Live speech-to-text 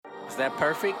that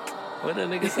perfect? What the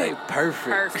nigga say?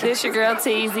 Perfect. This your girl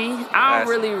Teezy. I don't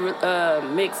really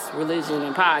mix religion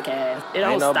and podcast. It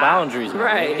don't Ain't no stop. boundaries, man.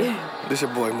 Right. This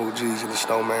your boy Moo G's in the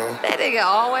Snowman. That nigga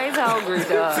always hungry,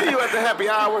 dog. See you at the happy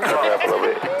hour.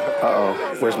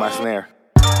 Uh-oh, where's my snare?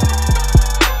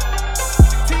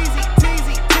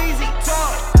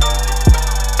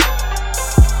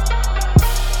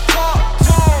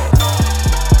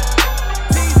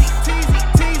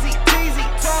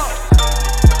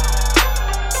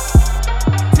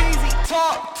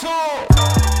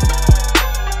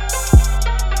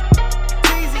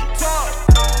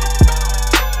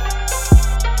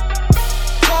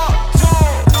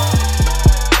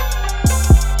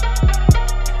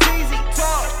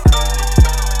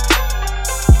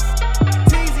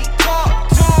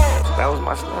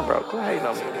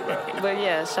 But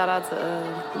yeah, shout out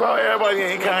to Bro, everybody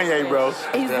ain't Kanye, bro.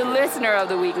 he's the listener of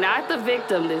the week, not the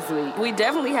victim this week. We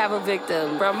definitely have a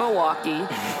victim from Milwaukee.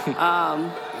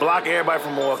 Block everybody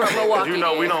from Milwaukee. From Milwaukee, You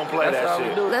know we yeah. don't play That's all that we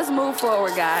shit. do. Let's move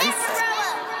forward, guys.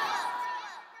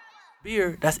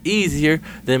 Beer, that's easier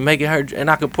than making her,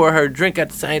 and I could pour her a drink at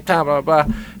the same time, blah, blah,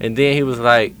 blah. And then he was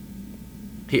like,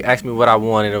 he asked me what I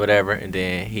wanted or whatever, and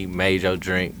then he made your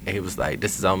drink, and he was like,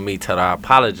 this is on me, tell her I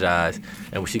apologize,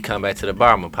 and when she come back to the bar,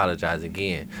 I'm gonna apologize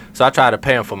again. So I tried to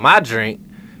pay him for my drink,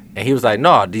 and he was like,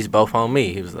 no, these both on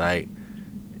me. He was like,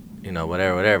 you know,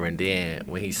 whatever, and then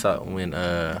when he saw, when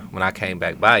I came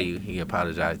back by you, he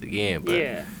apologized again, but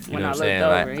Yeah, you when know I what looked I'm saying?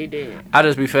 over, Like, he did. I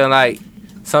just be feeling like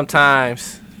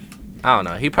sometimes, I don't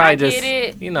know, he probably I just, get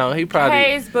it. you know, he probably,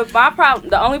 Hayes, but my problem,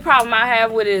 the only problem I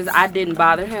have with it is I didn't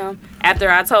bother him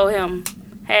after I told him,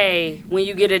 hey, when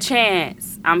you get a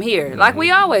chance, I'm here. Like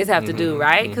we always have to do,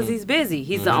 right? Because he's busy.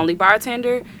 He's the only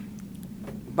bartender,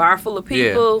 bar full of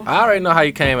people. yeah, I already know how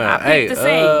you came out. I Hey, picked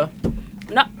the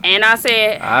No, and I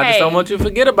said, I hey, just don't want you to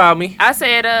forget about me. I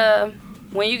said,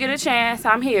 when you get a chance,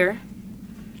 I'm here.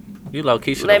 You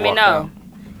low-key should Let have me know.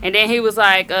 And then he was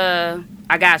like, I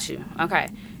got you. Okay.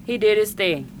 He did his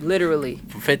thing, literally.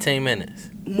 for 15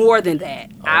 minutes. More than that.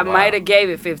 Oh, I wow. might have gave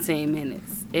it 15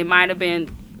 minutes. It might have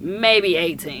been maybe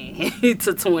 18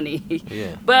 to 20.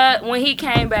 Yeah. But when he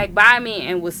came back by me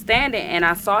and was standing and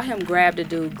I saw him grab the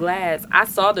dude glass, I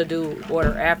saw the dude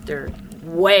order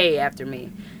way after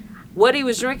me. What he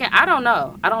was drinking, I don't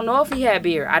know. I don't know if he had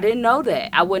beer. I didn't know that.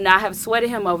 I would not have sweated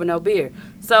him over no beer.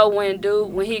 So when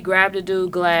he grabbed the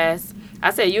dude glass, I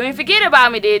said, you ain't forget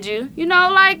about me, did you? You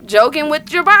know, like joking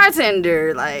with your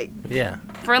bartender, like Yeah.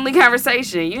 friendly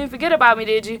conversation. You didn't forget about me,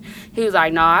 did you? He was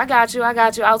like, no, I got you. I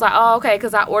was like, oh, okay,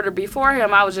 because I ordered before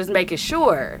him. I was just making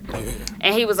sure.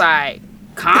 And he was like,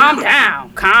 calm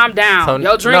down. So,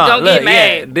 Your drink don't get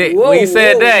mad. Yeah, when he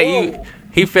said that,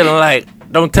 he feeling like,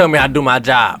 don't tell me I do my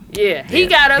job. Yeah, he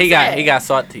got upset. He got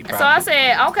salty. So I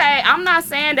said, okay, I'm not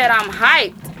saying that I'm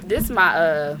hyped. This is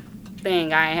my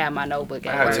thing. I ain't have my notebook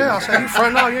at work. I said, you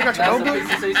front now, you ain't got your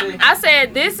notebook? I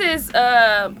said, this is,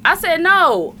 I said,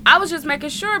 no. I was just making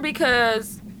sure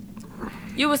because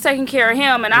you was taking care of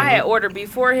him and I had ordered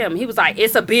before him. He was like,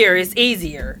 it's a beer. It's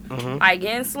easier. Like,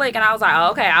 getting slick. And I was like,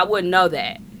 oh, okay, I wouldn't know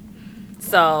that.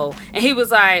 So, and he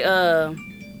was like,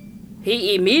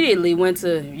 he immediately went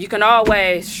to, you can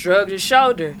always shrug your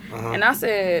shoulder. And I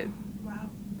said,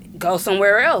 go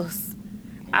somewhere else.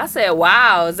 I said,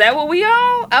 wow, is that what we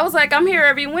on? I was like, I'm here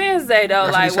every Wednesday, though.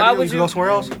 That's Like, what why you would said, you? go somewhere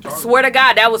else? Swear to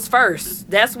God, that was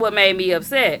first. That's what made me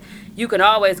upset. You can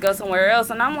always go somewhere else.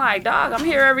 And I'm like, dog, I'm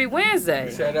here every Wednesday.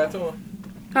 You said that to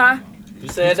him? Huh? You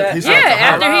said that? He said Yeah, it to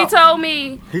her. after he told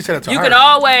me, He said it to you her. can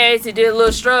always, he did a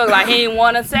little shrug, like he didn't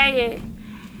want to say it.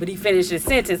 But he finished his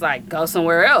sentence, like, go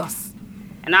somewhere else.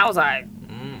 And I was like,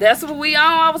 that's what we on?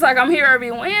 I was like, I'm here every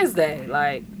Wednesday.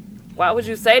 Like, why would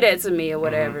you say that to me or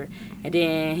whatever? And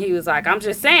then he was like, I'm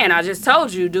just saying, I just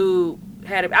told you, dude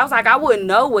had it. I was like, I wouldn't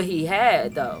know what he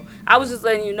had, though. I was just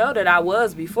letting you know that I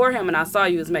was before him and I saw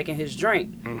you was making his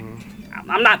drink.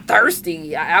 I'm not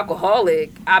thirsty,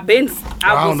 alcoholic. I don't was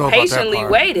know about that patiently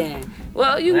part. waiting.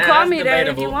 Well, you can Man, call that's me that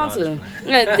if you debatable. want to.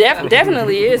 Yeah,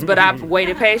 definitely is, but I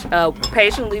waited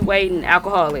patiently waiting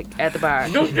alcoholic at the bar.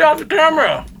 Don't get off the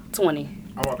camera. 20.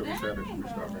 I want to be service. We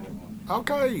stopping.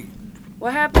 Okay.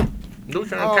 What happened?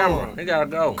 Dude's on Oh. camera. He gotta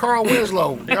go. Carl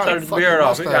Winslow. He turned his beard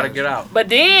off. He gotta get out. But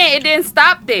then it didn't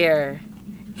stop there.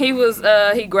 He was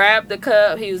he grabbed the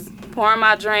cup, he was pouring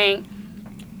my drink,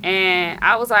 and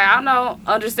I was like, I don't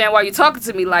understand why you talking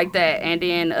to me like that. And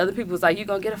then other people was like, you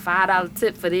gonna get a $5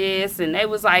 tip for this, and they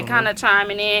was like kind of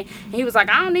chiming in. And he was like,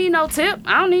 I don't need no tip.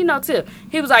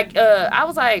 He was like, I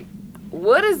was like,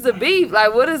 what is the beef?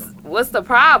 Like, what's the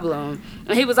problem?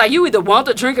 And he was like, you either want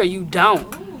the drink or you don't.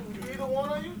 You either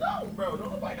want or you don't, bro.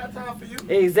 Nobody got time for you.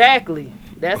 Exactly.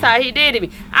 That's how he did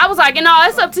it. I was like, no,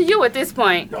 it's up to you at this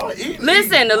point.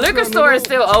 Listen, the liquor store is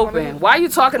still open. Why are you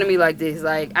talking to me like this?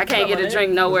 Like, I can't get a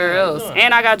drink nowhere else.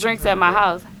 And I got drinks at my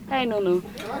house. Hey, Nunu.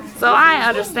 So I ain't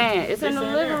understand. It's in the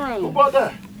living room. Who bought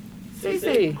that?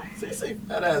 CC. CC,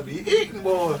 that ass be eating,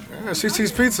 boy. Yeah,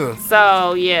 CC's Pizza.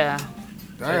 So, yeah.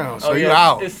 Damn, so you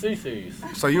out. It's CC's.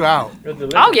 So you out.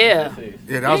 Oh, yeah.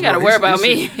 Yeah, You ain't got to worry about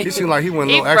me. He seemed like he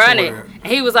went a He little extra fronted. with it.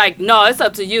 And he was like, no, it's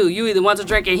up to you. You either want to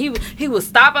drink it. He was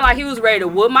stopping like he was ready to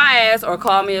whoop my ass or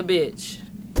call me a bitch.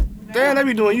 Damn, they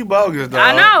be doing you bogus, dog.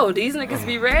 I know. These niggas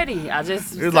be ready. I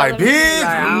just... It's like, bitch.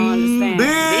 I don't understand.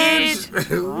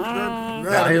 Bitch.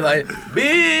 Nah, he like,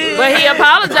 bitch. But he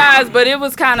apologized, but it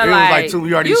was kind of It was like, like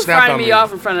you already snapped fronted on me me.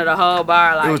 off in front of the whole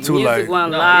bar. Like, was too music late.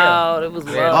 wasn't No, loud. It was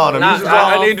low. Oh, the Nah, music's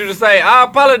I off. need you to say, I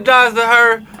apologize to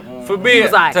her for being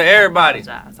was like, to everybody.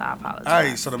 I apologize.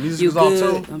 Hey, so the music You was off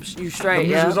good? too? You The straight,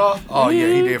 music yeah. was off? Oh, yeah,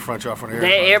 he did front you off in front of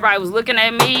Everybody everybody. was looking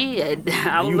at me. And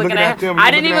I was You looking looking at at them, him. I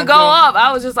you didn't looking even at go them? up.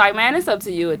 I was just like, man, it's up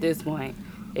to you at this point.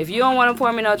 If you don't want to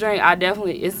pour me no drink,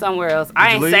 it's somewhere else.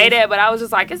 I you ain't say leave? that, but I was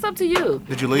just like, it's up to you.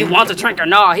 Did you leave? You want the drink or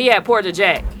no? He had poured the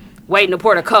Jack, waiting to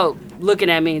pour the Coke, looking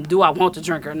at me. Do I want the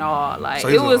drink or no? Like, So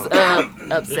it he's was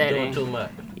Doing upsetting. too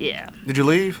much. Yeah. Did you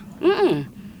leave?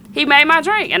 He made my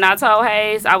drink, and I told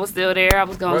Hayes I was still there. I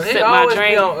was Bro, going to he sip my always be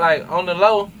drink. on the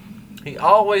low. He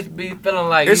always be feeling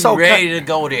like It's he's okay. ready to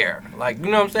go there. Like, you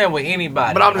know what I'm saying, with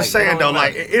anybody. But I'm just Like, saying, though,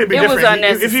 like, it'd be It was different.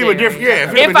 If he was unnecessary. different, yeah.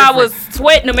 If, he If I was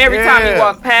sweating him every time he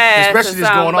walked past, Especially or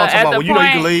just going on, something, but talking at about, the well, you know you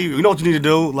can point- leave. You know what you need to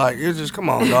do. Like, it's just, come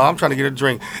on, dog. I'm trying to get a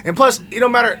drink. And plus, it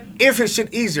don't matter if his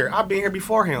shit easier. I've been here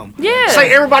before him. Yeah.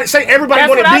 Say everybody That's wanted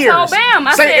what I beers. told Bam.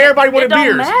 I say said, everybody wanted it don't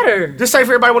beers. matter. Just say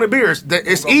for everybody wanted beers. That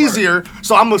it's easier,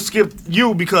 so I'm gonna skip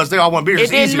you because they all want beers. It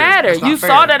It's didn't easier. matter. That's not You fair.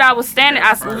 saw that I was standing.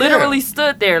 I literally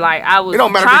stood there like I was It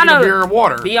don't matter if trying you get to beer or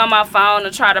water. be on my phone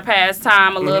to try to pass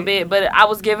time a little bit, but I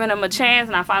was giving him a chance,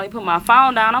 and I finally put my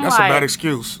phone down. I'm That's a bad like,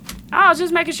 excuse. I was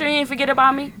just making sure you didn't forget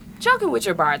about me. Joking with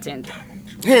your bartender.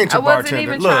 He ain't your I wasn't bartender.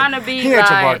 even Look, trying to be he ain't your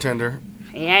like- bartender.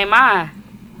 He ain't mine.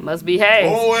 Must be Hayes.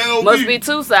 OLB. Must be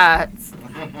two sides.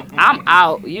 I'm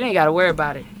out. You ain't got to worry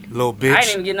about it. Little I didn't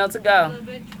bitch. even get no to go.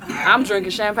 I'm drinking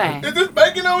champagne. Is this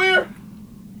bacon on here?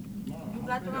 You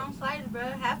got the wrong slice, bro.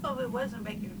 Half of it wasn't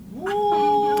bacon.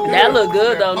 That look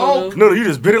good though, Lulu. No, you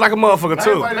just bit it like a motherfucker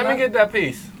too. Let me get that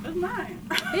piece. It's mine.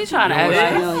 He's trying to act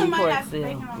like you know you Somebody pork has still.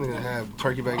 bacon on it. Nigga have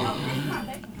turkey bacon.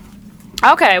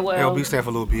 Okay, well, LB stand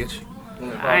for little bitch.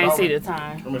 I ain't see the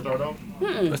time. Let me start off.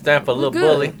 It stand for little good.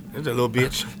 bully. It's a little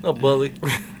bitch. Little bully.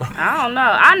 I don't know.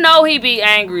 I know he be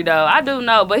angry though. I do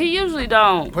know, but he usually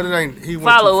don't But it ain't. He went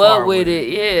follow too far up with it.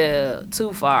 Yeah,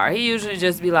 too far. He usually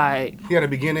just be like, He had a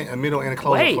beginning, a middle, and a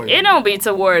closing wait, for you. it don't be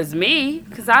towards me,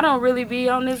 cause I don't really be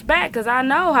on this back, cause I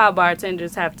know how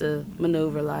bartenders have to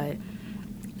maneuver. Like,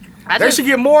 I They just, should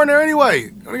get more in there anyway.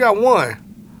 Only got one.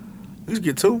 You should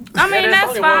get two. I mean, there's that's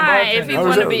only one fine if he bartender.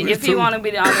 want to be, There's if he two. want to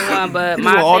be the only one. But He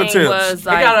just want all my the thing tips. was He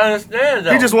gotta like, understand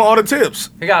though. He just want all the tips.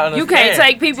 He gotta you understand. can't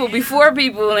take people before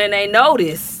people and they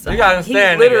notice. You gotta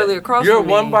understand. He's literally nigga. across You're from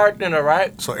me. one bartender,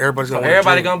 right? So everybody's So gonna. want a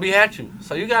everybody drink. gonna be at you.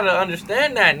 So you gotta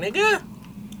understand that, nigga.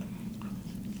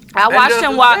 I watched just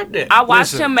him walk. accept it. I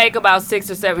watched Listen. him make about 6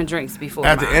 or 7 drinks before.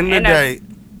 At the mine. end of the And that's- day,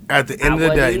 at the end of the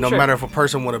wasn't day, even no tripping. matter if a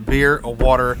person want a beer, a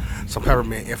water, some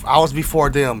peppermint, if I was before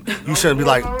them, you shouldn't be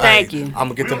like, hey, Thank you. I'm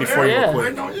gonna get them before you Yeah. real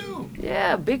Waiting quick. on you.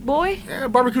 yeah, big boy. Yeah,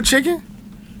 barbecue chicken.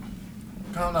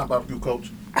 Calm down, barbecue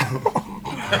coach.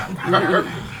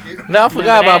 No, I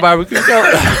forgot about barbecue. Look,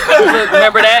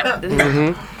 remember that?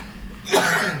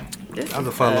 That was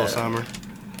a fun little summer.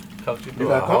 Coach, you You do a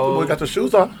got comfortable. whole. You got your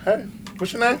shoes on. Hey,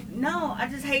 what's your name? No, I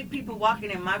just hate people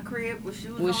walking in my crib with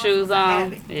shoes on. With shoes I have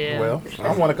on. it. Yeah. Well,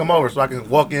 I want to come over so I can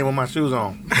walk in with my shoes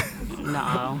on,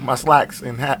 No. my slacks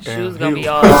and hat. Shoes and gonna be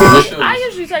heels. all. I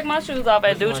usually take my shoes off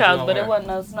at Dutch House, but it wasn't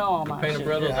no snow on my Peanut shoes.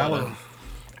 butter.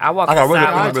 I walked I got really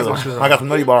outside. good I got some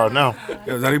nutty bars now.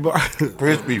 Yeah, nutty bar.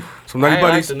 Crispy. Some nutty I ain't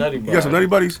like buddies. the nutty You got some bar. nutty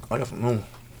buddies? I got some.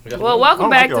 Well, welcome I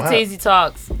back don't to like your TZ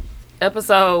Talks,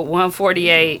 episode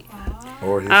 148.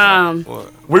 Or his-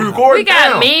 We we recording.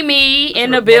 got now. Mimi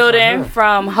in the building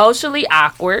from Socially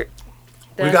Awkward.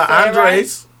 We Did got I say it right?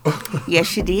 Andres.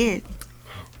 Yes, you did.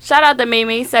 Shout out to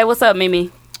Mimi. Say what's up,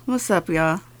 Mimi. What's up,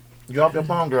 y'all? Get off your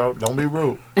phone, girl. Don't be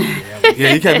rude.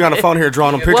 Yeah, you can't be on the phone here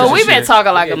drawing them pictures. Well, and we've been shit.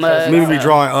 talking like a mug. Mimi be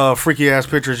drawing freaky ass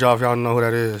pictures, y'all. If y'all know who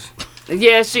that is.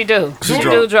 Yes, she do. She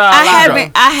draw- do draw. I a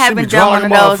lot. haven't done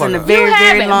one of those in a motherfucker. very, You very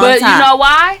haven't, long but time. you know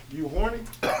why? You horny?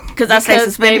 Because I stay Because they've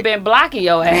suspended. been blocking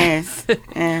your ass.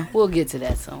 Yeah. We'll get to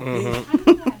that soon.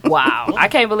 Wow, I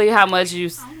can't believe how much you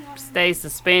stay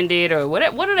suspended or what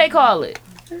do they call it?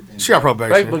 She got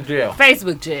probation. Facebook jail.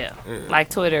 Facebook jail. Like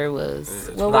Twitter was.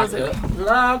 What was it?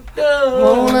 Locked up.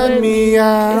 Won't let me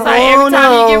out. It's like every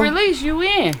time you get released, you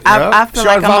in. I feel She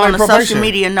like already I'm on violated a probation. social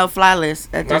media no-fly list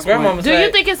at My this grandmama point. Do you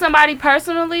said, think it's somebody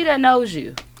personally that knows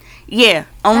you? Yeah,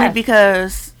 only Yeah.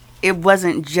 because it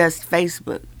wasn't just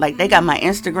Facebook. Like they got my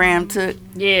Instagram took.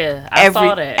 Yeah, I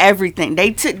saw that. Everything.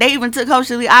 They even took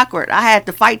Socially Awkward. I had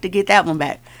to fight to get that one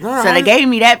back. So they gave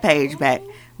me that page back.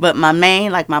 But my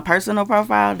main, like my personal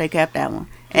profile, they kept that one.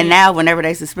 And now whenever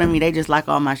they suspend me, they just like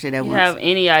all my shit at You once. have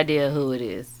any idea who it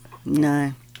is?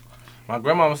 None. my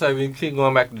grandmama said, if you keep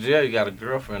going back to jail, you got a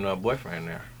girlfriend or a boyfriend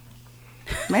there.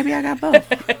 Maybe I got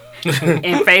both.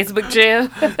 In Facebook jail?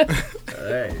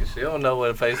 Hey, she don't know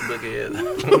what a Facebook is.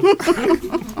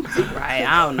 Right,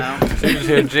 I don't know. She was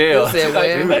in jail. Who said She's like,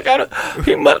 where?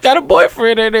 he must got a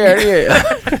boyfriend in there. Yeah.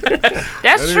 That's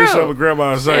That is something true.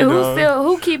 grandma say, And dog.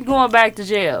 who keep going back to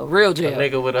jail? Real A jail.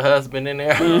 nigga with a husband in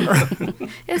there.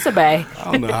 It's a bae.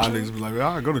 I don't know how niggas be like,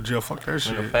 I go to jail. Fuck that And a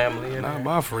shit. family in Not there.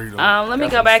 my freedom. Let me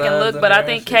Got go some back and sons look, in but I there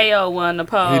think and shit. KO won the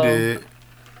poll. He did.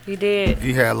 He did.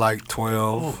 He had like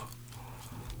 12.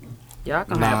 Y'all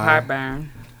gonna Nah. have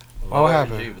heartburn. What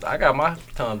happened? Jesus, I got my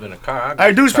Tums in the car.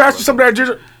 Hey, dudes, pass you some of that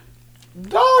ginger.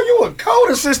 Dog, you a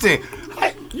code assistant.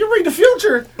 Hey, you read the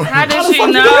future. How did the she fuck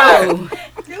you know?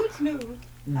 Dudes knew.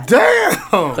 Damn.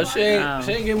 Cause she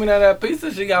ain't give me that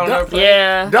pizza she got on her plate.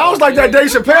 Yeah. That was like that Dave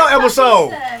Chappelle episode.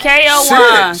 KO Shit,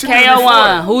 won. she did it KO before.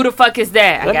 won. Who the fuck is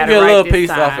that? Let me I got get it a right little this piece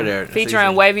time. off of there.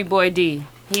 Featuring Wavy Boy D.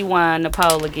 He won the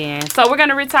poll again. So we're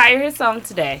gonna retire his song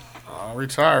today. Oh,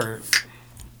 retired.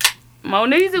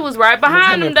 Monizy was right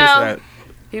behind him though.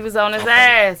 He was on his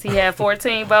ass. He had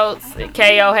 14 votes.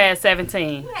 KO had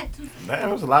 17. Man, there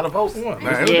was a lot of votes. Man,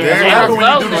 Man, it was Yeah, damn they happy was when you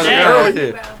do voting this today.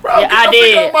 early. Bro, Yeah, get I your did.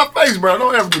 finger on my face, bro.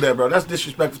 Don't ever do that, bro. That's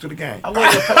disrespectful to the game.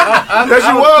 Yes, you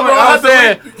was, bro. I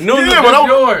said, Yeah, this but I-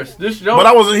 yours. This yours. But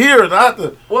I wasn't here. I have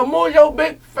to. Well, move your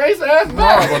big face ass No,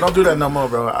 back. bro, don't do that no more,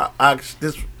 bro.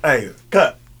 Hey,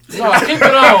 cut. No, keep it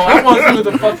on. I want to see what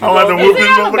the fuck you I want to gonna whoop do. Is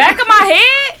it on the back of my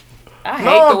head? I hate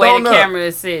No, the way don't the know. camera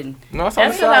is sitting. No, it's on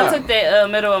That's the because I side. took that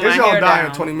middle of my It's hair gonna die down.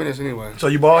 in 20 minutes anyway. So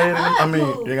you bald headed? I mean,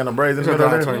 you ain't got no braids in It's the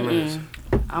gonna die in middle. 20 minutes.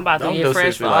 I'm about to Don't get do fresh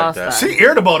shit for like All that. Star. She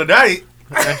irritable today.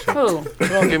 Who? You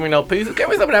don't give me no pizza. Give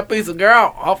me some of that pizza,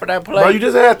 girl. Off of that plate. Bro, you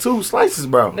just had 2 slices,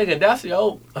 bro. Nigga, that's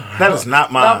your. That is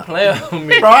not Stop mine. playing with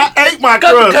me. Bro, I ate my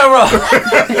Cut the crust. camera off.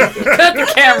 Cut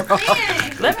the camera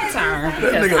off. Let me turn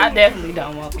because I definitely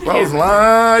don't want the Bro's camera.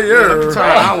 liar.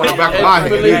 I want to back of my head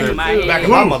Believe either. it, my head. Back of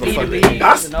my Be the motherfucker. bees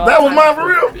That's, and all that was mine types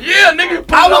for of real. Yeah, nigga, you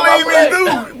put I it on my believe plate.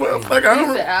 me, dude. Motherfucker, stuff.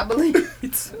 He said, I believe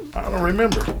it. I don't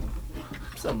remember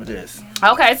some of this.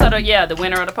 Okay, so the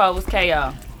winner of the poll was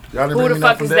KO. Y'all didn't Who bring the me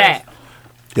fuck nothing is from that?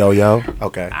 Dennis? Yo.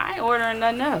 Okay. I ain't ordering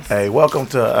nothing else. Hey, welcome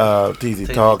to TZ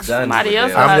Talks. Somebody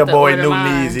else will I'm have your to boy, order New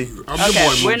mine. Neezy. I'm your Okay,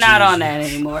 boy, we're Moot not Cheese. on that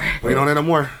anymore. We ain't on that no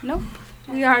more. Nope.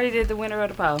 We already did the winner of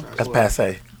the poll. That's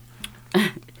passe.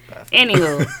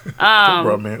 Anywho,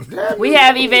 Bro, man. we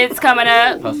have events coming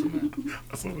up.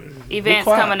 Events Be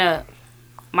quiet. coming up.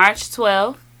 March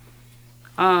 12th.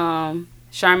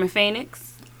 Sherman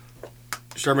Phoenix.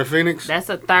 Sherman Phoenix. That's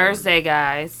a Thursday,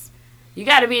 guys. You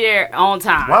got to be there on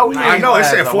time. Why we I know, it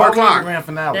said 4 o'clock. Grand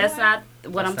finale. That's not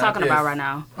what I'm talking about right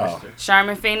now. Oh.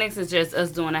 Sherman Phoenix is just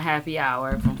us doing a happy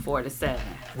hour from 4 to 7.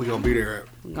 We gonna be there.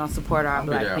 We're going to support our I'll be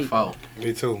black there at people. 4.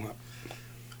 Me too.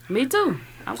 Me too.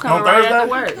 I'm coming On right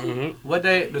Thursday? after work. What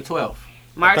day? The 12th.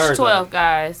 March Thursday. 12th,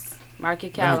 guys. Mark your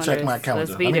Let me calendars. check my calendar.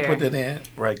 Let's be Let me there. put that in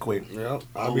right quick. Yep.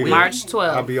 I'll be there. March 12th.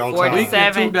 I'll be on 4 time. to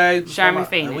Weekend, 7. 2 days. before Sherman my-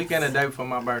 Phoenix. A weekend, a day before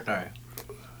my birthday.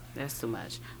 That's too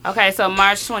much. Okay, so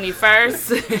March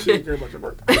 21st. Care about your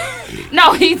birthday.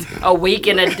 No, he's a week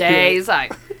and a day. It's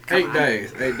like 8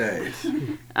 days. 8 days.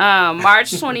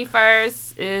 March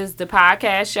 21st is the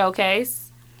podcast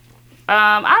showcase.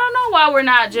 I don't know why we're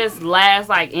not just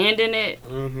ending it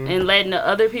and letting the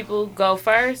other people go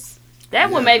first. That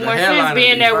would make the more headliner sense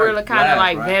being be that we're first, kind of last,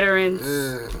 like right?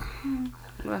 veterans.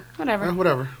 Well, whatever.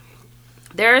 Whatever.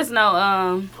 There is no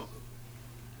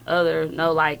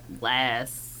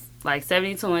last like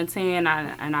 72 and 10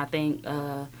 and I think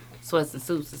Sweats and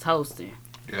Suits is hosting.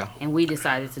 Yeah. And we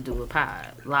decided to do a pod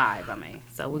live,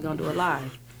 so we're gonna do it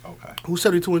live. Okay. Who's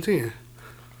 72 and 10?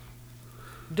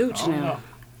 Dooch now.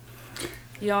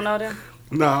 You don't know them?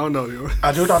 No, I don't know you.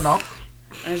 I do don't know.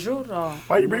 And Judo.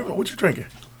 Why you bring? What you drinking?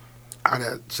 I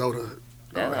got soda.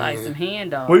 That's like some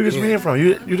hand dogs. Where you just been from?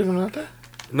 You drinking out there?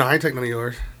 No, I ain't taking none of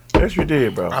yours. Yes, you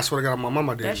did, bro. I swear to God, my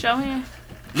mama did. That's your hand?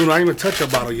 Dude, I ain't even touched your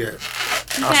bottle yet.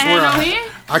 You I can't swear have no I,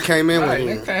 hand? I came in with Hey, it.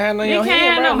 nigga can't have none in You your can't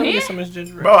hand, have bro. no Let me hand? get some of this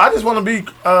ginger ale. Bro, I just want to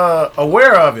be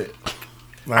aware of it.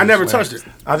 I never touched it.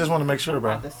 I just want to make sure,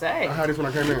 bro. To say. I had this when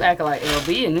I came in. Acting like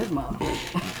LB in this motherfucker.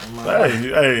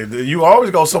 Hey, you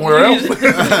always go somewhere else. what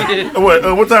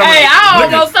time? Hey, I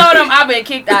almost told him I've been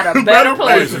kicked out of better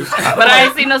places, but I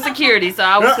ain't seen no security, so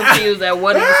I was confused at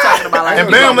what he was talking about. Like, And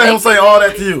Bam let him say all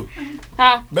that to you.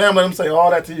 Huh? Bam let him say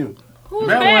all that to you. Who's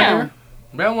Bam?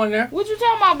 Bam wasn't there. What you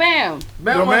talking about, Bam?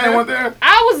 Your man went there?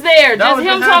 I was there, That just was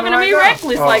him just talking to me happening right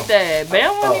reckless now. like that.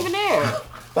 Bam wasn't even there.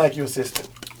 Thank you, assistant.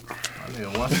 These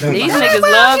niggas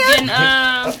love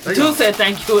getting, Dude said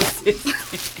thank you, assistant.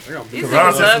 These Because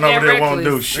our niggas love assistant over getting there won't do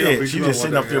reckless. shit. She just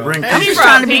sitting up there bringing I'm She just brought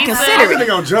trying to be pizza. considerate. They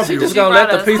gonna jump you. Just gonna let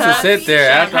the pizza sit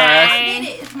there after I ask. Champagne.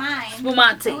 Get it. It's mine.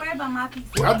 Spumante. Don't worry about my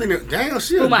pizza. I think that, damn,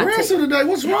 she Spumante. aggressive today.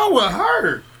 What's wrong with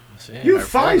her? You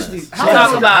feisty.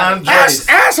 Talk about it.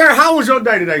 Ask her how was your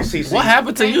day today, Cece. What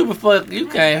happened to you before you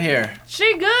came here?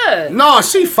 She good. No,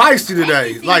 she feisty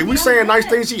today. Like we saying nice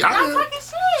things. She Talking shit.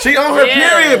 She on her Yeah.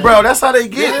 period, bro. That's how they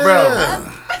get, bro.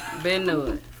 Been knew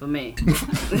it for me.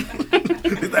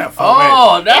 That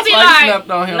Oh, that's It be why like, you slept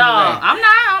on him no, today. I'm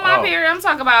not on my Oh. period. I'm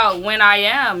talking about when I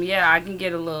am. Yeah, I can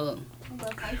get a little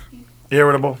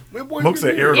Irritable. Mook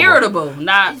said irritable. irritable,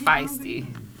 not feisty.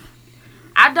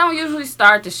 I don't usually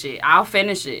start the shit. I'll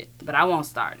finish it, but I won't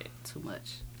start it too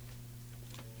much.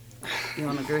 You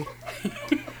don't agree?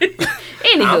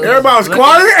 Anywho, Everybody's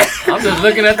quiet. I'm just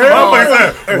looking at the Everybody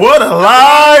phone. said, what a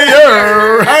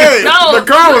liar. Hey, No, the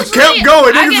car was usually kept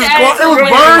going. I Niggas get was asked quiet. It was to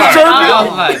birds read chirping. I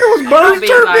was like, It was I'll birds be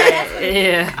chirping. like,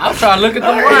 yeah. I'm trying to look at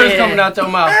the words Yeah. coming out your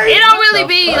mouth. It don't really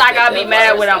be like I'll be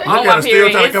mad when I'm You on my gotta still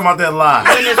period. try to It's come out that lie.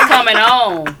 when it's coming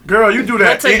on. Girl, you do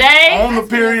that But today- on the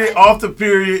period, off the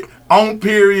period, on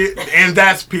period, and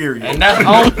that's period. And that's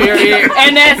on period.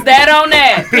 And that's that on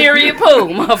that. Period poo,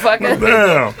 motherfucker.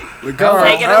 Damn. The car,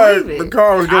 Take it or leave it. the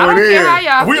car was I going don't care how in.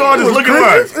 y'all We feel. all just looking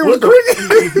Crickets. like, It was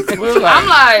crickets. We was like, I'm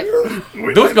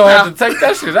like, Dude's gonna have to take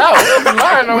that shit out. We'll be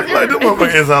lying on like here. this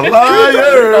motherfucker is a We'll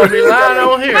liar. be lying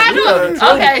on here. I We gonna- do.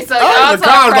 Okay, so y'all The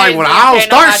car was like, well, I don't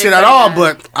start shit at all,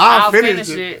 but I'll I'll finish finish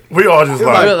it. it. We all just We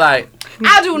like, like,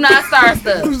 I do not start It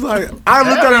stuff. was like, I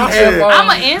looked at him and said, I'm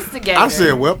an instigator. I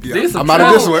said, well, yeah, These I'm some out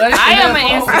of this trolls. one. I am an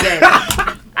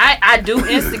instigator. I do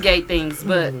instigate things,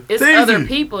 but it's Easy. other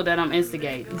people that I'm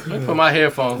instigating. let me put my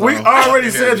headphones we on. already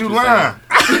said you lying.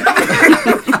 So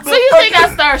you think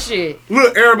I start shit?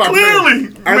 Look, everybody. Clearly,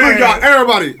 And look, y'all,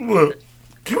 everybody. Look,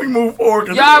 can we move forward?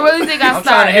 'Cause Y'all really think I I'm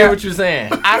trying to hear start? what you're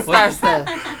saying. I start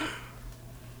stuff.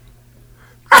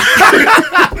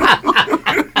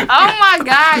 Oh my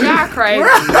God, y'all crazy.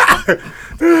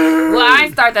 Well, I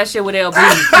ain't start that shit with LB.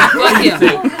 Fuck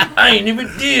him. I ain't even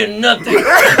did nothing.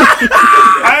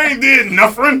 I ain't did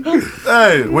nothing.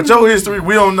 Hey, with your history,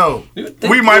 we don't know.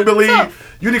 We might believe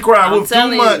you did cry I'm wolf too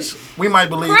telling you. much. We might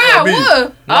believe Cry LB.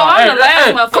 wolf. Oh, I'm the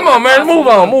last motherfucker. come on, man. Move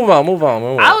on. Move on. Move on.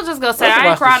 Move on. I was just gonna say Let's I ain't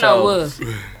watch the crying no shows.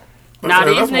 wolf. Now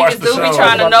these Let's watch niggas the do be show. trying to Let's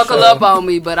watch the knuckle show. up on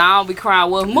me, but I don't be crying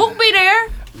wolf. Mook be there.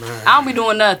 I don't be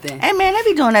doing nothing. Hey man, they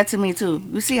be doing that to me too.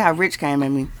 You see how Rich came at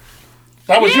me.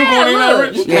 That was you Yeah, going in look. there,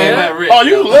 Rich? You came at Rich. Oh,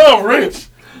 you love Rich.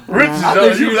 Rich is I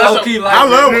think you low key like I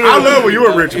love when you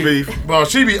were rich beef. Bro,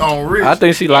 she be on Rich. I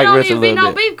think she He like don't Rich a even be little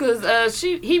no bit. beef because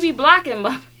he be blocking,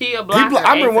 but he'll block her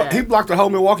I remember ASAP. he blocked the whole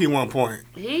Milwaukee one point.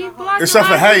 He blocked Except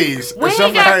her for like- Hayes. When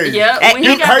Except he for got, Hayes. Yeah, when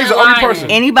he got Hayes that the only line person.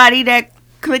 in. Anybody that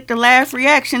clicked the last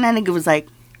reaction, that nigga was like,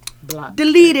 Block.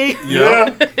 delete it. Yeah.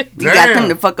 You got them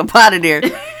the fuck up out of there.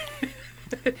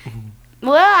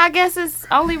 Well, I guess it's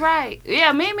only right.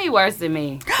 Yeah, Mimi worse than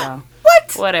me. So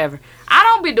What? whatever. I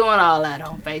don't be doing all that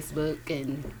on Facebook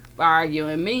and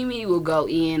arguing. Mimi will go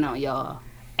in on y'all.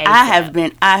 I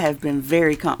ASAP. have been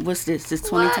very what's this? This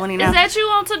 2020 now. Is that you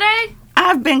on today?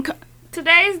 I've been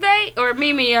Today's date or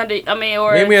Mimi under? I mean,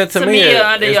 or Mimi and Tamia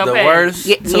under is your the page? worst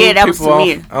Yeah, two yeah, that was people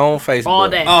Tamia. on Facebook. All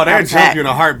day. Oh, they I'm jump packed. you in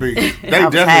a heartbeat. They I'm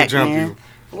definitely packed, jump man. you.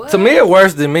 Tamia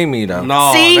worse than Mimi though.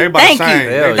 No, See, they about thank the same. you.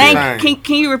 They Hell the yeah. same.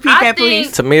 Can you repeat I that, think-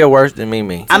 please? Tamia worse than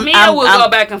Mimi. Tamia will go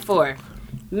back and forth.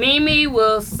 Mimi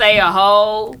will say a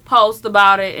whole post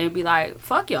about it and be like,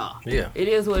 "Fuck y'all." Yeah. It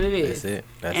is what it is. That's it.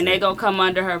 That's And it. they gonna come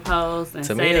under her post and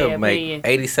say their Tamia make opinion.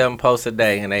 87 posts a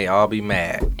day and they all be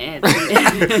mad. And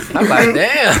I'm like,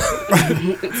 damn.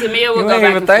 Tamia will You go ain't back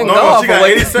even and think forth. no. No, off she got of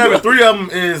what- 87. 3 of them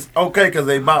is okay because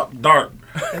they about dark.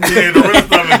 And then the rest of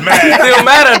them is mad. Still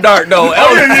mad at Dark though.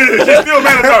 Oh, yeah. She's still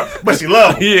mad at dark. But she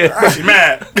love him. Yeah. But she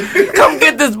mad. Come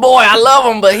get this boy. I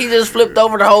love him, but he just flipped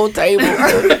over the whole table.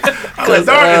 Cause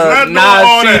Dark is not doing Nas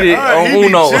all that. cheated on He be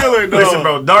Uno. chilling, though. Listen,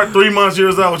 bro, Dark 3 months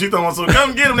years old. She talking so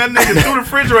come get him. That nigga threw the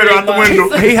refrigerator out the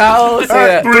window. He how old?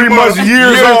 Said 3 months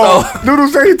Years old. Doodle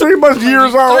say he 3 months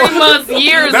years old. 3 months,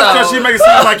 years That's old. because she make it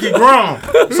seem like he grown.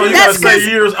 So you gotta That's say 'cause-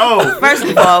 years old. First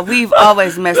of all, we've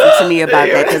always messed with me about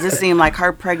that because it seemed like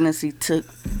her pregnancy took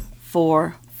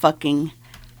for fucking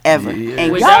ever. Yeah.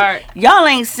 And With y'all, Dart. y'all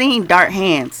ain't seen Dart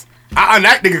hands.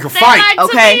 That nigga can They fight. like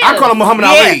Okay. Tamia. I call him Muhammad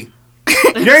Yeah. Ali.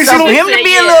 You ain't So seen for him? him to be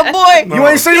Yeah. a little boy, You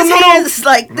ain't seen him, his no? hands is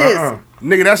like this.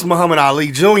 Nigga, that's Muhammad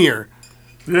Ali Jr.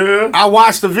 Yeah. I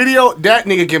watched the video. That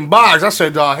nigga can box. I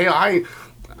said, dog, hell,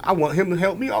 I want him to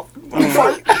help me out.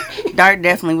 Fight. Dart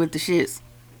definitely with the shits.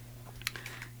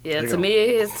 Yeah, Tamia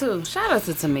is too. Shout out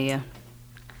to Tamia.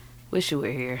 Wish you were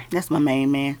here. That's my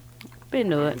main man. Been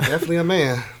to it. Definitely a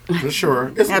man. For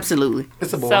sure. It's Absolutely.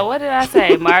 a boy. So what did I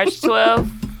say? March 12th,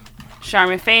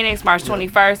 Sherman Phoenix. March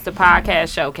 21st, the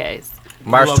podcast showcase.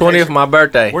 March Location. 20th, my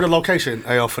birthday. Where the location,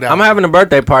 AL, for that? I'm having a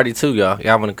birthday party too, y'all.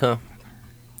 Y'all want to come?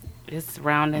 It's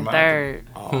round and third.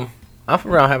 I'm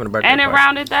from around having a birthday Ain't it party.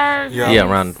 round and third? Yeah. Yeah,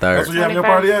 around the That's third. where you having your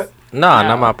party at? No, No.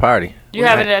 not my party. You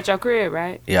having it at your crib,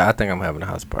 right? Yeah, I think I'm having a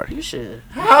house party. You should.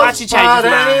 Watch you change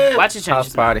his mind. Watch you change House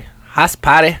his mind. party. House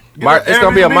party. Get It's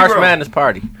gonna be a Airbnb, March bro. Madness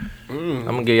party. I'm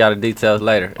gonna give y'all the details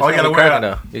later. It's Oh, you gonna gotta be wear cracking, a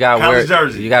though. You gotta college wear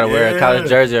jersey. You gotta wear a Yeah. college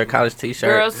jersey or a college T-shirt.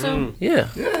 Girls too. Yeah.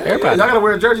 Yeah, Everybody. y'all gotta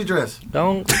wear a jersey dress.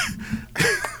 Don't.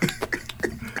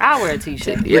 I'll wear a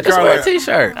t-shirt. Yeah, just wear a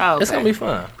T-shirt. Oh, It's okay. gonna be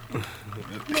fun.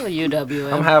 Little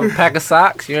UWM. I'm having a pack of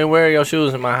socks. You ain't wearing your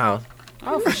shoes in my house.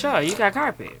 Oh, for sure. You got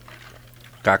carpet.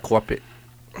 Got carpet.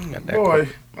 Got that Boy,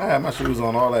 I had my shoes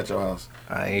on all at your house.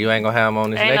 You ain't gonna have them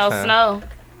on this Ain't next no time. snow.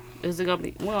 Is it gonna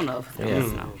be? We don't know if it's gonna Yeah. be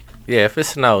snow. Yeah, if it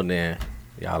snow, then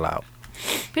y'all out.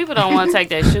 People don't want to take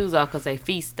their shoes off because they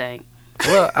feet stink.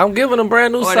 Well, I'm giving them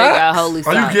brand new Or they got socks. holy Are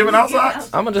socks. you giving out socks?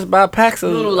 I'm gonna just buy packs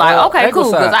of. Lulu like, okay, ankle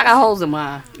cool, because socks. I got holes in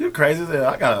mine. You crazy as hell.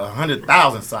 I got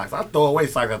 100,000 socks. I throw away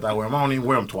socks after I wear them. I don't even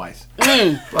wear them twice.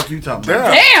 Fuck you talking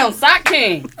about? Damn, sock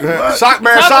king. Sock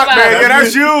man, Talk sock about man. it. Yeah,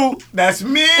 that's you. That's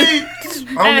me.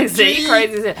 That nigga said he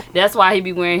crazy as hell. That's why he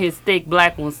be wearing his thick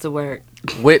black ones to work.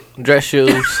 With dress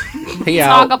shoes. He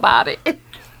Talk out. about it.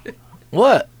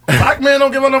 What? Sock man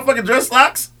don't give up no fucking dress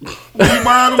socks. When you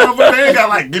buying them motherfuckers, they ain't got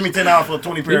like, give me $10 for a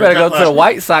 20 pair You of better dress go to the socks.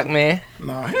 white sock man.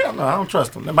 Nah, hell no, I don't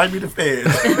trust them. That might be the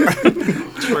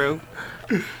feds. True.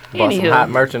 Bought some hot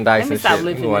merchandise Let me and stop shit.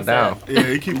 lifting You going this down? up. Yeah,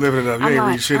 you keep living it up. You I'm ain't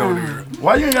like, read shit on there.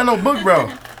 Why you ain't got no book,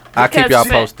 bro? I'll keep y'all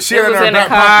Because posted. She it in was her in the back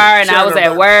car pocket. and She I in was her at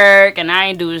back- work and I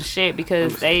ain't doing shit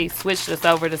because they switched us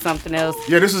over to something else.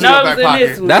 Yeah, this is No, in it your was back in pocket.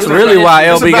 this one. That's It was really in why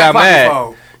this This is LB a back got pocket mad.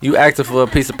 phone. You asking for a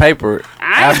piece of paper I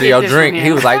ain't after get your this drink. from He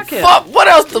him. was like, Fuck him. "Fuck, what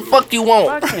else the fuck you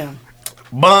want?" Fuck him.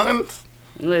 Buns.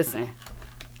 Listen,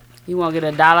 you won't get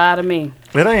 $1 out of me.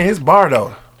 It ain't his bar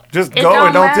though. Just It go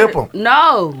and don't matter. tip him.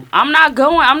 No, I'm not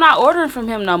going. I'm not ordering from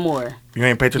him no more. You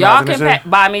ain't Y'all patronizing can this shit?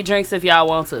 buy me drinks if y'all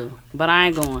want to, but I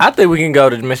ain't going. I think we can go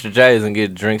to Mr. J's and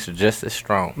get drinks just as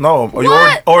strong. No.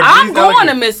 What? Or I'm these going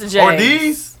to elegant- Mr. J's. Or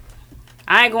these?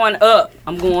 I ain't going up.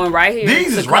 I'm going right here.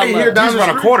 These to is right come here up. down These the around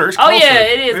a street. quarter. It's Oh closer. yeah,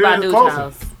 it is Yeah, by it's Dude's closer.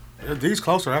 house. Yeah, these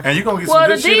closer. And you gonna get Well, some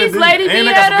the good shit at D's these. lady And be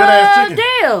they got some good at ass chicken.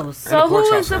 Dale's. So the pork who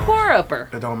chop is the sauce. poor upper?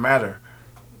 It don't matter.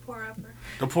 Pour upper.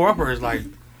 The pour upper is like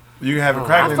You can have it I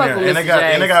cracking in fuck there. with And they Mr. got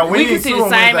and they got J's. wings We can see too the on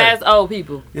same Wednesday. as old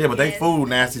people. Yeah, but they food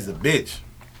nasty's a bitch.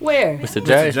 Where? Mr. Mr.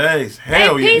 J, J's. Hey,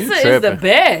 Hell yeah. pizza you is the tripping.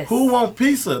 best. Who want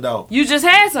pizza though? You just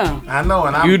had some. I know,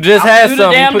 and you just had you the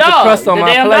some. You damn put the dog. crust on The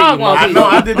my damn plate. dog you won't I motherfucker. know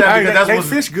I did that because they that's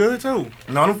what fish good too.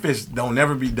 No, them fish don't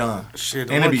never be done. Shit,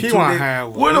 the And it one be too Kiwan big. had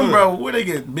was With them, good. bro, where they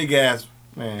get big ass,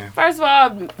 man. First of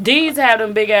all, D's have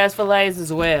them big ass fillets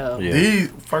as well. Yeah. These,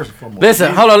 first and foremost. Listen,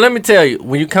 these- hold on. Let me tell you.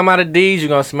 When you come out of D's, you're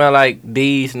gonna smell like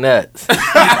D's nuts.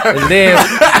 And then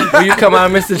when you come out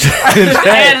of Mr. J,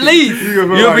 At least.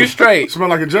 you'll be straight. Smell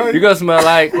like a joint. You're gonna smell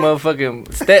like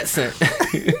motherfucking Stetson.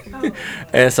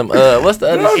 And some what's the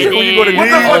other shit? when you go to What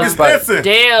D's, the what is Spot- Stetson?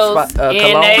 Dale's Spi- and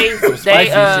cologne? Some they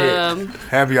spicy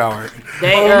Happy hour.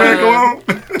 Oh,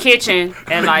 kitchen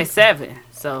at like 7.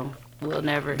 So we'll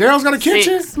never. Daryl's got a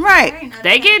kitchen. Six. Right.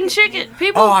 They getting chicken.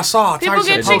 People. Oh, I saw. people Tyson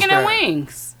get post chicken and that.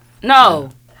 wings. No.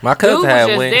 My Dude cousin was had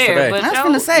just wings there, today. but I was yo,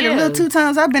 gonna say the yeah. little 2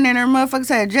 times I've been in there, motherfuckers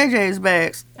had JJ's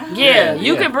bags. Yeah,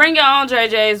 you Yeah. can bring your own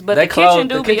JJ's, but They the close- kitchen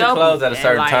the do be kitchen open close at a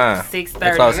certain like time.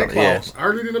 6:30. close They at- Yeah. close.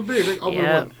 Earlier than the big. They open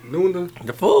Yeah. what, noon to.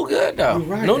 The food good though.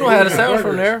 right. Nuno They had a got sandwich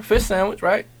from burgers. there, fish sandwich,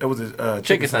 right? It was a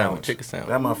Chicken sandwich. Chicken sandwich.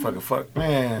 That motherfucker, fuck,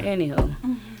 man. Anywho,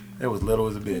 It was little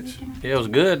as a bitch. Yeah, it was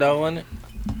good though, wasn't it?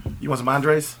 You want some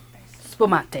Andres?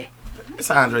 spumante. It's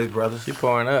Andres, brothers. She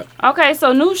pouring up. Okay,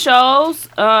 so new shows.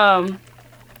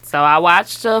 So I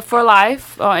watched For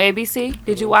Life on ABC.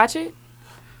 Did you watch it?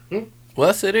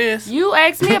 What's it is? You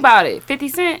asked me about it. 50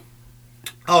 Cent.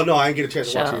 Oh no, I didn't get a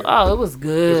chance to watch show. it. Oh, it was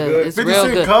good. It's 50 real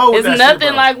Cent good. cold with It's that shit, nothing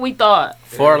bro. like we thought.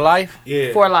 For life.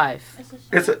 Yeah. For life.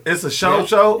 It's a show or is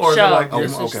it Show. like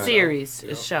It's a okay. series.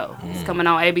 It's a show. It's coming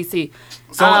on ABC.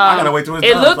 So I gotta wait till it's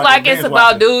It done looked so I like can it's binge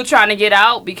about watch it. dude trying to get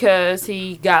out because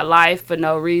he got life for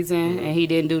no reason and he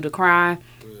didn't do the crime.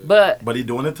 But But he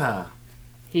doing the time.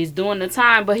 he's doing the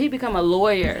time, but he become a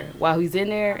lawyer while he's in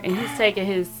there and he's taking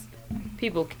his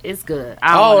people. It's good.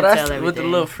 I don't Oh, wanna that's tell with the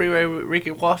everything. little freeway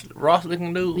Ricky Ross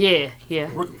looking dude. Yeah.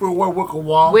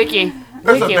 Wall. Wiki.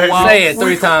 That's a Wiki bad- Wall. Say it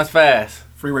 3 times fast.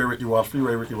 Freeway Ricky Ross,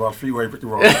 Freeway Ricky Ross, Freeway Ricky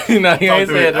Ross. You know, he ain't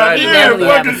Talk to said me. right. He Yeah, definitely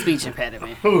have a fucking- speech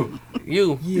impediment. Who?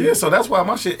 You. Yeah, so that's why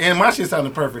my shit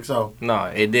sounded perfect. So No,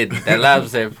 it didn't. That loud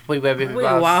said, "Free baby Wiki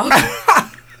boss." Wall. That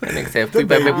nigga said, "Free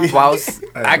baby boss."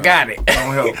 I got it.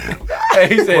 don't help.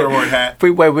 He said, Word hat.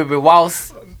 "Freeway baby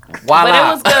boss." But it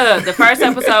Voila. was good. The first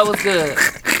episode was good.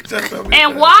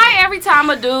 And why every time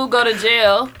a dude go to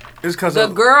jail, It's because the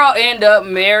girl end up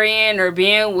marrying or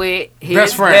being with his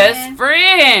Best friend. best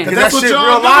friend? Cause that that's what shit y'all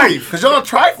real do. life. Cause y'all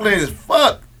trifling as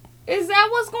fuck. Is that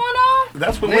what's going on?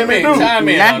 That's what Let me women do. chime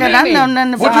in Not on that that. I know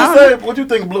nothing What about. you say? What you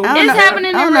think, Blue? I don't It's know.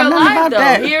 happening I in don't know real nothing life about though.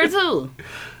 that. Here too.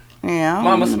 Yeah. I don't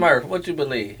Mama know. Smurf, what you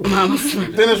believe?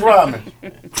 Dennis Rodman.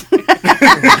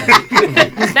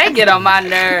 They get on my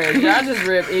nerves. Y'all just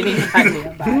rip anybody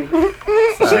about it.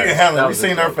 She can handle That it. We was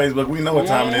seen her Facebook. We know what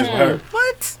time it is with her.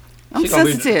 What? I'm She gonna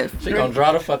be- sensitive. She gonna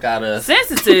draw the fuck out of us.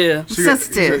 Sensitive.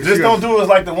 Sensitive. Just don't do us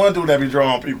like the one dude that be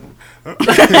drawing people.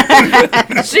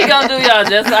 She gonna do y'all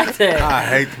just like that. I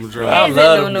hate them drugs. I He's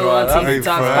love doing them the on drawings. I TV hate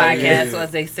Talks fun. podcast, Yeah. so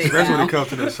as they say Especially when now. it comes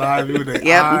to the side view. They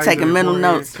Yep, I'm eyes, taking their mental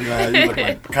forehead. notes. Nah, you look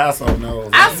like Picasso knows.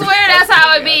 I swear that's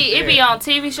how it be. It be on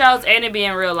TV shows and it be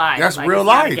in real life. That's Like, real it's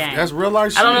not a life. game. That's real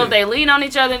life shit. I don't know if they lean on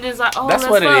each other and just like, oh, That's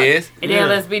let's what it fuck, is. and Yeah. then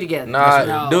let's be together.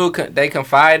 Nah, No. dude, they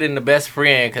confide in the best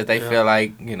friend because they feel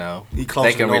like, you know, He close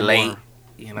they to can no relate. more.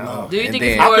 You know. No. Do you And think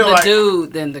then- it's I more feel the like-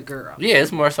 dude than the girl? Yeah,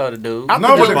 it's more so the dude. I No,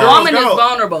 think but it's the both. girls Woman is go.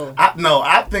 vulnerable.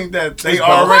 I think that they It's both.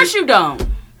 Of already. course you don't.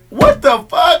 What the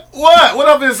fuck? What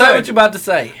up in Say what you about to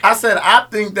say. I said I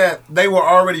think that they were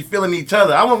already feeling each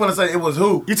other. I wasn't gonna say it was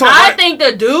who. You talking I about think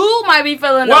the dude might be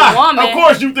feeling Why? the woman. Of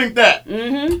course you think that.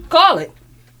 Mm-hmm. Call it.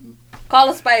 Call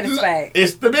a spade a spade.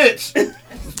 It's the bitch.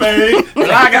 Spade.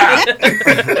 I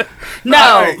got. No.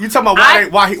 Hey, you talking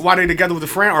about why they together with the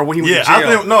friend or when he was Yeah, in jail?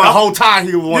 I think- no, the I- whole time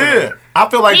he was one of Yeah, her. I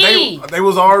feel like He. they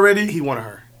was already. He wanted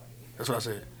her. That's what I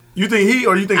said. You think he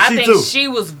or you think I she think too? she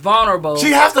was vulnerable.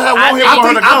 She has to have I one hit think- for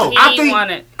her to I go. think- I He think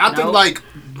wanted- I think Nope. like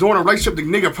during a relationship the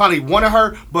nigga probably wanted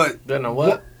her, but Then the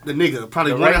what? the nigga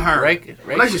probably The wanted her. relationship.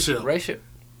 Relationship. Racial.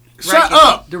 Shut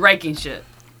up! The raking shit.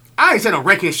 I ain't saying a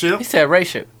wrecking ship. He said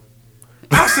racial.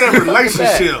 I said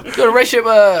relationship. Go to racial.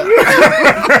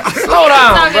 Slow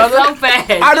down, Talking brother. so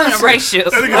fast. I Doing just- a racial.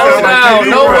 That nigga Slow sound like down. KD,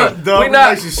 No bro. one. The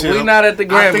relationship. We not at the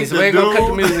I think Grammys. So the we ain't gonna cut the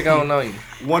dude- music on you.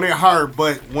 Wanted her,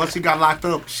 but once he got locked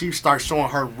up, she started showing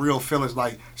her real feelings.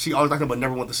 Like she always liked him, but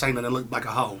never wanted to say nothing and look like a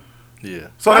hoe. Yeah.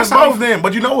 So that's That's how both then.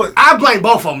 But you know what? I blame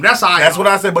both of them. That's how. That's what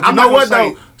I said. But you I'm know not what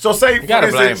gonna though? So say You gotta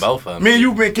for blame instance, both of 'em. me and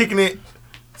you've been kicking it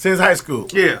since high school,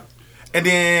 Yeah. and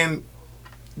then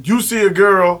you see a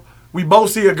girl. We both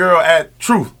see a girl at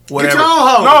Truth. Whatever. your own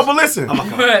hoes. No, but listen.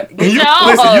 Get You, your own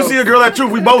listen, you hoe. see a girl at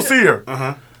Truth. We both see her.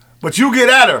 Uh-huh. But you get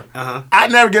at her. Uh-huh. I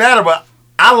never get at her, but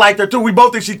I like her too. We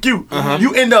both think she cute.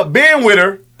 You end up being with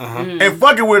her and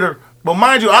fucking with her. But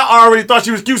mind you, I already thought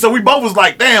she was cute, so we both was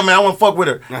like, damn, man, I want to fuck with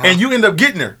her. And you end up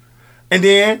getting her. And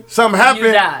then something You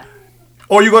happened, die.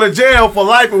 or you go to jail for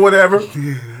life or whatever.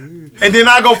 And then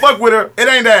I go fuck with her. It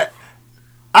ain't that.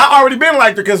 I already been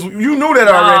like her because you knew that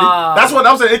already. Nah. That's what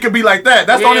I'm saying. It could be like that.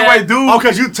 That's the only Yeah. way, dude. Oh,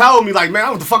 because you told me, like, man, I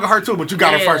was the fucking her too, but you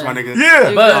got her Yeah. first, my nigga.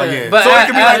 Yeah. But, Oh, yeah. but So it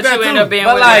could be like But that you too. end up being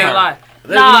But with like- her in life.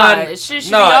 You Nah, might- it should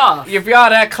be off. If y'all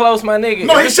that close, my nigga.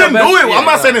 No, if he it's your shouldn't best do it. I'm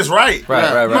not saying friend, it's right. Right,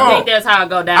 right, right. No. I think that's how it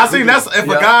go down. I think that's if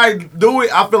Yeah. a guy do it,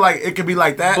 I feel like it could be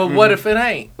like that. But what if it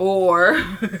ain't?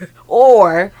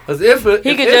 or 'Cause if it,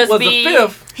 He if could it just was be- the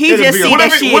fifth, He It'll just be see a-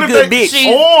 that she a good bitch.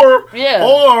 She- or Yeah.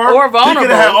 or Or he vulnerable. could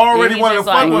have already And he wanted to just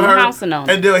fuck like, with her, pouncing on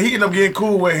it. and then he ended up getting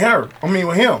cool with her. I mean,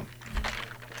 with him.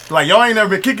 Like y'all ain't never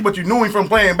been kicking, but you knew him from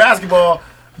playing basketball.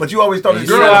 But you always thought this You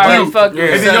girl was already cute, fucked and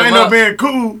with then set y'all him end up up. being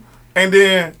cool, and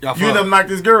then Y'all you end fuck. up knock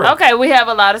this girl. Okay, we have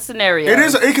a lot of scenarios. It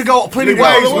is. It could go plenty It goes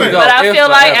ways. the way. with Go. But I If feel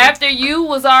like forever. after you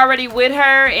was already with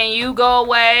her and you go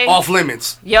away, Off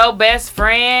limits. your best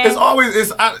friend It's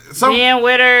always some. being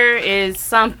with her is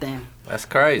something. that's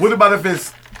crazy. What about if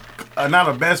it's not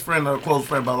a best friend or a close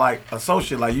friend, but like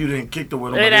associate, like you didn't kick the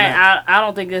with him? It but ain't. then- I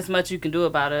don't think there's much you can do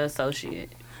about an associate.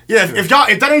 Yeah, if that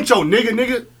ain't your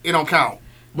nigga, it don't count.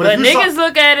 But if you niggas saw-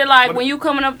 look at it like when you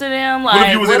coming up to them, What if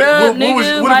like, you was what in- up, what- what nigga?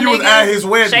 was- what my if you was nigga? at his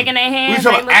wedding? Shaking their hands. We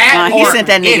talking they about at looking- He or sent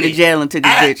that nigga in to it. jail and took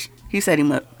his bitch. He set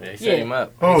him up. Yeah, he set him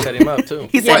up. Oh. He set him up too.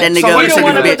 He set that Wait, nigga so up what You and you don't took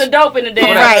want his to put the bitch. dope in the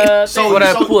damn. Right. So For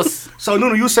that puss. So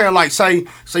Nunu, you saying like say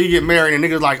you get married and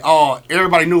niggas like, oh,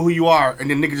 everybody knew who you are, and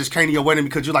then niggas just came to your wedding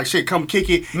because you're like, shit, come kick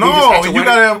it. No, He just at your you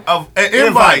wedding. got an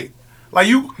invite. Like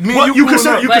you, me Well, and you pulling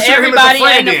consider up. you But consider him as a everybody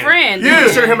friend ain't a then. friend, You then.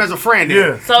 consider him as a friend. Then.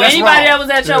 Yeah. So That's anybody wrong. that was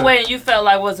at your wedding, you felt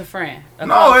like was a friend. A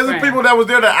No, close there's friend. people that was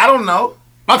there that I don't know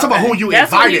I'm talking about who you That's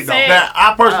what he invited though. said. that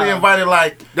I personally invited.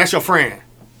 Like That's your friend.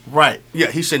 right, Yeah,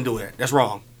 he shouldn't do that. That's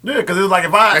wrong. yeah, because it was like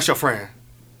if I That's your friend.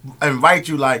 invite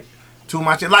you like to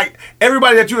my shit, like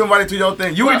everybody that you invited to your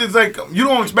thing, you just like you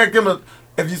don't expect them to.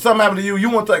 If you something happened to you, you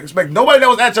want to expect nobody that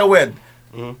was at your wedding.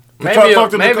 to Maybe try to talk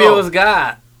to maybe it Nicole. was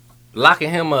God locking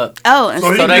him up Oh, and So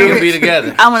so he they did. can be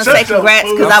together. I want to Shut say your congrats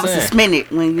because fool. I was I'm saying.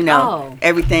 suspended when Oh.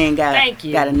 everything Thank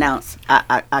you. got announced.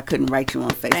 I couldn't write you on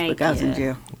Facebook. Thank I was in you.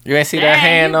 jail. You ain't see Dang, that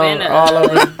hand you on been, all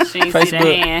over She ain't see the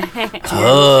Facebook. hand.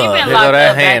 Oh, She there been go locked that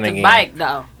up back hand to again. bike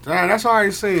though. Damn, that's all I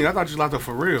ain't seen. I thought you locked up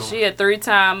for real. She a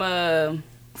 3-time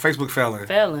Facebook felon.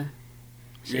 felon.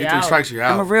 She Yeah, 3 out. strikes you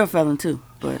I'm a out. real felon too,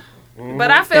 but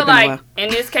But I feel That been a like while. in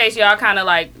this case, y'all kind of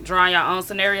like drawing your own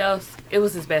scenarios. It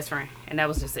was his best friend, and that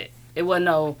was just it. It wasn't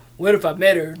no, what if I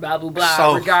met her, blah, blah, blah.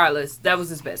 So- Regardless, that was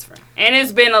his best friend. And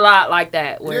it's been a lot like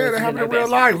that. Where Yeah, it's that been happened in their real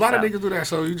best life. A friend, lot of so. niggas do that,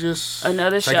 so you just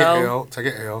Another take show. an L. Take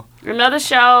an L. Another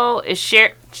show is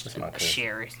my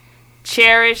cousin.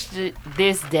 Cherish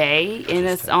This Day, and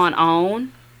it's on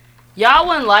OWN. Y'all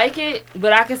wouldn't like it,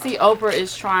 but I can see Oprah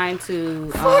is trying to.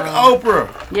 Fuck Oprah.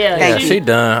 Yeah, Yeah, Thank she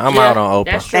done. I'm yeah, out on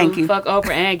That's Oprah. true. Thank you. Fuck Oprah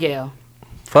and Gail.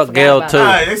 Fuck Gail about too. it.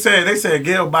 Alright, they said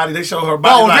Gail body. They showed her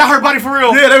body. Oh, like, that her body for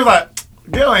real? Yeah, they was like,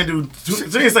 Gail ain't do. She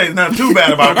didn't say nothing too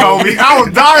bad about Kobe. I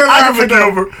was dying I laughing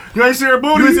can forgive her. You ain't see her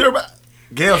booty? You ain't see her body.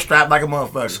 Gail strapped like a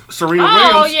motherfucker. Serena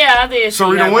Oh Williams. yeah, I did. see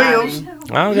Serena that Williams.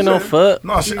 body. I don't get no fuck.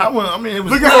 No, she, I mean, it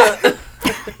was. Look at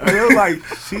her. It was like,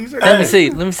 she's Let me see.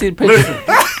 Let me see the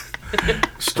picture.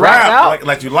 strapped out.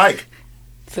 like you like.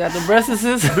 See how the breasts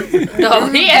is? No,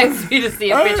 he asked me to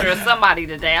see a picture of somebody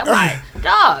today. I'm like,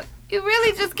 dog, you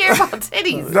really just care about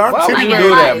titties. Dog, Why would titty you man. do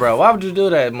that, bro? Why would you do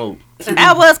that move?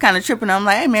 I was kind of tripping. I'm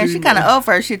like, hey man, she kind of old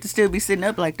for her shit to still be sitting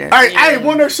up like that. Hey, hey,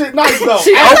 one of her shit nice though.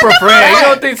 She Oprah friend. You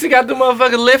don't think she got the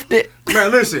motherfucker lifted?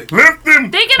 Man, listen. Lift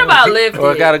him. Thinking about lifting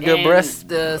Or got a good and breast.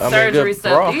 the I mean, surgery good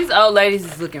stuff. bra. These old ladies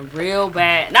is looking real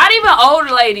bad. Not even older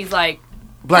ladies, like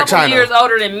Black couple China. years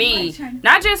older than me.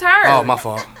 Not just her. Oh, my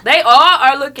fault. They all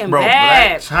are looking Bro, bad.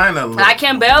 Black China look Like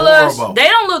Kimbella's, horrible. they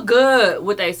don't look good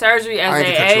with their surgery as I ain't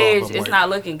they to cut you off, age. but It's wait. not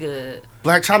looking good.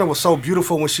 Black China was so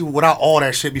beautiful when she without all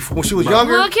that shit before when she was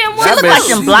younger. Look him She what look bitch- like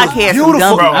them block hairs from beautiful,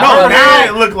 Dumbo. Bro, No, her now-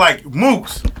 head look like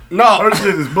moose. No, Her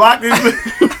shit is black.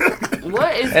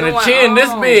 What is And going the chin this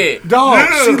on? big. dog,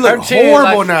 Yeah. she Her look chin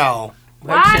horrible like- now.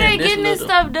 Why are chin they this getting this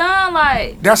little. stuff done?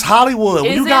 Like, That's Hollywood.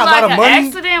 When is you it got like a lot an of money,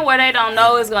 accident where they don't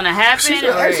know it's gonna happen? She's an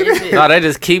Or is accident. it, No, they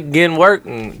just keep getting work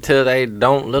until they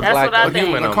don't look That's like what I a think.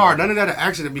 human. no car, more. none of that an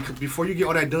accident because before you get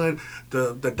all that done,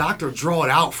 the doctor draw it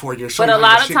out for you. And show But you a how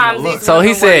lot your of shit gonna times look. these So he women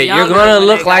were said, "You're younger gonna when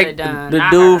look they got like it done, the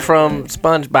not dude her. from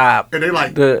SpongeBob, and they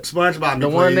like the- SpongeBob. the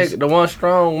me, one please. nigga, the one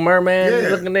strong merman Yeah.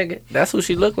 looking nigga. That's who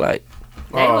she looked like.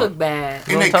 They look bad.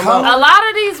 And they I'm talking color. A lot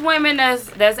of these women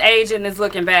that's aging is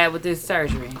looking bad with this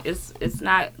surgery. It's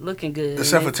not looking good.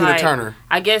 Except for It's Tina like- Turner.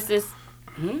 I guess it's.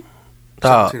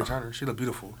 Dog, Tina Turner, she look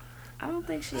beautiful. I don't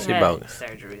think she She had bogus.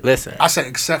 surgery. listen. I said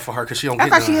except for her because she don't I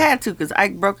get thought she none. had to because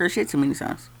Ike broke her shit too many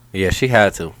times. Yeah, she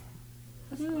had to.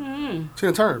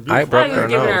 Tina Turner, I beautiful. broke Probably her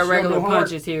was giving her nose. regular She got no heart.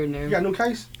 punches here and there. You got a new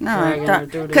case? Dragging her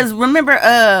through No, this. because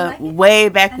remember, way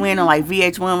back when on like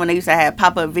VH1 when they used to have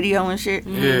pop up video and shit.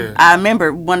 Yeah. I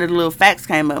remember one of the little facts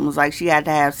came up and was like she had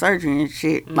to have surgery and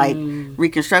shit, like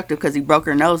reconstructive, because he broke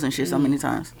her nose and shit so many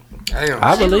times. Damn.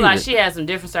 I She look believe like it. she had some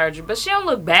different surgery, but she don't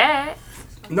look bad.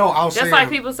 No, I was Just saying. like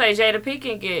people say Jada P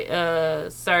can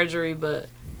get surgery, but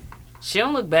she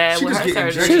don't look bad She with just her get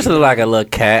surgery. She injections. just look like a little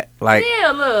cat. Like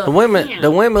Yeah, look.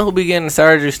 the women who be getting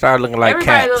surgery start looking like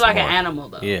Everybody cats. look like more. an animal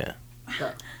though. Yeah.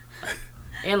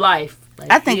 In life.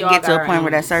 Like, I think we it all get to got a our point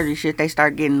where that animals. surgery shit they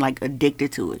start getting like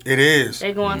addicted to it. It is.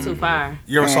 They going too far.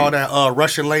 You ever Yeah. saw that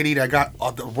Russian lady that got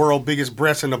the world biggest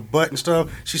breasts in the butt and stuff?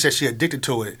 She said she addicted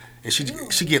to it, and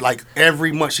she get like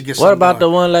every month she gets. What something about the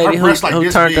done. one lady Her who, breasts like who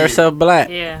this turned big. herself black?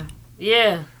 Yeah.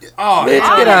 Yeah. Oh, Bitch,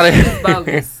 All get that out of shit here. is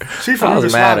bogus. she from I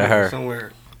was mad at Yugoslavia her.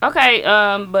 somewhere. Okay,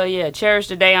 but yeah, Cherish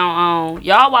the Day on.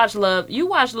 Y'all watch Love. You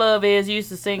watch Love Is used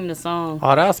to sing the song.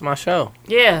 Oh, that's my show.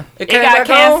 Yeah. It It came got back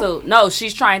canceled. No,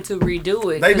 she's trying to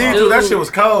redo it. They 'cause need to. That shit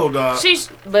was cold, dog. She's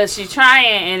trying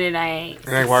and it ain't. It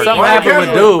ain't working. Something Something happened with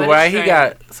happened, dude, but right? it's He straight.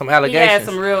 got some He had allegations.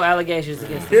 some real allegations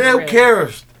against him. Yeah, who Really.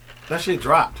 cares? That shit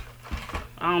dropped.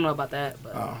 I don't know about that,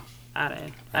 but I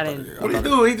didn't. What he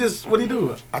do? What he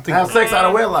do? I think- Have sex out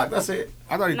of wedlock. That's it.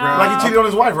 I thought he No. grabbed. Like he cheated on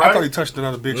his wife, I thought he right? touched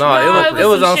another bitch. No, it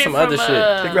was on some other from,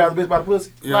 shit. He grabbed a bitch by the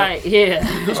pussy. Yeah. Like, yeah.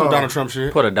 This some Donald Trump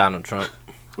shit. Put a Donald Trump.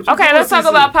 What you Okay, doing, let's talk CC?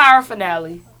 about Power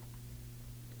Finale.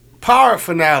 Power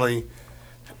finale.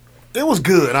 It was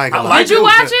good. I ain't gonna I lie. liked Did you it.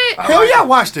 watch it? Hell yeah, I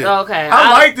watched it. Okay.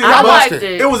 I liked it. I I liked watched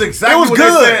it. It was exactly It was what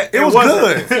good. they said. It was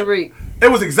wasn't- good. Tariq. It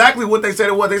was exactly what they said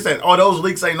it was. They said, "Oh, those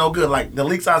leaks ain't no good." Like the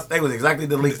leaks, they was exactly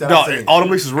the leaks that I No, seen. all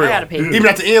them leaks is real. gotta pee. Even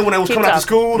at the end when they was Keep coming out to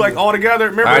talking. school, like all together.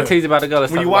 All right, Remember? T's about to go.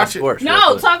 Let's When talk you about watch it- sports. real No,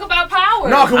 quick. talk about Power.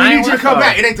 No, because we I need ain't you to come watching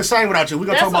back. It ain't the same without you. We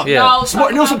gonna That's talk about Yeah. no,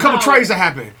 Sport, there was some couple talk about trades that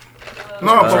happened.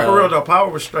 No, but for real though, Power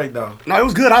was straight though. No, it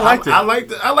was good. I liked it. I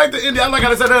liked it. I liked the ending. I like how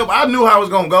they set it up. I knew how it was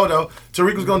gonna go though.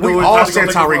 Tariq was gonna do We it. all Tasha said gonna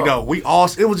make it Tyreek fall. though. We all.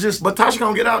 It was just. But Tasha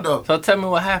gonna get out though. So tell me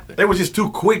what happened. They was just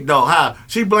too quick though. How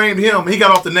she blamed him. He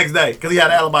got off the next day because he had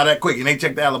an alibi that quick, and they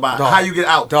checked the alibi. Dog. How you get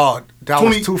out? Dog, that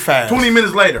was too fast. 20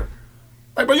 minutes later.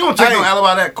 Like, bro, you don't check Hey. no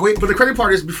alibi that quick. But the crazy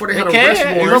part is before they had a can't. arrest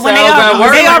warrant. But when sounds like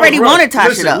work. they already wanted Tasha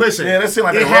Listen, though. listen. Yeah, that seemed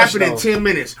like it a rush, happened in though. 10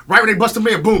 minutes. Right when they busted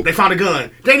the man, boom, they found a gun.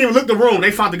 They didn't even look the room.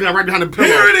 They found the gun right behind the pillow.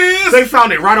 Here it is. They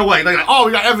found it right away. They're like, oh,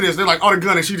 we got evidence. They're like, oh, the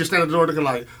gun. And she just standing at the door looking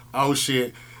like, oh,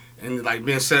 shit. And like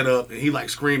being set up. And he like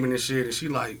screaming and shit. And she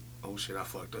like, oh, shit, I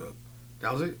fucked up.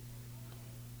 That was it.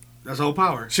 That's whole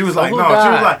Power. She was So like, who no, she was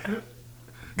died? like,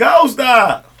 Ghost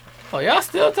died. Oh, y'all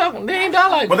still talking? They ain't died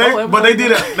like. But four they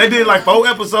episodes. did like 4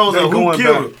 episodes They of who going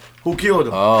killed back. him. Who killed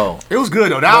him? Oh, It was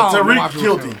good, though. But That Tariq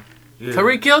killed him. Yeah.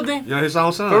 Tariq killed him. Yeah, his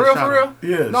own son. For real, shot for him.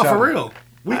 real. Yeah. No, shot for him. real.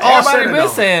 We all said Everybody it, been though.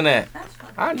 saying that.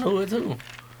 I knew it too.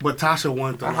 But Tasha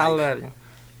wanted to I like, hollered at him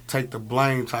take the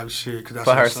blame type shit. Cause that's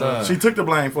for her son. She took the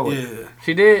blame for it. Yeah.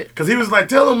 She did. Cause he was like,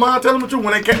 tell him, Ma, tell him the truth.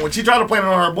 When she tried to blame it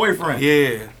on her boyfriend.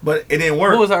 Yeah. But it didn't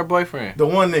work. Who was her boyfriend? The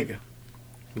one nigga.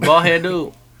 Bald head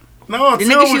dude. No, The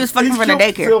nigga she was fucking he's from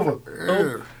the killed daycare.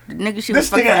 Silver. Yeah. The nigga she was This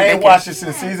fucking nigga from the ain't daycare. watched it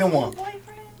since season 1.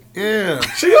 Yeah.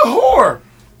 She a whore.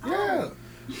 Yeah.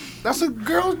 That's a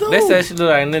girl's dude. They said she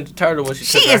looked like a Ninja Turtle when she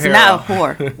She took her is hair not off. a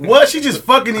whore. What? She just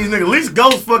fucking these niggas. At least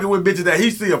Ghost fucking with bitches that he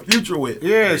see a future with.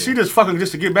 Yeah, she just fucking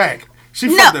just to get back. She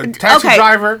No, fucked the taxi okay.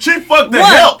 driver. She fucked the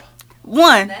What? help.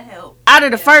 One, That helped. out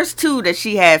of the first 2 that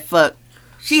she had fucked,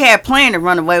 she had planned to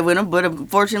run away with him, but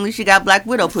unfortunately she got Black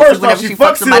Widow pussy. First off, Whenever she she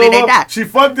fucked fucks somebody, they Silver. die. She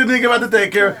fucked the nigga about the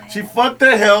daycare. She fucked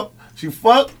the help. She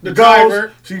fucked the driver.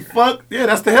 Ghost. She fucked. Yeah,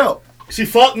 that's the help. She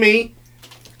fucked me.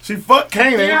 She fucked Here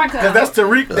I Kanan. come. Cause that's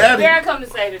Tariq daddy. Here I come to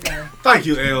say today. Thank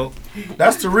you, L.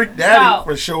 That's Tariq daddy No.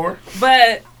 for sure.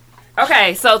 But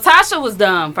okay, so Tasha was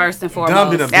dumb first and foremost. Dumb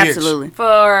than a bitch. Absolutely.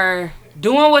 For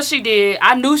doing what she did.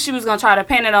 I knew she was gonna try to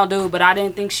pin it on dude, but I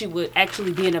didn't think she would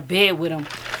actually be in a bed with him. When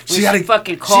She had to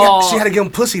fucking call. She had to give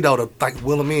him pussy though to like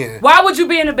will him in. Why would you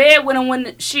be in a bed with him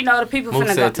when she know the people Mook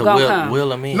finna said to go come?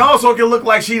 will him in. No, so it can look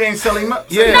like she ain't selling up.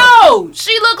 Yeah. No,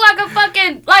 she looked like a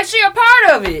fucking like she a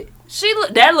part of it.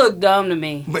 That looked dumb to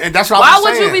me. But and that's what I Why was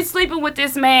would saying. you be sleeping with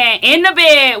this man in the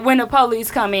bed when the police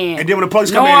come in? And then when the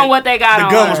police come in, knowing what they got the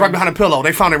on gun was her? right behind the pillow.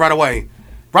 They found it right away.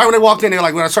 Right when they walked in, they were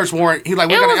like, "When I search warrant," he like,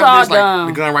 "We It got was the evidence." all dumb.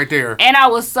 Like the gun right there. And I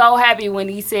was so happy when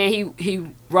he said he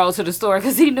rode to the store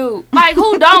because he knew. Like,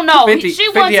 who don't know? 50, She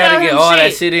 50 wouldn't had tell to get him all shit.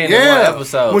 that shit in Yeah. one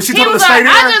episode. When she He told him to was stay like,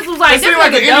 there. I just was like, It this seemed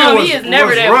like the nigga ending dumb. was, He is never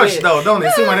was that rushed with. though, don't it?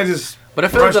 It seemed like they just. But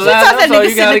if it was the She last told that episode, nigga you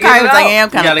sit in gotta the get car it and was like, out. "I am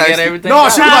You kinda gotta get thirsty." everything No,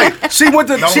 out. she was like, she went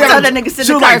to. She She had told a, that nigga sit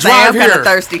she in the was car like, and say, "I'm drive kind here. of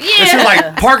thirsty." And she was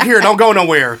like, park here, don't go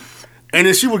nowhere. And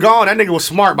then she was gone. That nigga was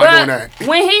smart by doing that. But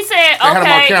when he said, had him on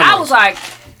okay, camera. I was like,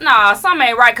 nah, something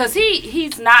ain't right. Because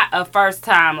he's not a first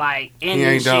time, like, in He this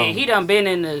ain't shit. dumb. He done been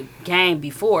in the game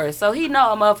before. So he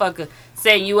know a motherfucker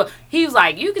setting you up. He was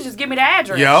like, you could just give me the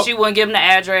address. Yep. She wouldn't give him the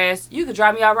address. You could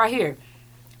drop me out right here.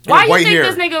 Why you wait think here.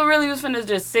 this nigga really was finna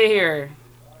just sit here?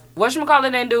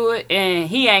 Whatchamacallit didn't do it, and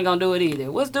he ain't gonna do it either.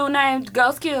 What's dude named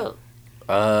Ghost killed? You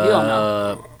don't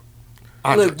know.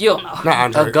 Andre. Look, you don't know. Not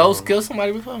Andre. A ghost killed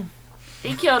somebody before?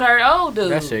 He killed her old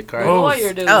dude. That shit crazy. The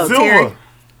lawyer dude. Oh, Terry.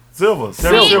 Silver.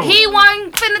 He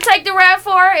wasn't finna take the rap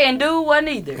for her, and dude wasn't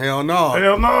either. Hell no.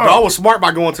 Hell no. Dog was smart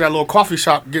by going to that little coffee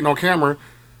shop, getting on camera.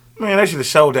 Man, they should have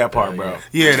showed that part, bro.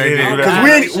 Yeah, they They did. didn't do Because that.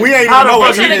 we ain't even How the know fuck what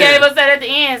They she should have did. gave us that at the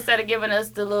end instead of giving us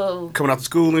the little Coming out to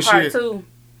school and part shit. 2.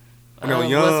 I know, What's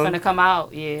young. finna come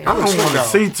out? Yeah. I don't want to Dog.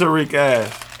 see Tariq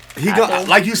ass. He go,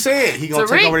 like you said, he gonna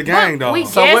take over the gang, look, dog. we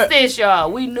So guessed what- this,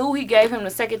 y'all. We knew he gave him the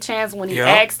second chance when he Yep.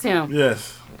 asked him.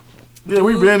 Yes. Yeah,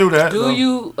 we been knew that. Do though.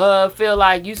 you feel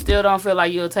like you still don't feel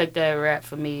like you'll take that rap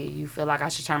for me? You feel like I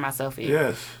should turn myself in?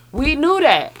 Yes. We knew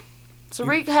that.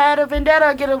 Tariq had a vendetta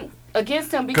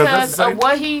against him because that's the same- of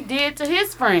what he did to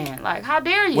his friend. Like, how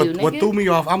dare you, nigga? What threw me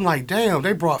off? I'm like, damn,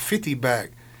 they brought 50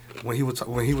 back when he was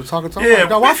talking to him. Yeah. Like,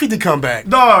 dog, why 50 come back?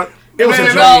 Dog. It was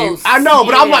man, a man, dream. I know,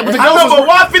 but I'm like, but the I know, ghost was- but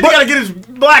why 50 gotta get his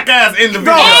black ass in the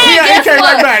video? No, And he guess came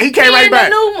what? right back. He came right in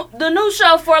back. The new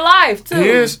show For Life too. He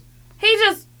is. He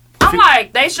just. I'm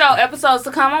like, they show episodes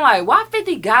to come. I'm like, why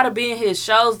 50 gotta be in his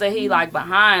shows that he like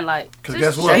behind? Like, 'Cause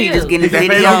just guess what? He just getting He his get He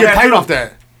paid video. off don't get paid off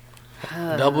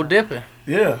that. Double dipping.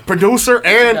 Yeah. Producer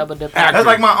and Double dip. actor. That's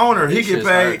like my owner. He This get shit's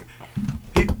paid.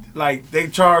 He like they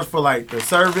charge for like the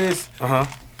service, Uh-huh.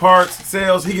 parts,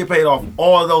 sales. He get paid off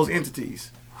all of those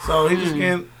entities. So he just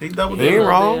can't. He double He ain't dip.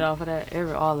 wrong. Off of that,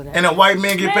 all of that. And the white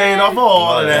men get paid off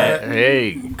all of that.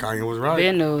 Hey. Kanye was right.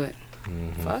 Ben knew it.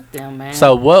 Fuck them, man.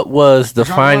 So what was the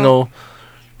final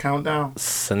Countdown.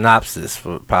 synopsis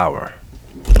for Power?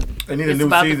 They need a It's new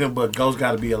about season, but Ghost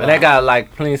got to be alive. And they got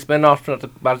like plenty spin-offs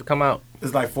about to come out.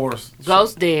 It's like Forrest.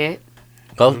 Ghost dead,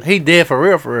 Ghost, he did for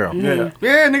real, for real. Yeah.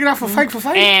 Yeah, nigga, not for fake.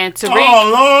 and Tariq,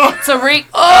 Oh Lord. Tariq,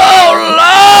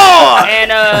 Oh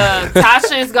and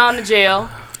Tasha is gone to jail.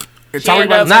 It's She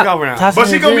already ended about to up- take over now. Tasha But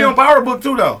she gonna be in on Power Book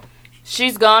too, though.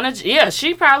 She's gonna, yeah,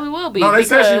 she probably will be. No, they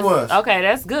said she because- was. Okay,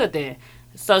 that's good then.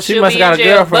 So She she'll must be got in a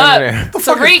jail. girlfriend But in there. The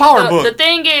fuck is Tariq, Power Book? the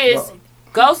thing is,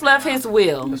 Ghost left his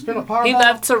will. It's been a Power He Book?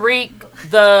 left Tariq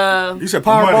the You said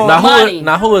Money. Powerball?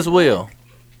 Now who is Will?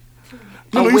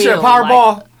 No, a you said will,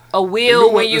 Powerball. a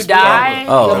will when you It's die.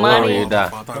 Oh, the when money. you die.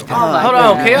 Oh, Hold my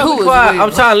on, God. can Who you be is quiet? Will?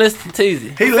 I'm trying to listen to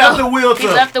Teasy. He left the will to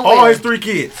left the all will. his 3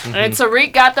 kids And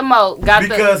Tariq got the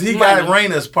because he got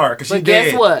Raina's part because she But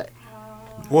dead. guess what?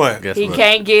 What? Guess He what?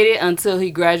 can't get it until he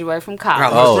graduates from college.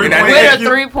 Oh, Three- Lord. With a you-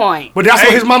 3-point. But that's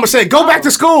what his mama said. Go back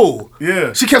to school.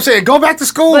 Yeah. She kept saying, go back to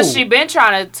school. But she been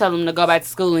trying to tell him to go back to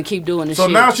school and keep doing the So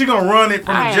shit. now she gonna run it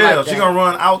from I the ain't jail. like She that. gonna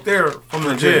run out there from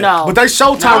the jail. No. But they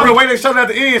showed Now, the Tyreek. way they showed at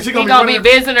the end, she He gonna gonna be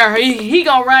running. visiting her. He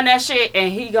gonna run that shit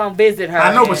and he gonna visit her.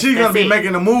 I know, but and she's gonna that's be it.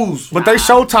 making the moves. But they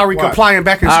showed Tyreek Why? applying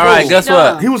back in All school. right, guess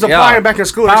Done. what? He was Y'all, applying back in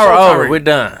school. They Power showed over. Tyreek. We're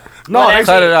done. No, Well, they that's-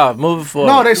 Cut said, it off. Moving forward.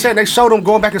 no, they said they showed him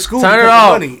going back to school. Turn it because of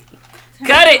off. money.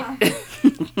 Cut it.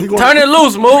 He going- Turn it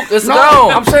loose, Mook. It's No,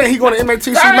 gone. I'm saying he going to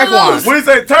MATC Turn it Mequon. loose. What do you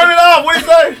say? Turn it off. What do you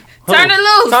say? Turn it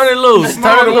loose. Turn it loose. No,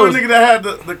 Turn the it little loose. nigga that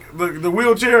had the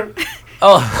wheelchair.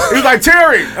 Oh, He was like,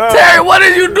 Terry. Terry, what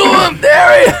did you do up,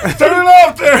 Terry? Turn it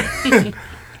off, Terry.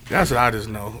 That's what I just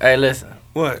know. Hey, listen.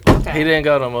 What? He didn't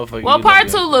go to motherfucking. Well, part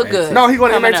UW. 2 look good. No, he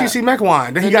going to Coming MATC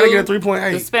Mequon. Then he The got to new- get a The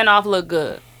 3.8. spinoff look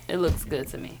good. It looks good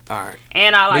to me. All right.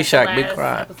 And I like the Shaq, big last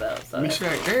cry. episode. So Let me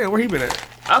check. Damn, where he been at?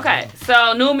 okay,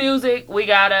 so new music. We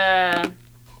got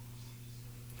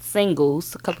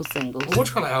singles, a couple singles. What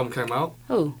kind of album came out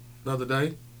Who? the other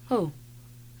day? Who?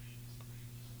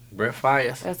 Brett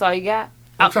Fires. That's all you got?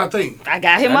 I'm trying to think. I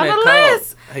got him That on the man cold.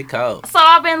 list. He cold. So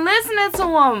I've been listening to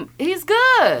him. He's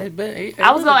good.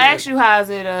 I was gonna ask you how's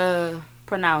it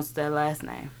pronounced that last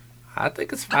name. I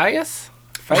think it's Fires.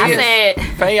 I said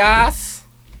Fayas.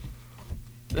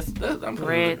 I'm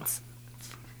Brett.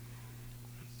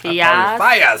 Fires.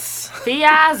 Fiaz.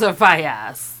 Fiaz or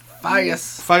Fiaz?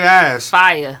 Fires. For your ass.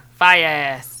 Fire. Fire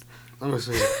ass. Let me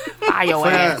see. Fire For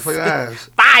ass. your ass.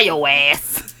 Fire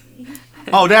ass.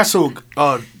 Oh, that's who.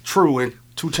 True and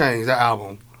 2 Chainz. That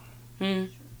album. Hmm.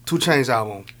 2 Chainz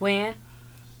album. When?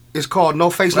 It's called No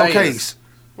Face No Players. Case.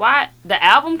 Why? The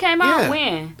album came out Yeah.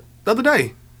 when? The other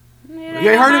day. Yeah, You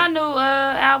ain't heard I it? knew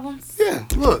Yeah. albums.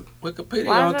 Look. Wikipedia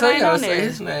Why don't is it tell ain't you how to on say there?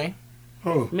 his name.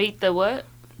 Meet the what?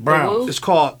 Brown. The Woo? It's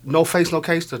called No Face No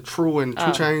Case. The True and 2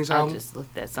 Chainz I album. just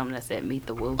looked at something that said Meet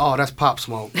the Woo. Oh, that's Pop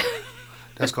Smoke.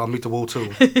 That's called Meet the Woo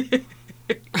too.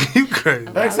 You crazy?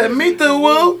 They said, meet the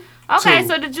woo. Okay, Two.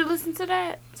 so did you listen to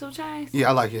that? 2 Chainz? Yeah,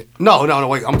 I like it. No,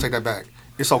 wait. I'm gonna take that back.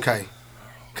 It's okay.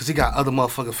 Cause he got other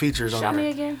motherfucking features Show on me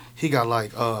there. again. He got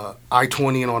like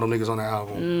I-20 and all them niggas on that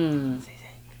album. Mm.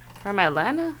 From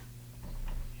Atlanta?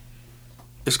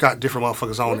 It's got different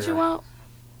motherfuckers on What there. you want?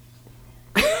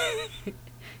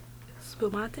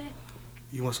 Spumante?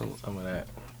 You want some? Some of that.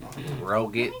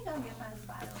 Roget.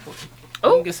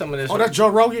 Oh, Get some of this. Oh, that's Joe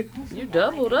Rogan. you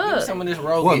doubled Get up. some of this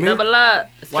What, Roget. me? Double up.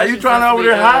 Why you Especially trying to since over we,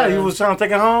 there hide? You was trying to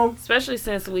take it home? Especially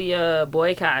since we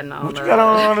boycotting on What you got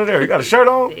on under there? You got a shirt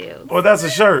on? Deals. Or that's a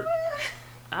shirt?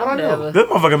 I'm never. This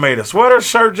motherfucker made a sweater,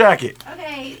 shirt, jacket.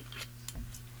 Okay.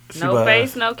 No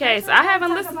face, no case. I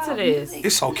haven't listened to this.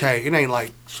 It's okay. It ain't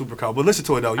like super cold, but listen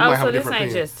to it though. You Oh, might have so a this different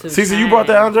ain't opinion. just 2 Cece, you brought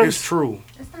that, Andre? It's true.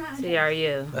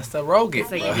 TRU. That's the Roget.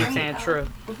 So you keep saying true.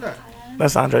 What's that?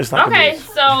 That's Andre Stop. Okay,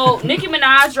 so Nicki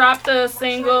Minaj dropped a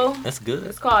single. That's good.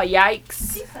 It's called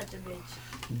Yikes. She's such a bitch.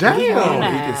 Damn.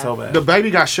 He gets so bad. The baby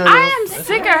got shut I up. am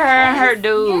sick of her and her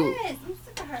dude. Yes, I'm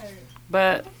sick of her.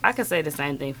 But I could say the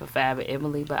same thing for Fab and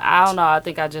Emily. But I don't know. I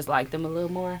think I just like them a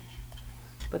little more.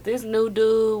 But this new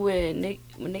dude with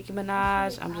Nicki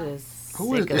Minaj, I'm just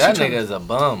Who sick is of That it. nigga is a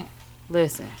bum.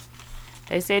 Listen,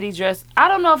 they said he dressed. I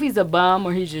don't know if he's a bum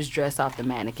or he just dressed off the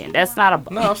mannequin. That's not a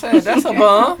bum. No, I'm saying that's a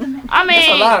bum. I That's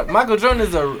a mean, lot. Michael Jordan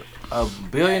is a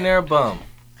billionaire bum.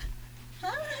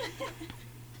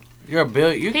 You're a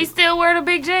billion. he still wear the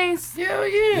big jeans, Hell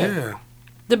yeah. Yeah.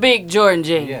 the big Jordan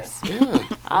jeans. Yes. Yeah.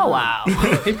 Oh wow.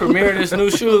 He premiered his new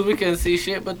shoes. We couldn't see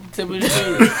shit but the tip of his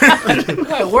shoes.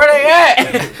 Like, where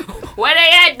they at? Where they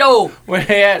at though? Where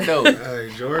they at though?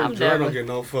 Hey, Jordan I'm don't done. get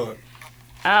no fuck.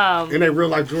 Um, And they real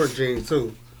life Jordan jeans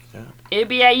too.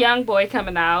 NBA YoungBoy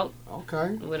coming out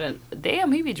Okay. with a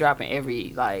damn. He be dropping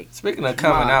every like. Speaking of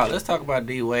coming out, let's talk about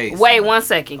D Wade. Wait 1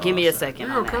 second. Give me a second.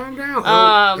 Yo, on that. calm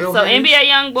down. So NBA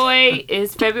YoungBoy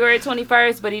is February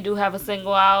 21st, but he do have a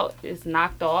single out. It's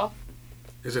Knocked Off.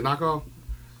 Is it knockoff?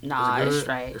 Nah, Is it it's good?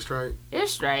 straight. It's straight.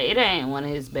 It's straight. It ain't one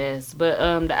of his best, but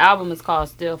the album is called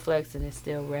Still Flexing and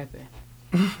Still Repping.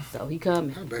 So he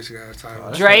coming. That basically ass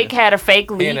title. Drake had a fake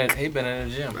He leak. he been in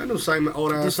the gym. That new same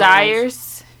old ass.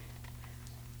 Desires.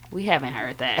 We haven't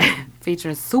heard that.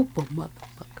 Featuring Super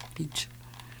Motherfucker Feature.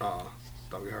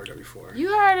 Thought we heard that before. You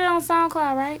heard it on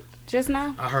SoundCloud, right? Just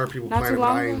now? I heard people Not playing it, too but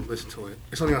long I ago? ain't listened to it.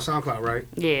 It's only on SoundCloud, right?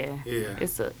 Yeah. Yeah.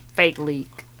 It's a fake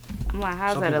leak. I'm like,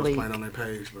 how's Some that a people leak? playing on their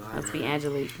page, but I Must ain't be heard it.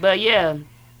 Angelique. But yeah,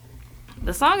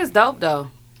 the song is dope though.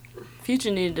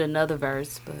 Future needed another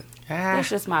verse, but that's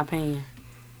just my opinion.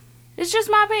 It's just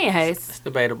my opinion, Hayes. It's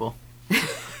debatable.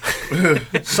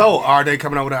 So, are they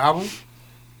coming out with an album?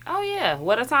 Oh yeah,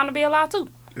 what a time to be alive too.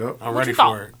 Yep. I'm What ready you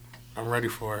thought? for it. I'm ready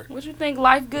for it. What you think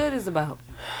Life Good is about?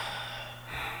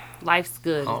 Life's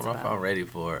Good. I don't is know if about. I'm ready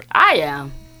for it. I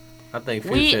am. I think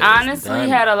We Future is honestly done.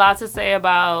 had a lot to say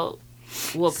about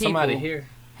people Somebody here.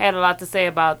 had a lot to say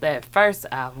about that first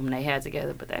album they had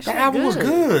together, but that shit That album was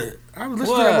good. I was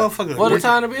listening to that motherfucker. What a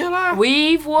time to be alive?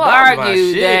 We've will That was my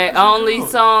argue shit. that only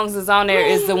songs is on there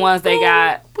is the ones they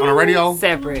got On the radio?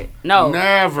 separate. No,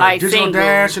 Never. like Digital singles.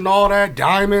 Dash and all that.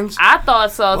 Diamonds. I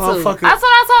thought so too. Motherfucker. That's what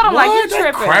I told him. Like What? you That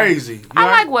tripping? crazy. I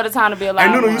Yeah. like What a Time to Be Alive.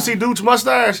 Hey, Nuno, one. you see Dude's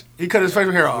mustache? He cut his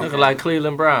favorite hair off. Looking like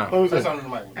Cleveland Brown.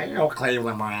 Ain't no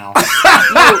Cleveland Brown.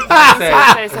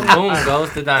 Say something. Boom goes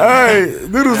to Diamond. Hey,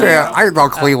 Noodle said, I ain't no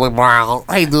Cleveland Brown.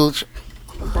 Hey, Dude.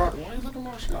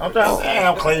 I'm just saying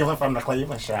I'm Cleveland from the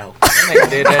Cleveland show. That nigga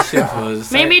did that shit for the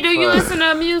Mimi, sake- do you for- listen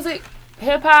to music,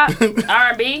 hip hop,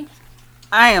 R&B?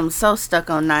 I am so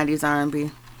stuck on 90s R&B.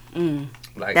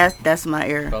 Like, That's my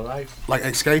era. for life. Like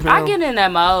escaping. I him? get in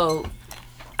that mode.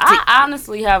 I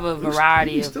honestly have a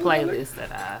variety of still playlists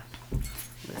that I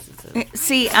listen to.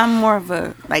 See, I'm more of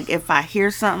a, like, if I hear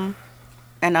something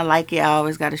and I like it, I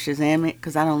always got to Shazam it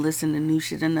because I don't listen to new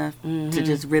shit enough to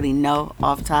just really know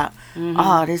off top,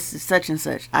 oh, this is such and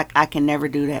such. I can never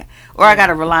do that. Or I got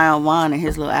to rely on Juan and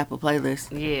his little Apple playlist.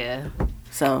 Yeah,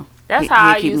 So that's he- how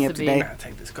he'll I keep me used up to to be. date. I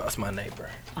take this cause my neighbor.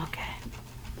 Okay,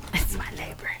 it's my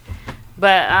neighbor.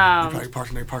 But Probably parked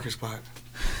in their parking spot.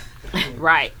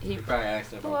 right, he Probably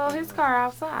asked him. well his car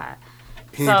outside.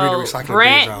 He ain't bring the So recycling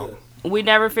Brent, bins out. we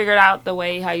never figured out the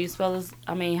way how you spell his.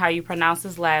 I mean, how you pronounce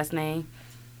his last name.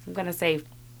 I'm gonna say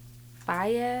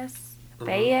Fayez.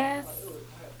 Fayez.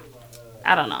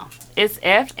 I don't know. It's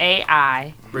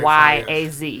Fayaz.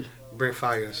 Brent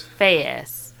Fires. Fayez.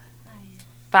 Is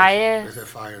Fayez. that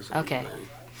Fires? Okay.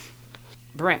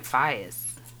 Brent Fayez.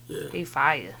 Yeah. He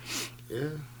fire. Yeah.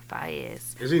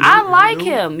 Fayez. Is he new? I Is he like new?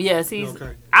 him. Yes, he's.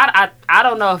 Okay. I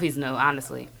don't know if he's new,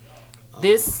 honestly.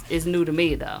 This is new to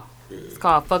me though. It's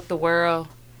called "Fuck the World."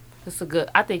 It's a good.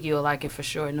 I think you'll like it for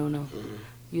sure, Nuno.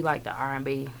 You like the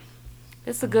R&B.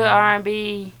 It's a good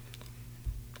R&B.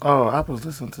 Oh, I was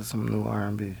listening to some new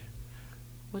R&B.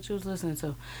 What you was listening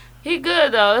to? He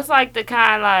good though. It's like the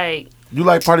kind like You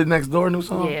like Party Next Door new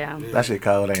song? yeah, That shit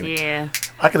cold, ain't it? yeah,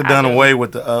 I could have done away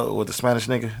with the Spanish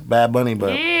nigga, Bad Bunny,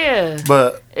 but yeah. it's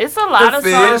It's a lot It of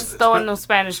fits. songs throwing them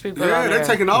Spanish people. Yeah, on they're there.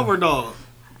 taking over, dog.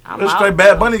 I'm out. straight.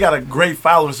 Bad Bunny got a great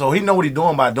following, so he know what he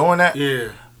doing by doing that. Yeah.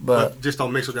 But Just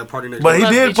don't mix with that party next but he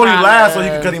Must did be put him trying last, to- so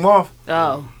you could cut him off.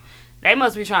 Oh, they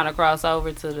must be trying to cross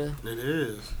over to the. It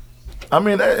is. I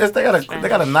mean, they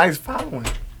got a nice following.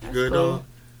 Good, cool. dog.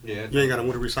 Yeah. You ain't got to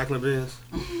move the recycling bins.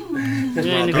 You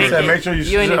ain't He said, evicted. make sure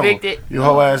You ain't shovel, evicted. You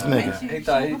hoe ass nigga. He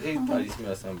thought he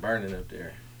smelled something burning up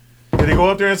there. Did he go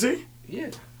up there and see?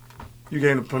 Yeah. You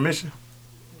gave him permission?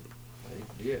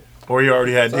 Yeah. Or he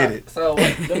already had did it. So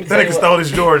let me That tell you nigga what. stole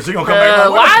his Jordan. She gonna come back like,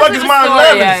 why what the fuck is is it my a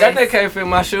story, 11? That nigga can't fit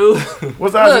my shoe.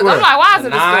 What's the Look, I'm like, why is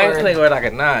it a Nine. story? Nigga wear like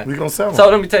a 9. We gonna sell them. So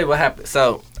let me tell you what happened.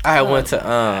 So I had went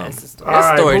to It's a story. it's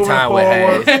story time with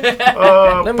Hayes.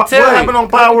 Let me tell you. What happened on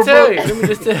Power Tell Book? you. Let me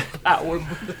just tell you.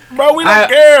 Bro, we don't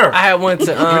care. I had went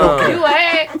to You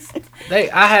asked.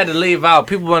 I had to leave out.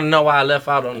 People want to know why I left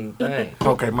out on the thing.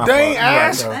 Okay, my They fault. ain't You right,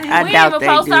 asked. though. I We doubt didn't they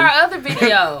even post do. our other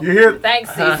video. You hear? Thanks,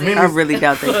 Cece. I really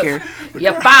doubt they care.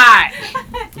 You're fired.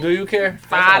 Do you care?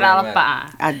 $5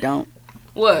 fine. I don't.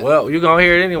 What? Well, you gonna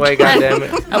hear it anyway,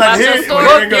 goddammit. About here- your story?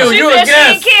 here you go. She You said a she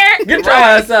didn't guest. care. Get your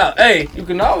ass out. Hey, you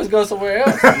can always go somewhere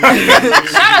else. Shout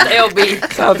out to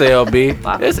LB. Shout out to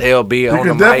LB. It's LB You on the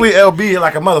can definitely mic. LB it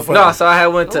like a motherfucker. No, so I had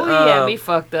went to Ooh, yeah, me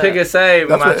fucked up. pick and save,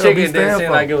 but That's my what LB chicken didn't stand seem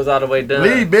for. like it was all the way done.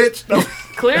 Leave, bitch. No.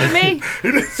 Clear to me.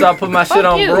 So I put my shit Fuck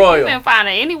on you. You've broil. been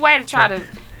finding any way to try to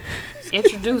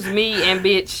introduce me and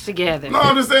bitch together. No,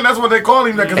 I'm just saying that's what they call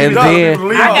him. Because And then-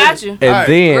 I got you. And Hey,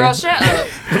 then, Girl, shut up.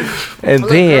 and Look,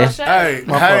 then, girl, shut up. Hey,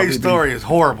 My fault, Hayes' BB. story is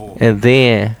horrible. and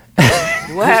then,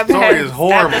 What happened? Story is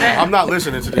horrible. After that? I'm not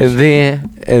listening to this.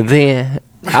 and then,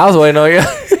 I was waiting on y'all.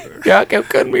 Y'all kept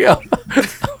cutting me off.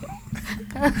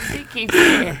 She keeps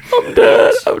saying. I'm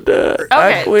done. I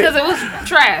Okay, quit. because it was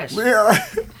trash.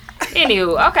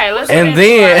 Anywho, okay, let's And get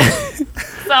then, into it.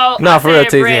 So, no, I for real, said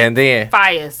TZ, Brett and then,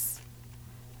 Fias.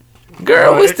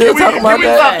 girl, we still talking about Can we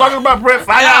stop that. talking about Brett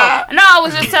Fire? No, I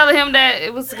was just telling him that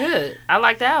it was good. I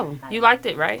liked the album. You liked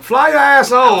it, right? Fly your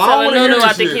ass on. I don't Telling want to hear Nunu, this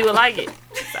I think shit. he would like it.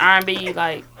 It's R&B,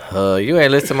 like. You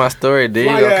ain't listen to my story, did you?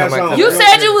 Fly Don't your come ass back on. to You that.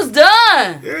 said you was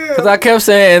done. Cause I kept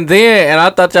saying and then, and I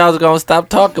thought y'all was gonna stop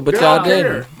talking, but y'all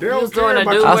didn't. They You don't was doing care a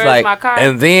about dude. you. I was Where's like, my car?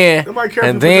 and then, Nobody cares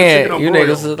and if you put the chicken then, on you broil.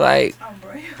 niggas was like,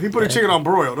 He put a chicken on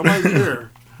broil. Nobody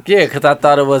care. yeah, cause I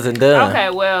thought it wasn't done. Okay,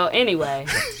 well, anyway.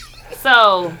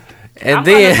 So, And I'm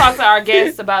going then, to talk to our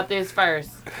guests about this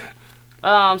first.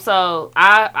 So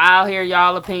I'll hear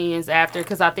y'all opinions after,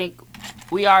 because I think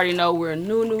we already know where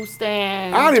Nunu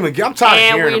stands. I don't even get. I'm tired of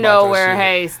and hearing we about know that where shit.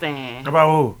 Hayes stands. About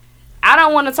who? I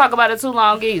don't want to talk about it too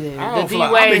long either. I The don't feel like,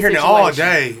 D-Wade I've been hearing it situation. all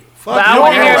day. Fuck But I you.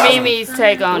 want to hear Wait, Mimi's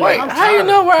take on wait, it. how you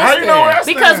know where I How you know where I stand?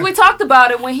 Because stand? we talked about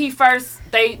it when he first,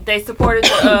 they supported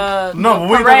the No, but we ain't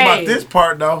talking parade. about this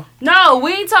part though. No,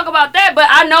 we ain't talk about that, but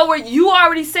I know where you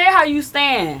already said how you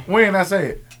stand. When I say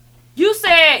it? You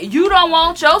said you don't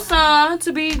want your son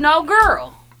to be no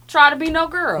girl. Try to be no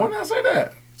girl When did I say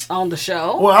that? on the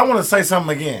show. Well, I want to say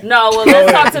something again. No, well,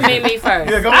 let's talk to Mimi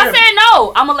first. Yeah, go I ahead. said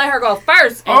no. I'm going to let her go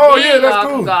first. And Oh, then yeah, that's y'all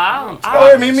cool. can go. I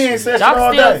Oh, yeah, Mimi ain't said shit y'all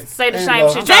all still day. say the There same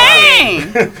you shit go.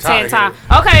 y'all Dang! said 10 times.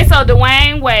 Okay, so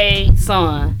Dwayne Wade's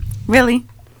son. Really?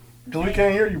 Cause we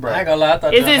can't hear you, I bro. ain't gonna lie, I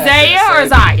thought Is y'all it had Zaya or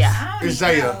that Zaya? It's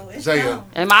Zaya. Zaya.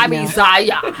 It might be No.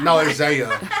 Zaya. No, it's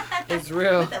Zaya. It's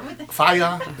real.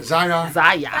 Fire. Zaya.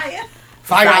 Zaya.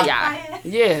 Fire. Zaya.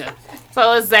 Yeah.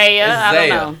 So it's Zaya. It's I Zaya.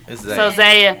 don't know. It's So Zaya.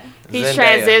 Zaya, he's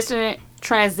Zendaya.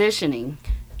 transitioning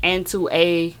into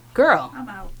a girl. I'm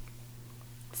out.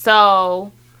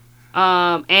 So,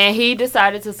 and he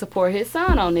decided to support his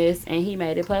son on this, and he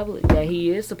made it public that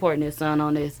he is supporting his son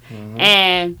on this.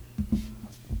 And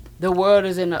the world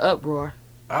is in an uproar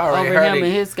I already over heard him and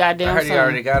he, his I goddamn heard he son.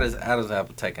 already got his Adam's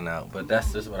apple taken out, but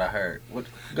that's just what I heard. What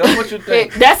you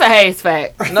think? That's a Hayes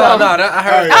fact. No, I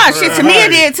heard. Oh shit, Tamia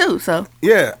did too. So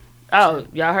Yeah. Oh,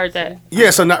 y'all heard that?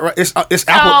 Yeah. So not right. It's apple. It's So,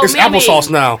 Mimi, applesauce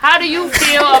now. How do you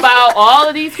feel about all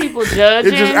of these people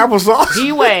judging It's just applesauce.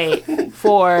 D-Wade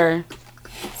for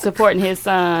supporting his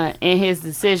son in his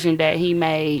decision that he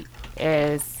made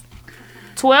as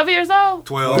 12 years old?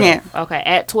 12. yeah, Okay,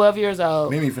 at 12 years old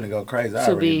Mimi finna go crazy. I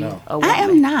to already be know. a woman. I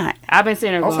am not. I've been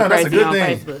seeing her I'm going saying that's a crazy good on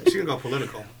thing. Facebook. She can go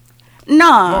political.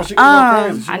 No, No, she can go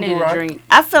crazy. She I can need do a right. drink.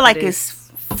 I feel like This. it's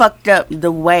fucked up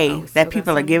the way Oh, that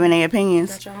people are giving their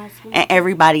opinions. Got your own spoon? And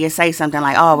everybody will say something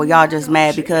like, oh, well, y'all just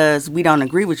mad because we don't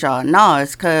agree with y'all. No,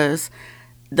 it's because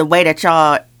the way that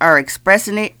y'all are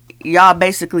expressing it, y'all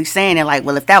basically saying it like,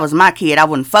 well, if that was my kid, I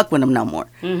wouldn't fuck with him no more.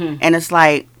 Mhm. And it's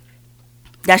like,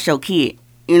 that's your kid.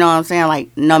 You know what I'm saying? Like,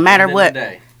 no matter what.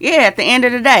 Yeah, at the end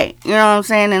of the day. You know what I'm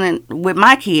saying? And then with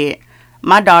my kid,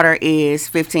 my daughter is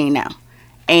 15 now.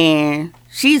 And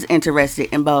she's interested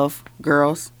in both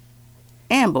girls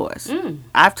and boys.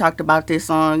 I've talked about this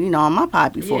on, on my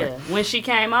pod before. Yeah. When she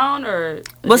came on or a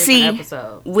Well, different see,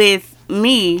 episode? with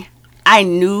me, I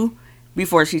knew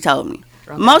before she told me.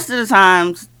 Okay. Most of the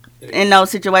times in those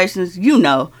situations, you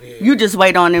just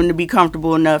wait on them to be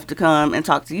comfortable enough to come and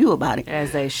talk to you about it.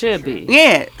 As they should be.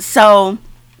 Yeah. So,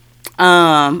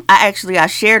 I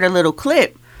shared a little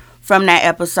clip from that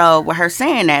episode with her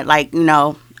saying that, like,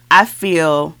 I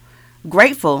feel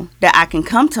grateful that I can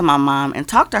come to my mom and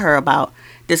talk to her about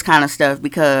this kind of stuff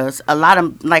because a lot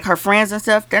of like her friends and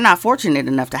stuff, they're not fortunate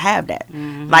enough to have that.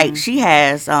 Like she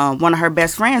has one of her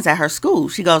best friends at her school.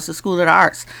 She goes to School of the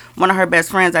Arts. One of her best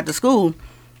friends at the school,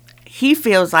 he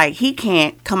feels like he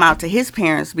can't come out to his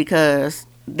parents because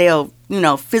they'll,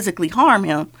 physically harm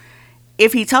him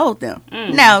if he told them.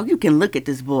 Now, you can look at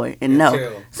this boy and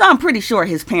know. So I'm pretty sure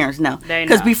his parents know.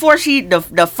 Because before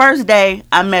the first day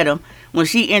I met him, when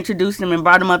she introduced him and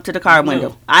brought him up to the car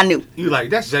window, I knew. You like,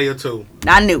 that's Jaya too.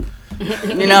 I knew.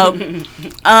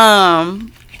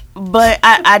 But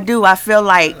I feel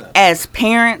like as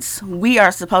parents, we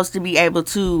are supposed to be able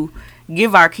to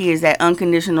give our kids that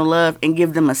unconditional love and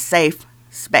give them a safe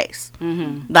space.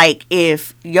 Like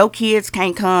if your kids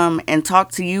can't come and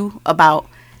talk to you about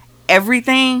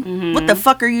everything, what the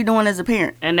fuck are you doing as a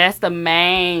parent? And that's the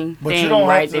main thing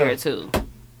right there too.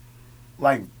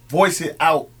 Like voice it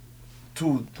out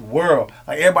to the world.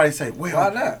 Like everybody say,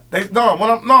 well, why not?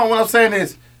 What I'm saying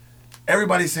is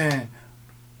everybody saying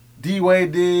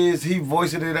D-Wade this, he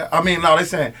voiced it. I mean, no, they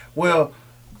saying, well,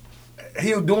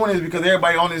 he was doing this because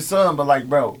everybody on his son, but like,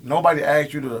 bro, nobody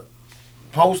asked you to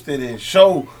post it and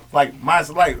show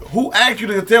who asked you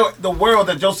to tell the world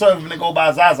that your son is gonna go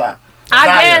by Zaza? I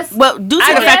guess. Well, due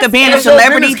to the fact of being a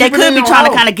celebrity, they could be trying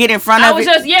to kind of get in front of it. I was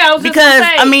because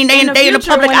just saying, they in the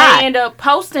public eye. They end up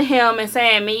posting him and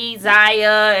saying me,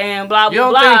 Zaya, and blah blah you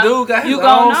don't blah. think dude got his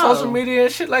own social media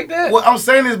and shit like that? What I'm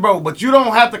saying is, bro, but you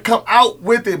don't have to come out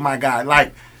with it, my guy.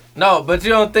 Like. No, but you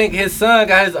don't think his son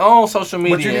got his own social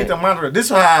media? But you need to monitor it. This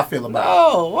is how I feel about it.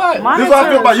 No, what? This is how I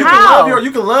feel about it.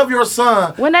 You can love your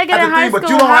son when they get in high school, but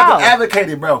you don't have to advocate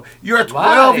it, bro. You're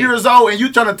 12 years old and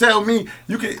you trying to tell me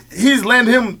he's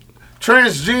letting him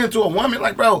transgender to a woman.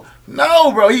 Like, bro,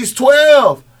 no, bro, he's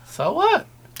 12. So what?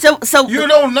 So you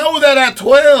don't know that at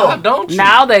 12. How don't you?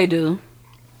 Now they do.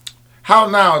 How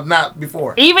now? Not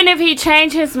before. Even if he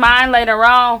changed his mind later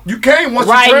on, you can't once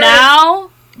right you now.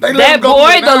 That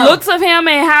boy, the looks of him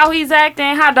and how he's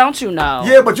acting, how don't you know?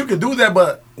 Yeah, but you can do that.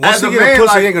 But once as a he get man, a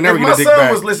pussy, he ain't gonna never get a dick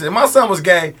back. If my son was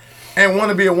gay and want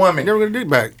to be a woman, never get a dick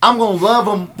back. I'm gonna love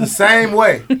him the same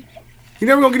way. He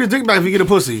never gonna get his dick back if he get a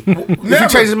pussy. If he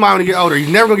changes his mind when he get older, he's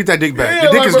never gonna get that dick back.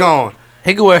 The dick is gone.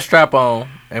 He can wear a strap on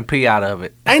and pee out of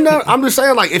it. Ain't no. I'm just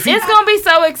saying, like, if he, it's gonna be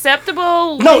so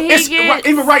acceptable. No, it's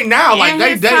even right now. Like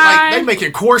they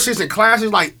making courses and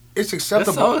classes. Like it's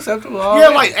acceptable. It's so acceptable. Yeah,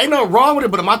 like ain't nothing wrong with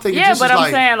it. But my thing is just but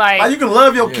I'm saying like you can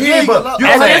love your kid, but you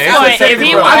at this point, if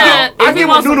he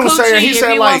wants some coochie, if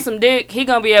he wants some dick, he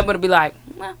gonna be able to be like,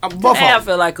 I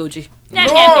feel like coochie.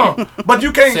 No, but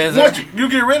you can't. Once you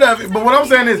get rid of it. But what I'm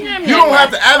saying is, you don't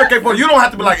have to advocate for it. You don't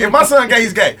have to be like, if my son gay,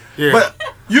 he's gay. Yeah. But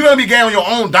you're gonna be gay on your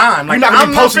own dime. Like, you're not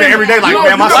gonna be posting it every day. Like,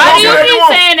 man, my son. Why do you keep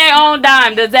saying their own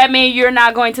dime? Does that mean you're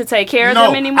not going to take care of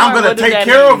them anymore? I'm gonna take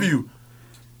care of you,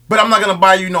 but I'm not gonna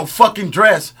buy you no fucking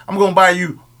dress. I'm gonna buy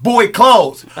you boy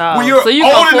clothes. When you're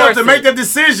old enough to make that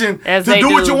decision to do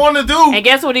what you want to do, and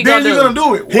guess what he gonna do? Then you're gonna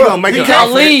do it. He gonna make it. He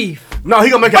can't leave. No, he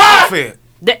gonna make an outfit.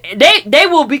 They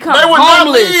will become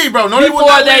homeless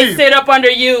before they sit up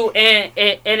under you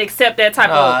and accept that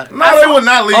type of. No, they will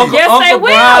not leave. Yes, they will.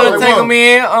 Brown will take them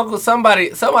in. Uncle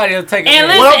somebody will take them in. And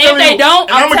listen, if they don't,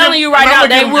 I'm telling you right now,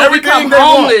 they will become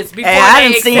homeless before they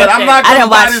accept that. I done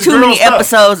watched too many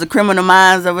episodes of Criminal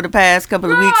Minds over the past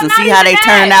couple of weeks and see how they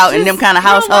turn out in them kind of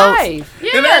households.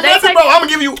 Yeah, bro, I'm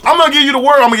gonna give you the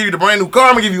word. I'm gonna give you the brand new car.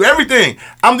 I'm gonna give you everything.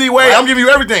 I'm D-Wade. I'm giving you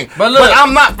everything. But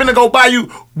I'm not finna go buy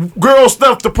you girl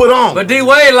stuff to put on. But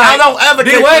D-Wade, like, I don't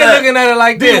advocate D-Wade that. looking at it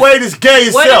like this. D-Wade is gay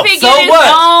himself. So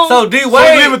what? So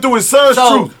D-Wade living through his son's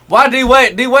truth. Why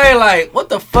D-Wade like, what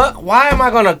the fuck? Why am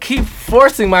I gonna keep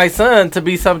forcing my son to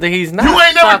be something he's not? You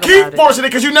ain't never keep forcing it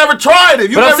because you never tried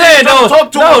it. But I'm saying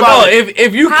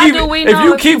if you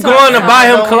keep going to buy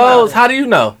him clothes, how do you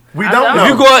know? We don't know.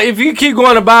 If you keep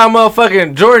going to buy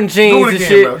motherfucking Jordan jeans and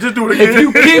shit, bro. Just do it again. If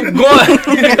you keep going,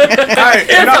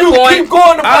 keep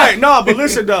going to buy. All right, no, but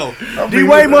listen though,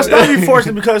 D-Wade must not be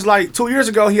forcing because like 2 years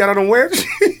ago he had on them wedges.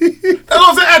 That's what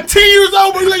I'm saying. At 10 years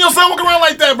old, bro, you let your son walk around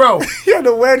like that, bro. He had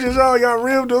the wedges on. Y'all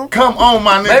ribbed him. Come on,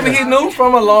 my nigga. Maybe he knew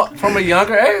from a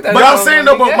younger age. But I'm saying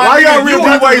though, but why y'all ribbed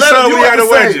D-Wade's son when he had the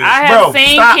wedges? I have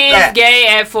seen kids gay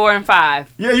at 4 and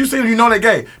 5. Yeah, you see, you know they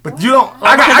gay, but you don't.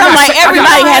 I'm like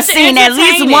everybody has seen at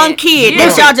least one kid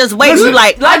that y'all just wait. You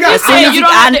like you said,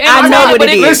 I know what it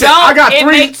is. Listen, I got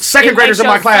 3 second graders in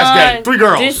my class gay. 3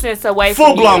 girls. Distance away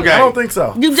full blown gay. I don't think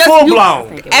so. Full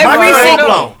blown. Every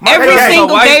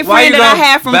single gay friend that I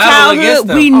had from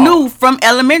childhood, we knew from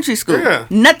elementary school.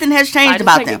 Nothing has changed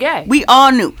about them. We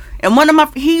all knew.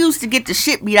 And he used to get the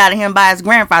shit beat out of him by his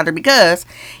grandfather because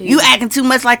you acting too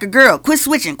much like a girl. Quit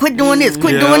switching. Quit doing this.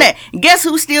 Quit doing that. And guess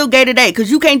who's still gay today? Because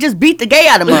you can't just beat the gay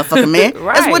out of motherfucker, man.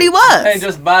 Right. That's what he You was. can't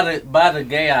just buy the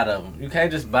gay out of him. You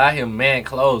can't just buy him man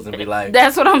clothes and be like,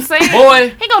 That's what I'm saying. boy,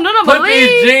 he gonna do them put these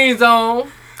believe. jeans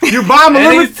on. You buy him a And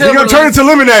lemonade, these you're gonna turn into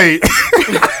lemonade.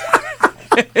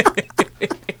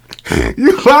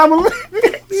 You buy him a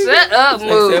lemonade. Shut up, They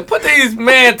move. said, put these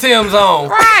man Tims on.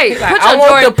 Right. Like, Put I your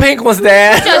want Jordan, the pink ones,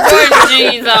 Dad. put your Jordan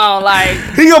jeans on. Like,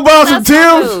 He gonna buy some that's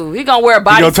what Tims. do. He gonna wear a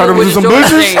gonna turn bodysuit them with into his some Jordan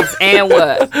bushes? jeans. And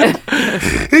what?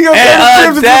 He gonna And, turn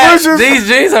Tims into Dad, bushes. these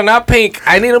jeans are not pink.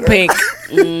 I need them pink.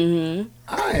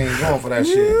 I ain't going for that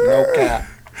shit. No cap.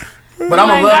 But I'm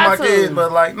ain't gonna love got my to. kids.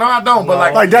 But like, no, I don't. But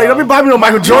like, Like, Daddy, let me buy me no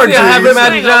Michael Jordan Yeah, have jeans. them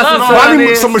Magic Johnson Buy me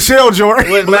jeans some Michelle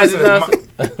Jordan. with Magic listen,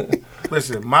 Johnson.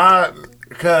 listen, my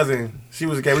cousin, she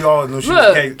was gay. We all knew she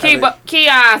was gay. Look,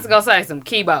 Keon's gonna say some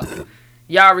Kibo.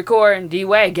 Y'all recording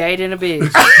D-Way gay than a bitch.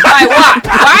 Like, why?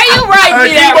 Why are you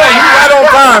writing me that Right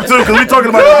on time too, cause we talking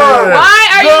about right? Why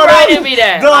are you No, writing me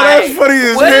that? No, Like, that's funny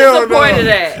as what hell. is the point of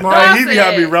that? No, Like, he be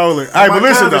had me Nonsense. rolling. All right, but My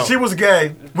listen cousin, though. she was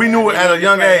gay. We knew it at a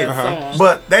young age,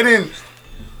 but they didn't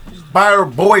buy her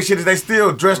boy shit. They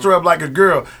still dressed her up like a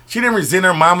girl. She didn't resent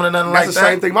her mama or nothing That's like the that.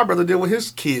 same thing my brother did with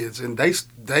his kids, and they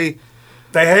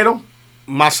They hate them.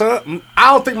 my son.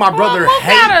 I don't think my brother who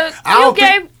hate. gotta- I don't you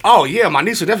think. Oh yeah, my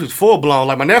niece and nephew's full blown.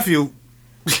 Like my nephew,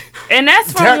 And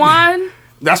that's from That- one.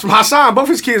 that's from Hassan. Both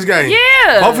his kids gay.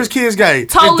 Yeah. both his kids gay.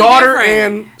 Totally his daughter different.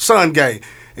 and son gay.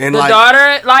 And The like,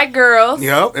 daughter like girls.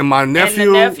 yep, and my nephew.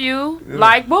 And the nephew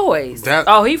like boys. That-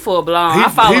 He full blown. I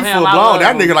follow him. full I blown. love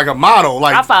That him. nigga like a model,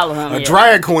 like I follow him. a yeah.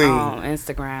 drag queen. on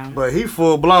Instagram. But he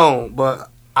full blown. But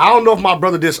I don't know if my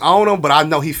brother disown him, but I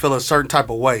know he feel a certain type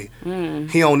of way.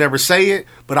 He don't never say it,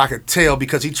 but I could tell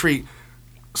because he treat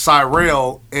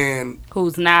Cyrell and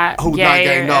Who's not who gay, not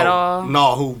gay, at all?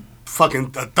 no, who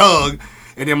fucking a thug.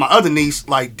 And then my other niece,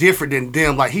 like, different than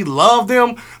them. Like, he loved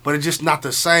them, but it's just not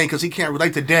the same because he can't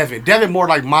relate to Devin. Devin more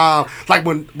like mom. Like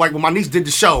when my niece did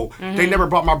the show, they never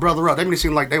brought my brother up. They made it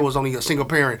seem like they was only a single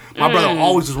parent. My brother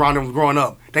always was around them growing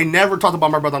up. They never talked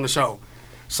about my brother on the show.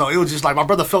 So it was just like my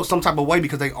brother felt some type of way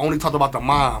because they only talked about the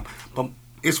mom. But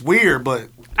it's weird, but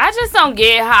I just don't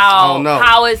get I don't know.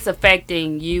 how it's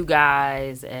affecting you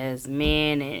guys as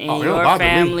men and in Oh, it don't your bother me.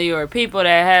 family or people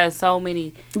that have so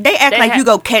many. They act They like ha- you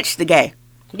go catch the gay.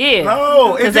 Yeah.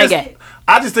 No, Because it's they just, gay.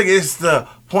 I just think it's the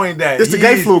point that It's the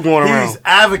gay flu going around. He's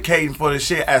advocating for this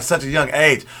shit at such a young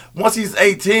age. Once he's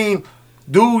 18,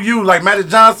 do you like Magic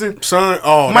Johnson? son,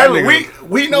 oh, that Magic, nigga.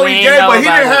 we know We he's ain't gay, know but he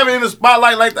about didn't it. have it in the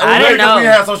spotlight like that. I didn't Because we know.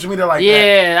 didn't have social media like that.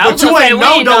 Yeah. I But was you gonna say, ain't we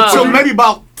know ain't though know. till maybe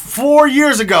about 4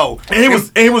 years ago. And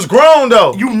he was grown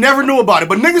though. You never knew about it,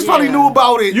 but niggas probably Yeah. knew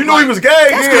about it. You knew like, he was gay.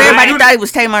 That's yeah. good. Everybody thought he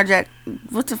was Tamar Jack.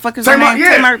 What the fuck is her Tamar, name?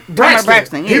 yeah, Tamar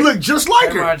Braxton. He Yeah. looked just like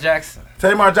Tamar her. Jackson.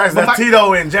 Tamar Jackson, But that's my-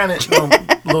 Tito and Janet,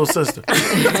 little sister.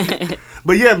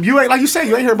 But yeah, you ain't like you said,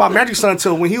 you ain't hear about Magic Son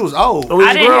until when he was old. Oh, he I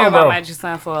was didn't hear grown, about though. Magic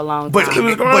Son for a long time. But was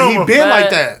he grown. been But- like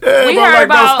that. Yeah, we bro, heard like,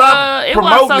 bro, about stop it was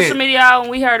on promoting social it. media and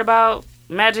we heard about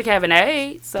Magic having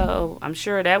AIDS, so I'm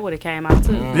sure that would have came out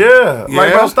too. Yeah. Like,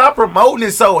 Yeah. bro, stop promoting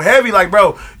it so heavy. Like,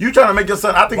 bro, you trying to make your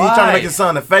son, I think he's trying to Why? make his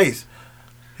son the face.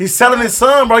 He's selling his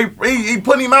son, bro. He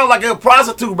putting him out like a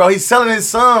prostitute, bro. He's selling his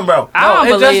son, bro. I don't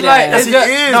it's believe just like, that. it's Yes, just,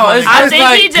 he is, no, my it's nigga. I just think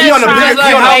like, he just he on the trying biggest- to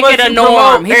he on the make biggest it a promote-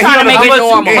 norm. He's and trying to he make on it the-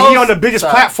 normal. And he on the biggest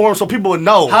Sorry. platform so people would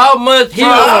know. how much He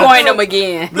was bro, pointing him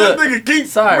again. This nigga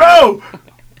keeps, Sorry. bro.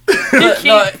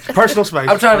 no, Personal space.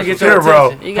 I'm trying to get your Here, bro.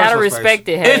 attention. You gotta Personal respect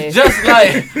it, hey. It's just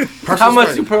like how Personal much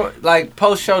space. you like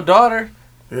post your daughter.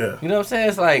 Yeah. You know what I'm saying?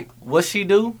 It's like what she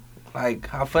do, like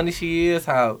how funny she is,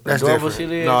 how That's adorable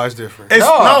different. she is. No, it's different. It's,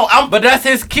 but that's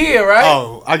his kid, right?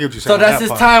 Oh, I get what you're So saying. that's that his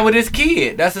part. time with his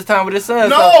kid. That's his time with his son.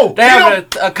 No, so they he have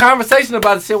a conversation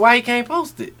about it. Shit, why he can't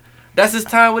post it? That's his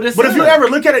time with his But son. if you ever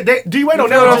look at it, D-Wade don't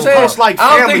You know never what just I'm saying? post like I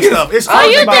don't family think it's- stuff. It's I So don't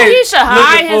always you about think he should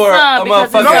hide looking his for son a because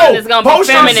his motherfucker. son is gonna be post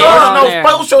your feminine son. on there? No,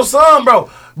 post your son, bro.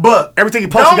 But everything he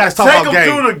posts, don't you guys talk take about him gay.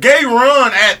 through the gay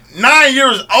run at 9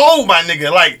 years old, my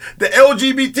nigga. Like the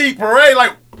LGBT parade,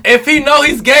 like If he know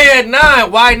he's gay at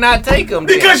 9, why not take him?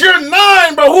 then? because you're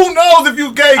 9, bro. Who knows if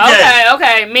you gay?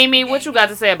 Okay. Mimi, what you got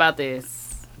to say about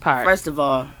this part? First of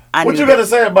all, I What knew you got to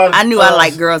say about it? I knew I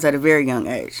liked girls at a very young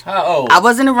age. How old? I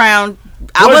wasn't around.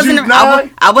 I Was wasn't. you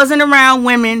nine? I wasn't around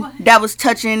women that was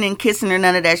touching and kissing or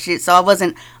none of that shit. So I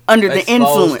wasn't under the Exposed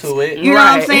influence. to it. You know what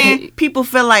I'm Right. saying? People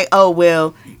feel like, oh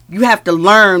well, you have to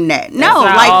learn that. No,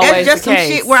 not like always that's just the some case.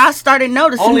 shit where I started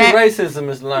noticing Only that. racism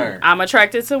is learned. I'm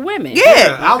attracted to women.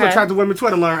 Yeah. I was Okay. attracted to women too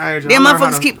to learn age. Them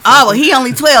motherfuckers keep. Oh, well, he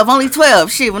only 12. Only 12.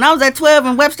 Shit. When I was at 12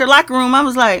 in Webster locker room, I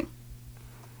was like,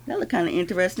 that look kind of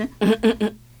interesting.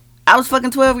 I was fucking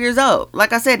 12 years old.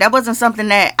 Like I said, that wasn't something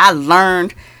that I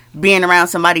learned being around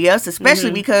somebody else,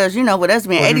 especially because, you know, with us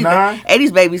being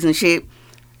 80s babies and shit,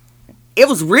 it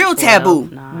was real taboo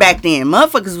back then.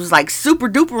 Motherfuckers was like super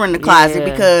duper in the closet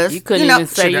because, you couldn't even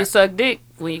say you suck dick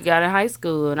when you got in high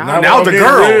school. And now the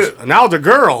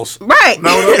girls. Right.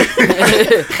 No.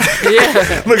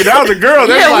 Yeah. Look, now the girls.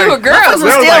 Yeah, we were girls. They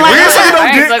was like, we ain't sucking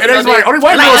no dick. And they was like, only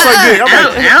white people suck dick. I'm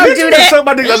like, I don't do that. Suck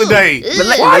my dick the other day.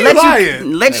 Why you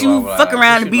lying? Let you fuck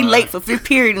around and be late for fifth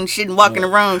period and shit and walk in the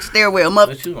wrong stairwell. I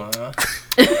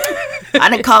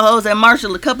done call hoes at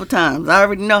Marshall a couple times. I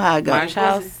already know how it goes. Marshall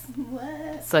house.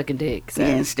 Sucking dick. Yeah,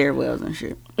 and stairwells and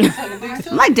shit.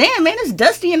 I'm like, damn, man, it's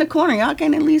dusty in the corner. Y'all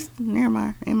can't at least, never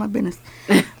mind, ain't my business.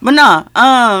 But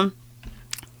no,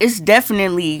 it's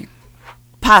definitely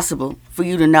possible for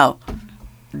you to know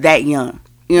that young.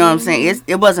 You know what I'm saying?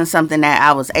 It wasn't something that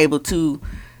I was able to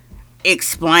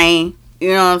explain. You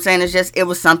know what I'm saying? It's just, it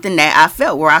was something that I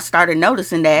felt where I started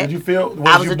noticing that. Did you feel,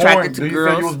 I was attracted to girls? Do you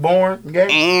girls. feel you was born gay?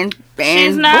 And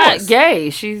she's not boys. gay.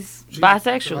 She's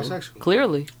bisexual.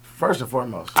 Clearly. First and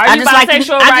foremost. Are you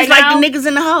bisexual I just like the niggas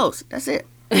in the house. That's it.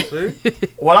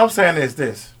 What I'm saying is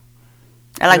this.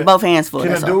 I like both hands full.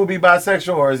 Can a dude be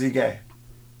bisexual or is he gay?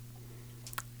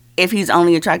 If he's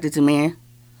only attracted to men.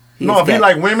 No, if he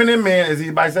like women and men, is he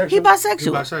bisexual? He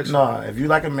bisexual. No, if you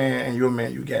like a man and you're a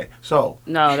man, you gay. So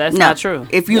no, that's not true.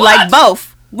 If you like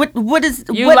both, what is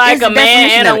you what like is a the man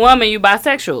definition and of a it? woman, you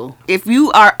bisexual. If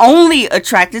you are only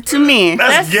attracted to men,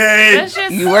 that's gay. That's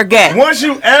just, you are gay. Once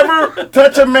you ever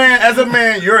touch a man as a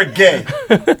man, you're a gay.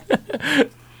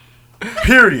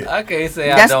 Period. I can't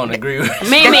say I don't agree with you.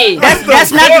 Mimi, that's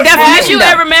not the definition. Have you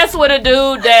ever messed with a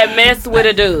dude that messed with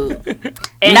a dude?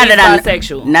 And Not he's that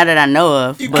bisexual. Not that I know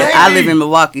of, but I live in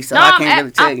Milwaukee, so I can't really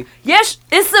tell you. Yes,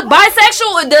 it's a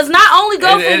bisexual. It does not only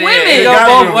go for women. It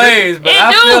go both ways, but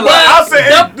I feel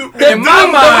like in my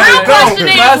mind, the real question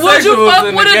is, would you bisexual fuck is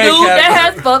in with the a gay dude that category.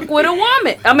 has fucked with a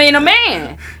woman? I mean, a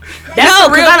man. That's No,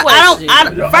 the real because question. I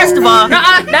don't. First of all,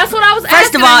 that's what I was asking.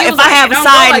 First of all, and you if was I like, have a it don't go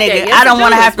side like nigga, that. Yes, I don't it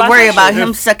want to do. have to It's worry about bisexual.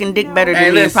 him sucking dick better than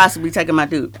Hey, me and listen. possibly taking my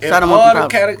dude. So If I don't want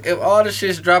the problem. if all the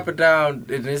shit's dropping down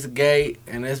and it's gay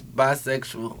and it's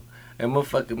bisexual and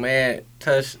motherfucking man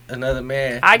touch another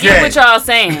man, I get what y'all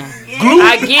saying.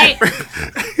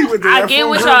 I get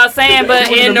what y'all saying,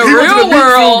 but in the real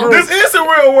world, this is a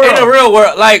real world. in the real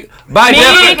world, like by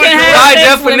Men can have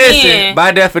sex with men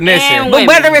by definition. and But women.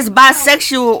 whether it's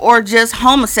bisexual or just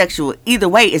homosexual, either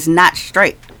way, it's not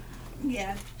straight.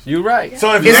 Yeah. You right.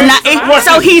 So if It's you not.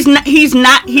 So he's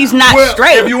not Well,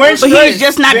 straight. if you ain't but straight, he's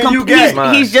just not then you complete.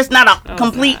 gay. He's just not a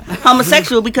complete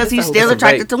homosexual because he's still It's a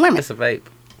attracted vape. to women. It's a vape.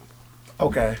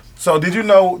 Okay. So did you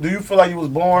know? Do you feel like you was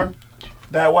born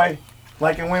that way,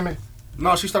 liking women?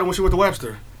 No, she started when she went to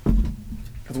Webster.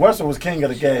 Because Webster was king of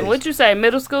the gays. What'd you say?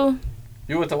 Middle school?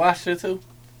 You went to Washington too?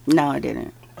 No, I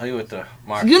didn't. Oh, you went to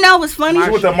Marshall. You know what's funny? She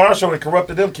went to Marshall and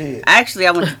corrupted them kids. Actually,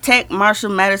 I went to Tech,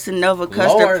 Marshall, Madison, Nova,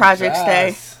 Custer, Lord Project God.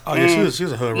 Stay. Oh yeah, she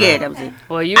was a hood rat. Yeah, that was it.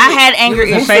 Well, you. I had anger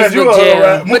You was in issues. Facebook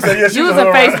jail. Mook said, yeah, she You was a in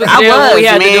hood rat. Facebook I jail when we was,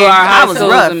 had to do man. our I high was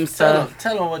schools rough. and stuff.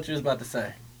 Tell them what you was about to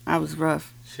say. I was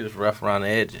rough. She was rough around the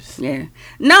edges. Yeah.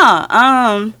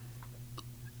 No,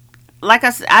 like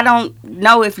I said, I don't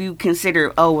know if you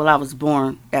consider, oh, well, I was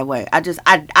born that way.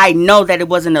 I know that it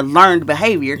wasn't a learned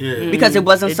behavior because it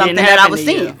wasn't It something didn't that I happen was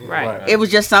to you. seeing. Right. It was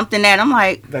just something that I'm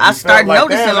like, That I you started felt like,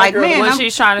 noticing, damn, like, that girl- man, What I'm-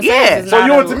 she's trying to yeah. say is So not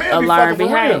you went to men a be learned fucking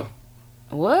for behavior. real.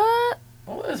 What?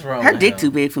 What's wrong her with dick him?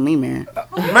 too big for me, man.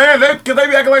 Man, cause they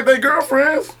be acting like they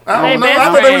girlfriends. I They don't know. best I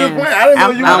thought they was just friends. playing. I didn't know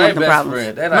you. I don't They want the best problems.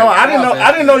 friend. They No, like I didn't know. all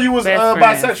I didn't know you was Best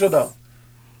friends. bisexual though.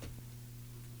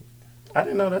 I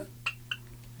didn't know that.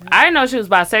 I didn't know she was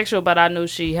bisexual, but I knew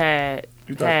she had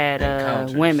You thought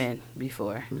encounters. women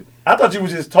before. I thought you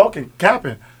was just talking,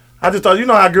 capping. I just thought, you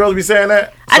know how girls be saying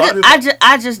that. So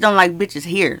I just don't like bitches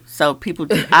here. So people,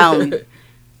 I only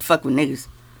fuck with niggas.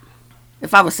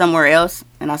 If I was somewhere else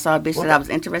and I saw a bitch that I was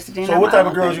interested in, So I'm what like, type oh,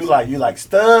 of girls okay. you like? You like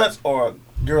studs or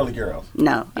girly girls?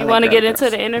 No. You want to get into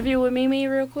the interview with Mimi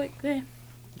real quick then?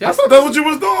 I thought that's what you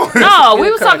was doing. No, we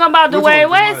was talking about We Dwayne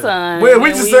talking Wade's about- son. Well, we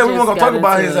and just said we weren't just gonna talk got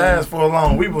about into his it. ass for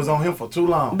long. We was on him for too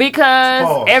long. Because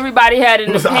Pause. everybody had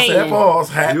an I said opinion. pause.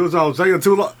 Hat. You was on Zaya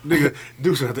too long, nigga.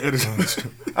 Deuce had to edit this.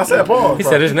 I said pause. He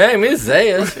bro. said his name is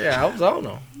Zaya. Yeah, I was on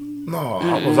him. No,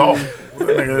 I was off. That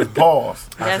nigga just pause.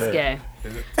 I That's said, gay.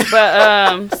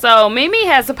 But so Mimi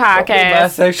has a podcast.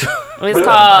 Bisexual. It's Bisexual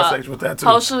called with that too.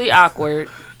 Socially Awkward,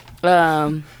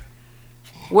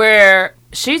 where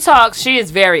she talks. She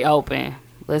is very open.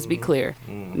 Let's be clear.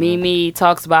 Mimi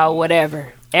talks about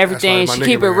whatever, everything. That's She my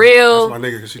keep nigga, it man. real. That's my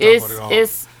nigga, 'cause she talk about it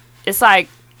all. It's like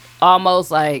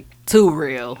almost like too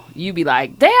real. You be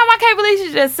like, damn, I can't believe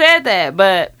she just said that.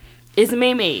 But it's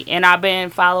Mimi, and I've been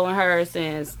following her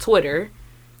since Twitter.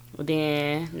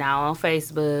 Then now on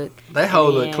Facebook. They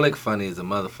whole little click funny as a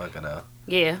motherfucker though.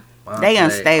 Yeah. They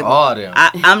unstable. All them.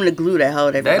 I'm the glue that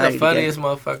hold They everybody the funniest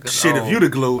motherfuckers. Shit, if you the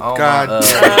glue, on God.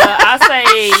 I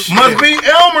say Must be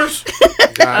Elmer's.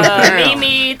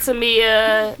 Mimi,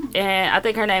 Tamia, and I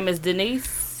think her name is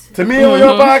Denise. Tamia on your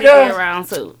She be podcast? around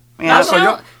too. Yeah. No, so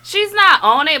y'all- she's not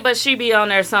on it, but she be on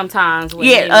there sometimes. With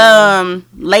Yeah,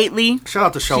 lately Shout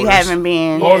out to she Shoulders. haven't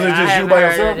been. Or is it I just you haven't by heard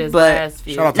yourself? of this But- last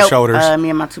few. Shout out to Nope, Shoulders. me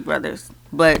and my 2 brothers.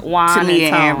 But Juan Tamia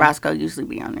and and Tom. Roscoe usually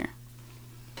be on there.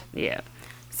 Yeah.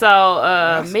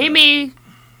 So Mimi,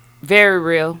 very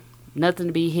real. Nothing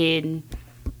to be hidden.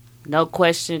 No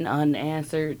question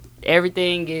unanswered.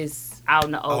 Everything is out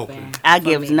in the open. I for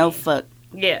give Mimi. no fuck.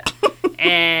 Yeah.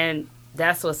 And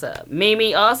that's what's up.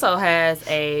 Mimi also has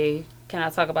a, can I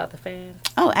talk about the fans?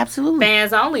 Oh, absolutely.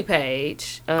 Fans only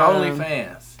page.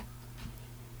 OnlyFans.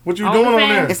 What you doing on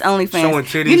there? It's OnlyFans. Showing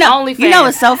titties. You know, OnlyFans. you know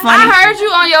it's so funny. I heard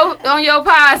you on your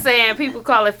pod saying people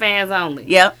call it fans only.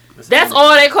 Yep. That's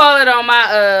all they call it on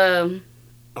my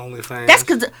OnlyFans. That's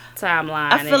because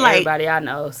timeline. I feel and like- everybody I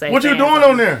know say What you fans doing only.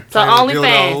 on there? So Dildos,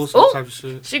 OnlyFans. all Ooh, type of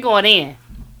shit. she going in.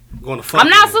 Going to fuck I'm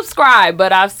not you. subscribed,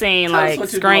 but I've seen Tell us like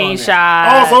what you doing there.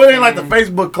 screenshots. Oh, so it ain't like the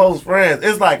Facebook close friends.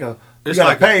 It's like a, It's you gotta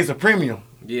like pay, it's a premium.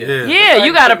 Yeah. Yeah,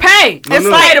 you gotta pay. No, It's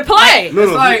no. pay to play. No,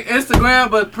 It's no, like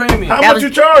Instagram but premium. How That much was- you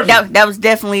charge? that was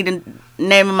definitely the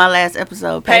name of my last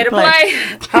episode. Pay to play.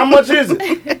 How much is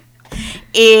it?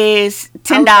 Is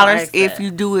 $10 I if like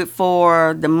you do it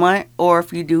for the month, or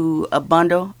if you do a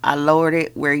bundle. I lowered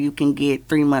it where you can get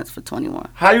 3 months for $21.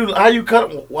 How you cut?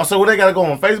 So what they gotta go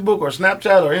on Facebook or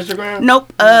Snapchat or Instagram?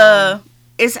 Nope.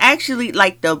 It's actually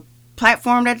like the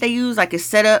platform that they use. Like it's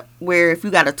set up where if you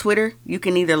got a Twitter, you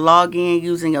can either log in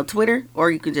using your Twitter,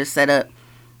 or you can just set up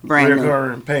brand new.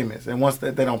 Recurring payments, and once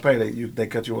they don't pay, they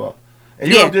cut you off. And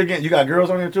you Yeah. up there again? You got girls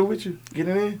on there too with you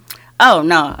getting in? Oh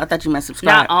no, I thought you meant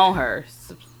subscribe. Not on her.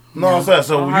 No, I'm saying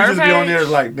so On you her just be on there page?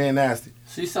 like being nasty.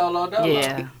 She soloed up.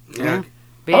 Yeah. Yeah.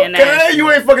 Being Okay, nasty.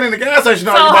 you ain't fucking in the gas station.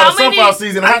 No, So you bought how a sunflower many-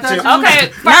 season hot chips.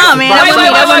 Okay. No, man. Wait, that wasn't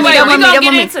me, that wasn't me, that We wasn't me, gonna that get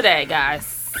wasn't me. into that,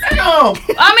 guys.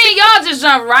 Damn. I mean, y'all just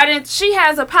jump right in. She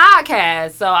has a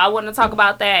podcast, so I want to talk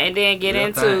about that and then get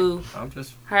into I'm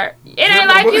just her. It ain't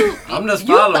like you. I'm just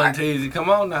you following Teasy. Come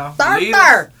on now. Lead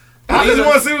Third. us. I just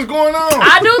want to see what's going on.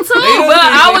 I do too, Lead us, but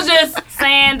I Teasy. was just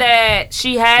saying that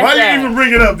she has Why that. you even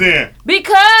bring it up then?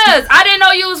 Because I didn't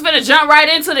know you was gonna jump right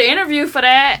into the interview for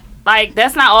that. Like,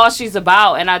 that's not all she's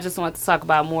about, and I just want to talk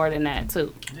about more than that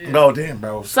too. No, damn,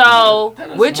 bro. So,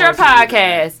 with your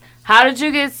podcast, how did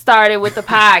you get started with the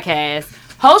podcast?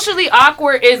 Socially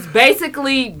Awkward is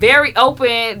basically very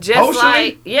open, just Socially?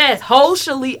 like, yes,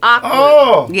 socially awkward.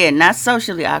 Oh, Yeah, not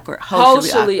socially awkward. Socially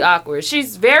Socially awkward.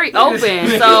 She's very open,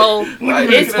 so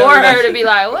it's for her to be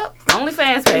like, well,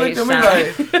 OnlyFans page. Look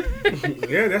at me son.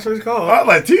 Yeah, that's what it's called. I was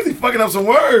like Teasy fucking up some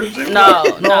words. No,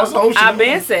 it's socially. I've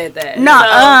been said that.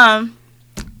 No,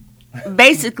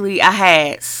 basically I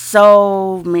had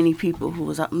so many people who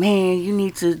was like, man, you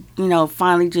need to,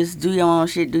 finally just do your own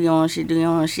shit.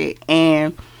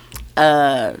 And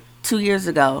 2 years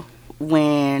ago,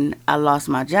 when I lost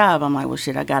my job, I'm like, well,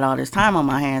 shit, I got all this time on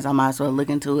my hands. I might as well look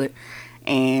into it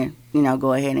and,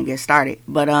 go ahead and get started.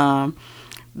 But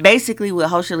basically with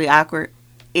Socially Awkward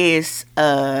is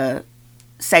a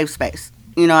safe space.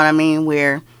 You know what I mean?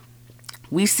 Where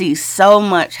we see so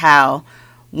much how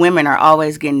women are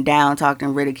always getting down, talked,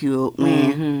 and ridiculed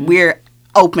when we're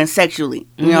open sexually.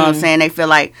 You know what I'm saying? They feel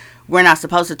like we're not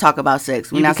supposed to talk about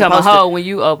sex. We're you not become a supposed hoe when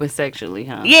you open sexually,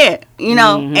 huh? Yeah, I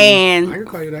and can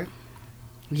call you that.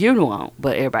 You won't,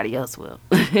 but everybody else will.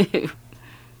 Talk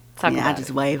I about just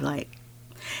it. wave like,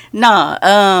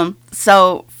 no.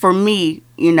 So for me,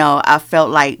 I felt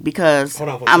like because Hold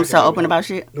on for a I'm second, so open baby. about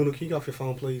shit. Nunu, can you get off your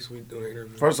phone, please? We doing an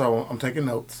interview. First of all, I'm taking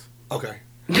notes. Okay.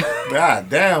 God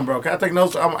damn, bro. Can I take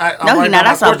notes? I'm No, writing he not. down I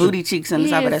my saw questions. booty cheeks on the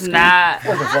He top of that is screen. not.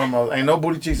 First and foremost, ain't no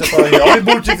booty cheeks up on here. Only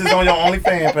booty cheeks is on your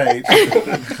OnlyFans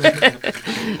page.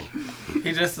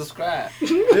 He just subscribed.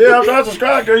 Yeah, I'm trying to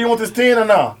subscribe, girl. You want this 10 or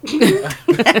no?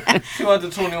 She went to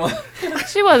 21.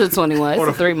 She wasn't 21.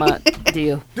 It's a 3-month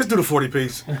deal. Just do the 40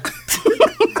 piece.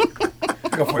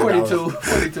 Go $40.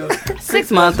 42.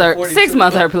 6 month her. 42. 6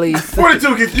 month her, please.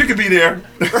 42, you can be there.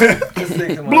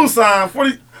 Blue Blue. sign,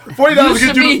 $40 You get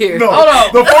should you. be here. No, Hold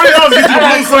on. the $40 get you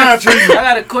the blue sign I treatment.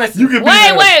 got a question. You can be Wait,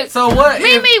 there. wait. So what if,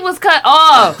 Mimi was cut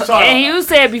off, Sorry. and you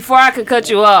said before I could cut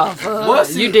you off.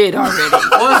 What's You he- did already.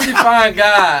 once you find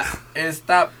God and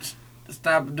stop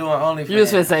doing OnlyFans? You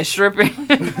was finna say stripping.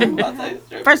 I'll tell you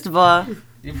straight. First of all,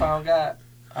 You found God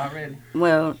already.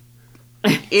 well,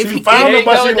 if She he, found There him,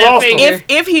 but you go she with that lost him. finger.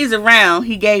 if he's around,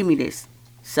 he gave me this.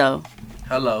 So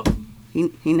Hello. he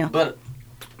know. But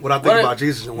What I think What if- about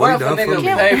Jesus and what what he if a done for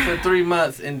nigga me. pay for 3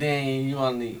 months and then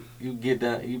you get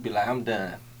done, you be like, I'm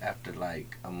done after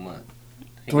like a month.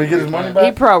 Do we get his money He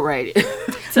back? prorated.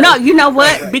 No, you know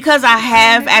what? Because I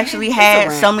have actually had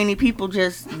around. so many people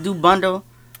just do bundle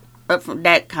up from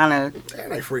that kind of. Damn,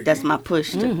 they freaky. That's my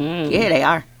push. To, Mm-hmm. Yeah, they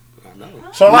are. I know.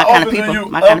 So My how kinda often do people. you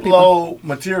My kinda people. upload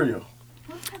material?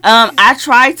 I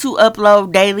try to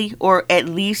upload daily or at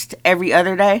least every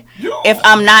other day. If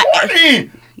I'm not, Horny!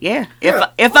 yeah.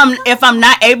 If I'm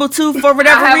not able to for I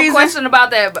whatever have a reason, question about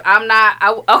that, but I'm not.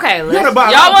 Okay, let's, y'all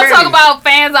about want to panties. talk about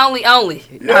fans only?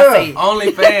 Yeah. I see.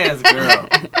 OnlyFans, girl.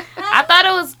 I thought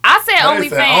it was. I said They only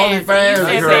said fans. OnlyFans, You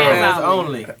said girl. fans OnlyFans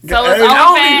only. only. So it's Hey,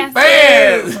 OnlyFans.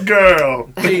 Fans, girl.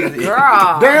 Easy.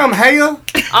 Girl. Damn, Haya.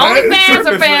 OnlyFans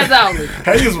or fans only?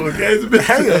 Hayes was gay.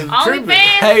 Haya.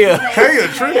 OnlyFans. Haya. Haya,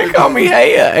 tripping. Call me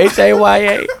Haya.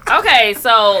 Haya. Okay,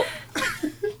 so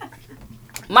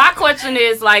my question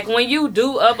is like when you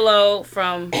do upload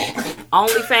from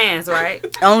OnlyFans, right?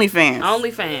 OnlyFans,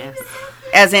 OnlyFans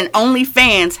as in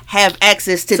OnlyFans have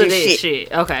access to this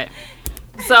shit. Okay.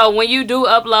 So when you do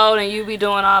upload and you be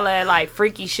doing all that like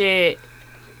freaky shit,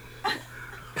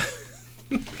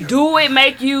 do it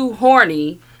make you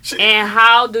horny? And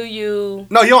how do you?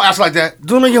 No, you don't ask like that.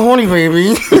 Do make you horny,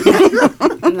 baby.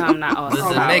 No, I'm not.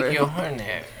 Does it make you horny?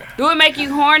 Do it make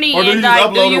you horny? Or do And you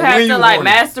like, do upload you it have when to you like horny?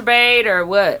 masturbate or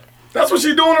what? That's what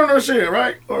she doing on her shit,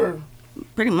 right? Or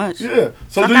Pretty much. yeah.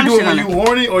 So Some do you kind do of it when shit you on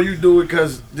horny, or you do it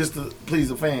because just to please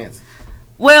the fans?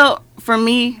 Well, for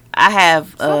me, I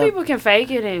have. Some people can fake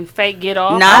it and fake get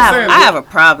off. No, I'm saying, I have a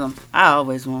problem. I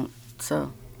always want.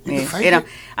 So yeah, fake you know, it?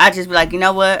 I just be like, you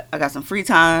know what? I got some free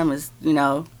time. It's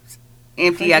it's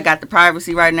empty. I got the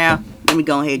privacy right now. Let me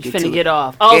go ahead and get Finna to get it.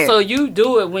 off. Oh, Yeah. so you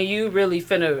do it when you really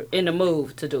finna in the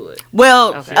mood to do it.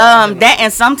 Well, Okay. that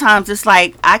and sometimes it's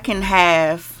like I can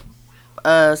have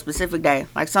a specific day.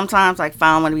 Like sometimes, like if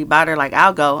I don't want to be bothered, like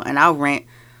I'll go and I'll rent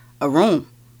a room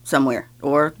somewhere.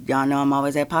 Or y'all know I'm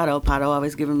always at Pato. Pato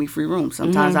always giving me free rooms.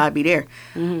 Sometimes I'll be there.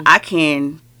 I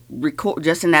can record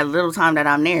just in that little time that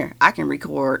I'm there. I can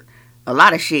record a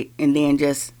lot of shit and then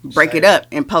just break it up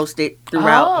and post it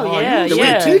throughout. Oh, yeah, The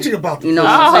yeah. way teaching about the You know what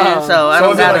I'm saying? So I So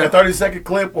don't is it like a gotta. 30-second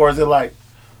clip, or is it like?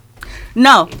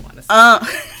 No.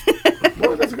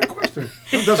 Well, that's a good question.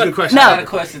 That's a good question. No. I got a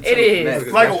question. It too. is.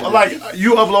 Next. Like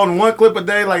you uploading one clip a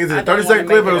day? Like is it a 30-second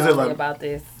clip, or is it like? about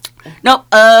this? Nope.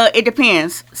 It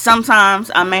depends. Sometimes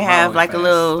I may have like a OnlyFans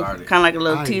little, started. kind of like a I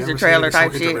little ain't teaser never trailer seen it so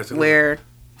type shit interesting. where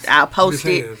I'll post Just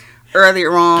it hands.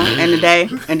 earlier on in the day,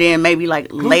 and then maybe like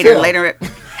tell? later.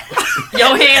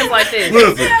 Your hands like this.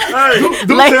 Listen,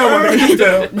 do Like- tell, my nigga, do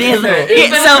tell. Then,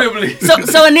 Inevitably.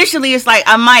 so initially it's like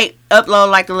I might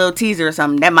upload like a little teaser or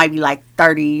something that might be like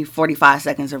 30, 45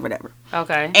 seconds or whatever,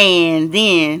 Okay. and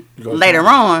then go later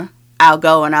on I'll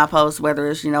go and I'll post whether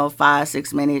it's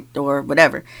 5-6 minute or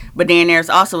whatever. But then there's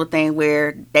also a thing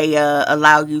where they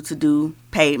allow you to do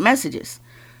paid messages,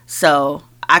 so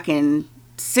I can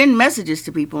send messages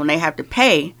to people and they have to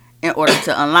pay in order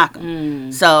to unlock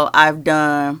them. So I've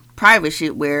done private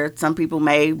shit where some people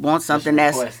may want something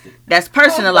that's requested. that's I was about to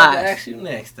personalized. ask you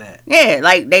next that. Yeah,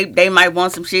 like they might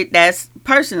want some shit that's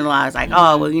personalized. Like,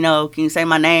 oh, well, can you say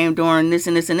my name during this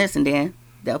and this and this, and then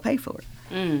they'll pay for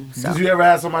it. So Did you ever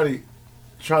have somebody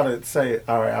try to say,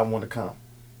 "All right, I want to come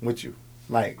with you,"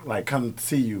 like come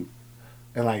see you,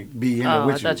 and like be in there Oh,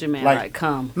 with I you? thought you meant like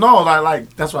come. No,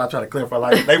 like that's what I try to clarify.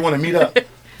 Like they want to meet up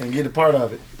and get a part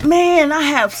of it. man, I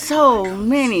have so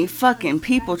many fucking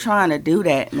people trying to do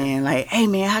that, man. Like, hey,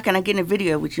 man, how can I get in a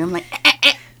video with you? I'm like,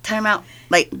 time out.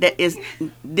 Like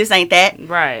this ain't that.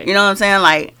 Right. You know what I'm saying?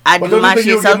 Like I But do don't my you think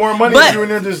shit. you'll So, get more money but if you're in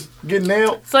there just getting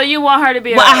nailed? So you want her to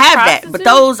be? well, a I have that. But prostitute?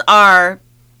 those are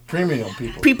Premium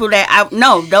people. people that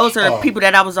those are Oh. people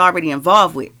that I was already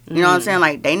involved with. You know what I'm saying?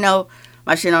 Like they know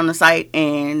my shit on the site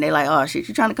and they like, oh shit,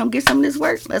 you trying to come get some of this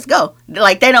work? Let's go.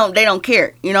 Like they don't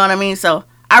care. You know what I mean? So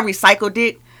I recycle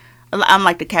dick. I'm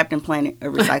like the Captain Planet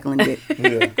of recycling dick.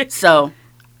 Yeah. So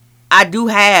I do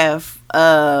have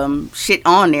shit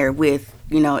on there with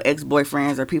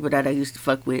ex-boyfriends or people that I used to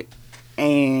fuck with,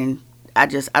 and I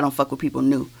don't fuck with people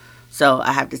new. So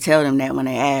I have to tell them that when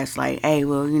they ask, like, hey,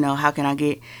 well, how can I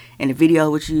get in a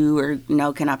video with you, or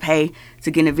can I pay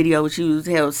to get in a video with you?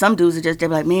 Hell, some dudes they're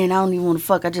like, man, I don't even want to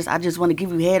fuck. I just want to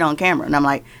give you head on camera, and I'm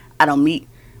like, I don't meet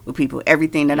with people.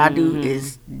 Everything that I do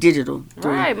is digital.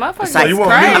 through Right, the motherfuckers site. you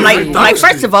want crazy. me to I'm like,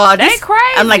 first of all, They this,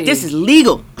 crazy. I'm like, this is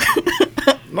legal.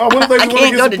 No, what if they I just want to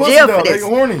can't get go some to pussy jail though? for They this.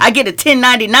 horny. I get a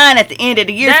 1099 at the end of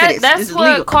the year for this. That's This is what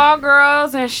legal. call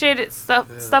girls and shit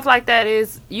stuff like that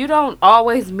is. You don't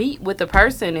always meet with the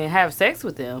person and have sex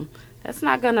with them. That's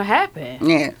not gonna happen.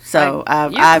 Yeah, so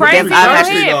Like, you I've crazy. Go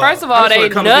actually ahead. First of all, they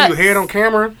come nuts. to you head on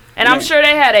camera. And I'm sure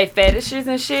they had their fetishes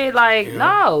and shit. Like,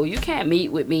 no, you can't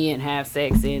meet with me and have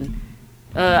sex. And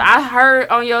I heard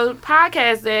on your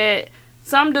podcast that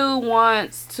some dude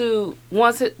wants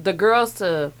the girls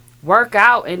to work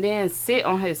out and then sit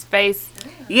on his face,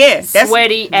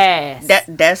 sweaty ass.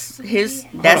 That's his.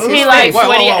 He like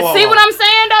sweaty. See what I'm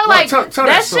saying though? Like tell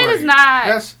that story. shit is not.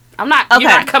 That's- I'm not. Okay. You're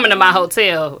not coming to my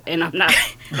hotel, and I'm not.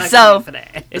 So- for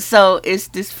that. So it's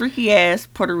this freaky ass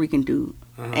Puerto Rican dude,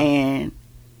 and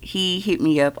he hit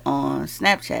me up on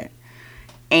Snapchat,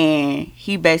 and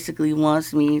he basically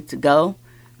wants me to go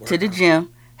to the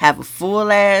gym, have a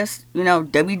full ass,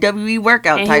 WWE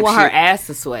workout And type he want shit, her ass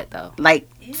to sweat though. like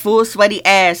full sweaty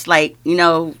ass, like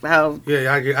how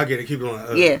Yeah, I get it. Keep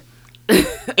going. yeah.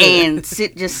 And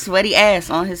sit just sweaty ass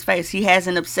on his face. He has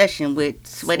an obsession with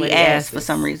sweaty ass for asses.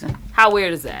 some reason. How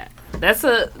weird is that?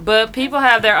 But people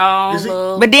have their own Is he-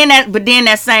 little. But then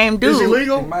that same dude. Is he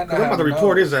legal? He might 'Cause not I'm about to have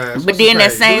report known. his ass. But What's then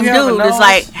his that name? same Do he have a dude is nose?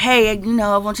 like, hey,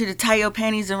 I want you to tie your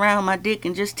panties around my dick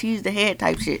and just tease the head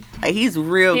type shit. Like, he's a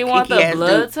real he want picky the ass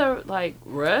blood dude. to like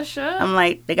rush up. I'm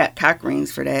like, they got cock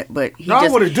rings for that, but he No,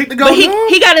 just. with his dick to go But numb?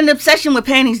 he got an obsession with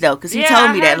panties though, because he Yeah, told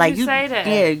I me heard that. Like you say that.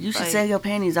 yeah, you should Like- sell your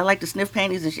panties. I like to sniff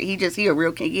panties and shit. He a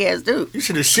real kinky ass dude. You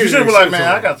should have You shit. should be like, man,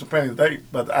 I got some panties,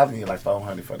 but I need like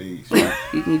 400 for these.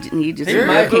 You just He a real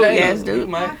might kinky pay. ass He dude.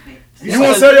 might. You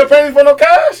want to sell your panties for no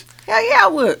cash? Hell yeah, I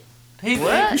would.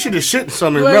 You should have shit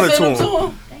something You and ain't mail it send to them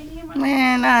him. to him.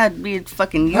 Man, I'd be a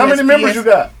fucking. How many USPS. members you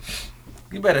got?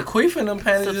 You better queef in them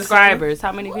panties. or Subscribers.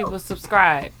 How many people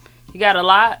subscribe? You got a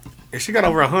lot. If she got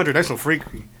over 100, that's some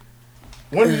freaky.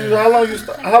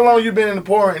 How long you been in the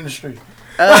porn industry?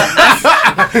 Do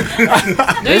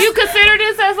you consider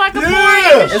this as like a porn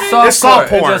industry? It's soft It's soft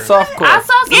core. porn. It's just soft core. I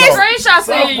saw some Yes. screenshots Soft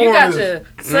of you. You porn got is- your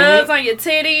suds on your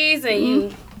titties and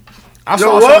you I Yo,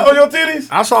 saw what on some. your titties?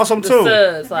 I saw some the too.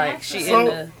 suds like she in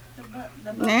the.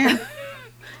 Yeah.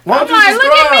 Why I'm don't you like, look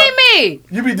subscribe? at me.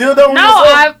 You be dildo? No,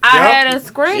 I had a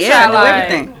screenshot. Yeah, I know like,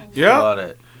 everything. Yeah, All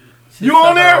that. She You on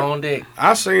suck her there? own dick.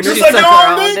 I seen You it. suck your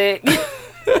her own own dick?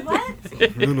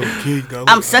 dick. You know, kid, go.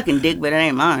 I'm sucking dick, but it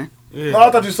ain't mine. Yeah. No,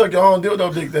 I thought you sucked your own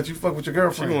dildo dick that you fuck with your She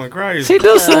girlfriend. going crazy. She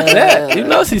do suck that. You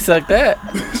know she sucked that.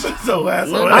 So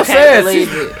asshole. I I can't said believe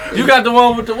she, you got the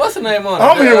one with the what's her name on it?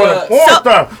 I'm here with a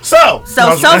porn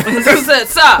star. Who said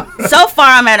stop? So far,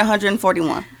 I'm at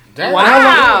 141.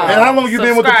 Wow. And how long you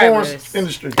been with the porn Subscribers.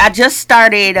 industry? I just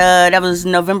started. That was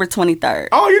November 23rd.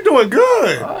 Oh, you're doing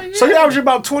good. yeah. So you average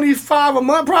about 25 a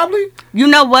month, probably. You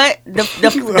know what? The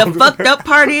fucked up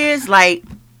part is like,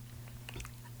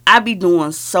 I be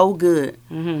doing so good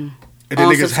And then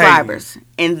on niggas subscribers,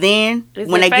 and then Is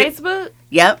when it they get Facebook?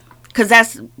 yep, because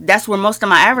that's where most of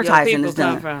my Your advertising people is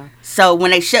come done. from. So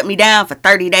when they shut me down for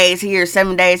 30 days here,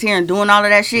 7 days here, and doing all of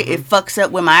that shit, it fucks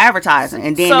up with my advertising.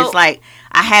 And then So- it's like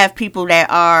I have people that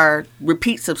are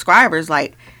repeat subscribers,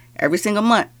 like every single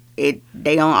month.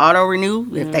 They on auto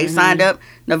renew. If they signed up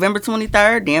November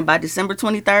 23rd, then by December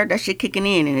 23rd, that shit kicking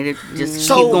in, and it just keep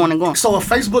going and going. So if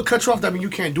Facebook cuts you off, that mean you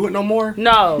can't do it no more?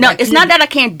 No. No, it's not that I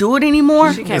can't do it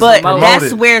anymore, She can't but promote that's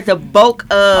it. where the bulk of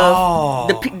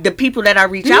Oh. the people that I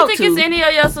reach Do you out think to. it's any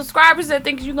of your subscribers that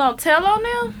think you gonna tell on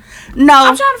them? No,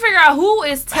 I'm trying to figure out who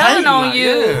is telling on you.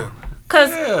 Yeah. Cause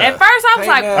Yeah. at first I was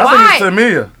like, I I think it's why?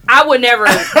 Tamia. I would never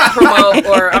promote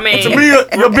or To me, your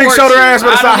big report shoulder you. ass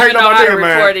better I stop don't hating even on know my how to nigga,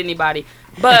 man. report anybody.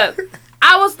 But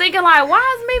I was thinking like,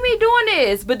 why is Mimi doing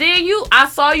this? But then I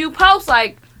saw you post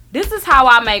like, this is how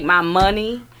I make my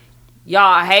money.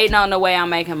 Y'all hating on the way I'm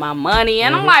making my money.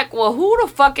 And I'm like, well, who the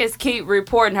fuck is keep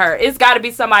reporting her? It's got to be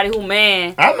somebody who,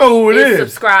 man, I know who it is is.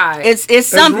 subscribed. it's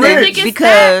something rich.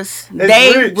 because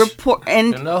they rich. report You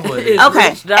and know who it is. okay,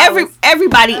 Rich dollars.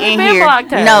 everybody in been here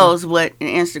blocked her. knows what an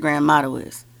Instagram model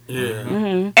is.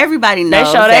 Yeah. Everybody They knows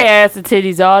show that. their ass and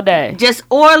titties all day. Just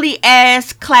oily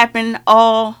ass clapping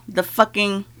all the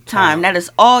fucking time. That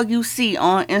is all you see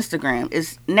on Instagram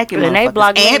is naked And they motherfuckers.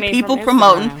 block And Mimi people from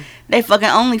promoting Instagram. they fucking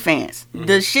OnlyFans.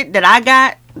 The shit that I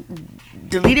got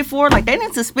deleted for, like they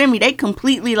didn't suspend me. They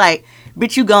completely like,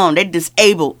 bitch, you gone. They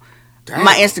disabled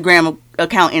my Instagram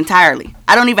account entirely.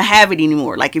 I don't even have it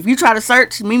anymore. Like if you try to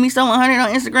search Mimi So 100 on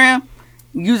Instagram,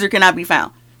 user cannot be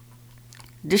found.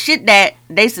 The shit that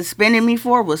they suspended me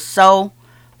for was so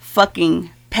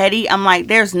fucking petty. I'm like,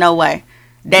 there's no way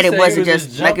that You it said wasn't he was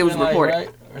just like it was jumping, reported. right?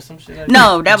 or some shit like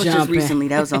No, that was just Jumping. recently.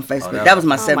 That was on Facebook. that that was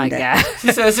my Oh 7th my day. god.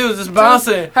 She said she was just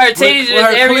bouncing. Her titties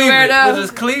just everywhere, though? It was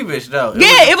just cleavage though.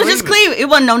 Yeah, it was just cleavage. It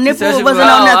wasn't no nipple. said she It wasn't was-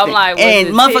 no Oh, I'm nothing. like, was and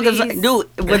it motherfuckers, titties?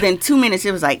 dude, within 2 minutes,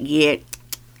 it was like, yeah.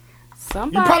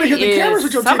 Somebody You probably hit the cameras is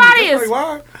with your somebody titties. is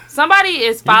Why? somebody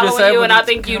is just following said you, when and I it's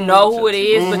think you coming know with who it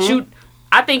is, but Mm-hmm.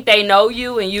 I think they know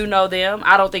you and you know them.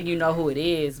 I don't think you know who it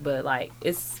is, but like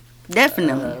it's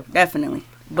Definitely. a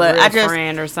But real I just,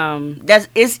 friend or something.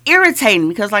 it's irritating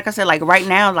because, like I said, like right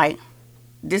now, like,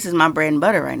 this is my bread and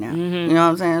butter right now. Mm-hmm. You know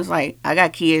what I'm saying? It's like, I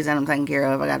got kids that I'm taking care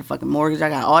of. I got a fucking mortgage. I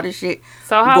got all this shit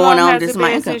So how going long on. has This it is my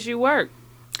been income. since you worked?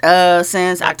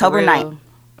 Since Like October real- 9th.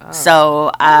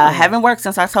 So I haven't worked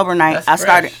since October 9th.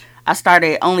 That's I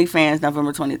started OnlyFans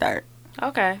November 23rd.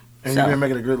 Okay, And So- you've been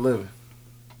making a good living.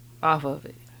 off of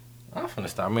it. I'm finna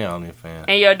start me on OnlyFans.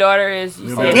 And your daughter is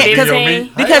you said Yeah,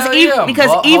 15. Because Hell even yeah, because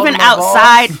ball- even holding my balls.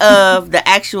 outside of the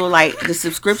actual like the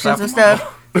subscriptions and stuff,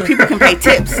 people can pay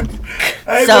tips.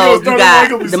 So you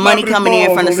got the money coming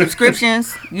in from the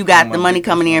subscriptions. You got the money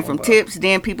coming in from tips.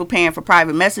 Then people paying for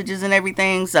private messages and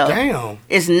everything. So Damn.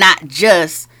 it's not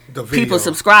just The video. people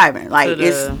subscribing. Like To the-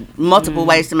 it's multiple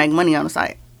ways to make money on the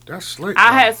site. That's slick.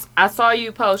 I saw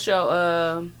you post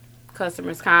your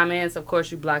customers' comments. Of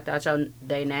course, you blocked out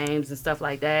their names and stuff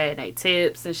like that, and they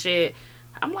tips and shit.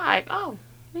 I'm like, oh,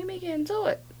 let me get into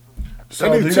it.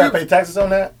 So do you got to pay taxes on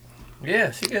that?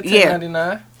 Yeah, she get Yeah.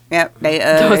 $10.99. Yep, they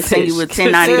Don't send you with She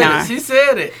said $10.99. it. She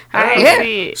said it. I Yeah.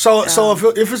 see it. So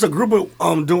if it's a group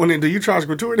of doing it, do you charge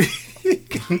gratuity?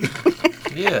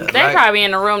 Yeah. They like- probably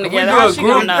in the room together. do How a she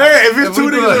group- gonna know? Hey, if it's If two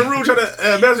we do niggas it- in the room trying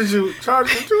to message you, charge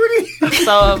gratuity.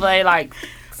 So if they like,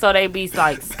 so they be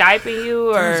like Skyping you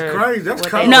or That's crazy. That's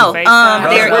what cold. they No, do, FaceTime?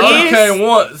 there I only is- came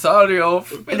once. Audio.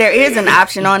 There is an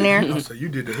option on there So you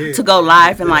did the head. to go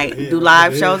live and like do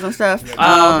live shows and stuff.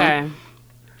 Oh, okay.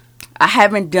 I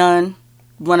haven't done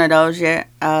one of those yet.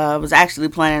 I was actually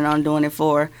planning on doing it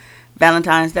for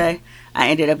Valentine's Day. I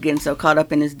ended up getting so caught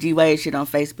up in this G-Wade shit on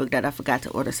Facebook that I forgot to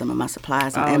order some of my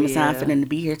supplies on Oh, Amazon yeah. for them to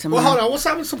be here Well, tomorrow. hold on. What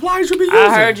type of supplies you be using?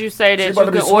 I heard you say that She you about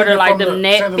to be can order swinging like from the the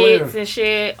net chandelier. bits and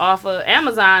shit off of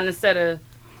Amazon instead of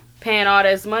paying all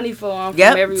this money for them from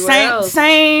Yep, everywhere else.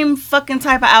 same fucking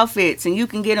type of outfits, and you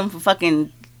can get them for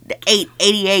fucking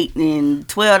 $8.88 and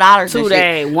 $12 2 and shit.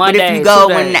 day, one but day, if you go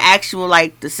 2 in day. the actual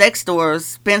like the sex stores,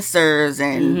 Spencer's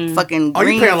and fucking Oh, you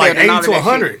Greenfield paying like and all 80 of to that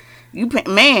 100. shit. You pay,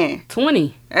 man,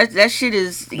 20. that shit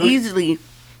is easily.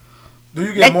 Do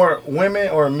you get Like- more women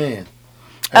or men?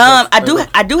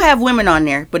 I do have women on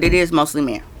there, but it is mostly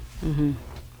men.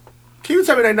 Can you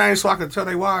tell me their names so I can tell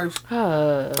their wives?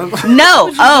 No. do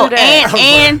Oh, that?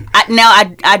 and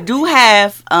I do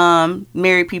have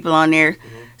married people on there.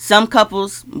 Some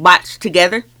couples watch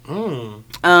together. So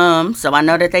I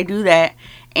know that they do that.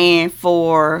 And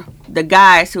for the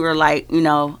guys who are like, you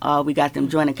know, we got them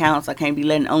joint accounts, I can't be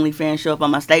letting OnlyFans show up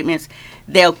on my statements.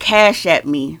 They'll cash at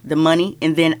me the money,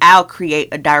 and then I'll create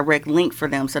a direct link for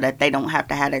them so that they don't have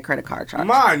to have their credit card charged.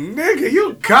 My nigga,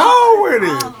 you go with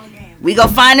it. We go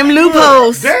find them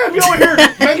loopholes. Damn, you over here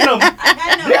making them.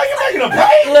 Yeah, you making them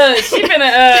pay. Look, she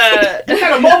finna, You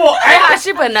got a mobile app.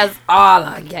 she putting us all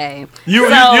on game. You So-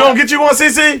 don't get you one,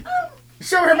 CC?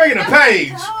 She over here making a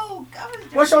page. Oh, God.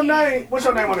 What's your name? What's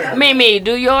your name on there? Mimi,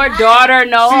 do your daughter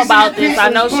know She's about a this? piece I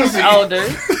of know she's pussy. older.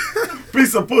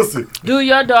 Piece of pussy. Do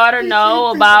your daughter know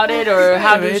about it, or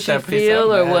how Yeah, does it's she that piece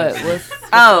feel, of or what? ass. What's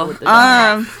Oh, with the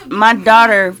daughter? my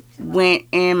daughter went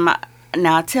in my.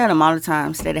 Now I tell them all the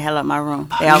time, stay the hell out my room.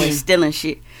 They always stealing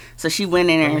shit. So she went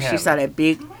in there and she saw that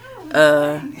big, you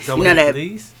know that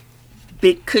Please?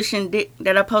 big cushion dick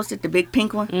that I posted, the big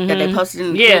pink one that they posted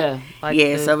in the Yeah, clip. like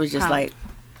Yeah. the So it was just top. like,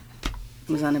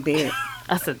 it was on the bed.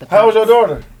 I said the. How old your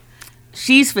daughter?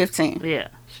 She's 15. Yeah,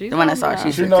 she's The one I older. saw,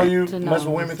 she's She know you To know mess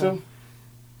with women so. too?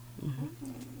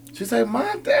 She say,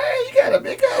 "Mom, Dad, you got a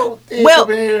big old dick Well- up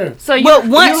in here." So you, Well,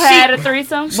 once you she- had a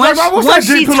threesome? Once, what's that once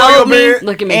she dick put on your told me, bed?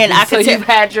 Look at me. and I so could you've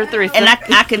tell, had your threesome. and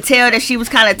I can tell that she was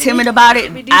kind of timid about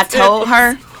it. I told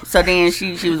her, so then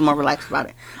she was more relaxed about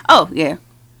it. Oh yeah,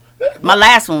 my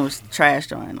last one was trash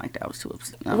joint. Like that was too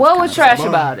upset. I What kinda was trash upset.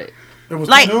 about it? It was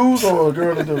like- two dudes or a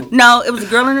girl and a dude? No, it was a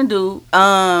girl and a dude.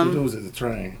 Two dudes is a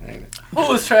train, ain't it? What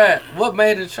was trash? What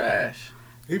made it trash?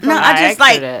 No, I just asked her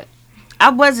like that. I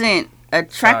wasn't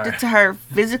attracted Sorry. to her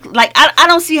physically. Like I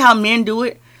don't see how men do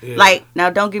it. Like now,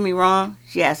 don't get me wrong.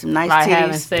 She has some nice Like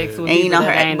having titties. sex with And you people know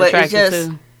that her- ain't but it's attracted just-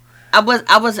 to.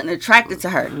 I wasn't attracted to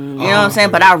her. You know what I'm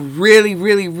saying? But I really,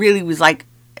 really, really was like,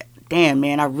 damn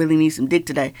man, I really need some dick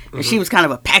today. And she was kind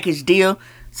of a package deal,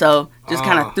 so just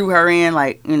kind of threw her in,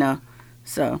 like, you know.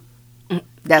 So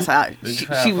that's how Did you she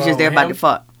have was fun just there with by him?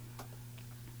 default.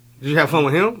 Did you have fun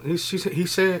with him? He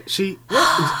said she.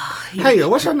 Hey,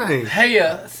 what's your name?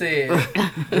 Heya said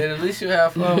that at least you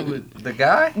have fun with the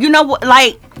guy. You know what?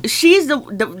 Like, she's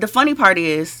the funny part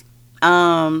is,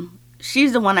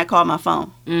 she's the one that called my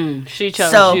phone. She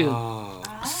chose you.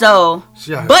 So,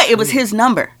 but it was his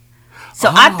number. So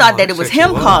I thought that it was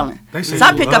him calling. So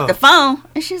I pick up the phone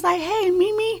and she's like, "Hey,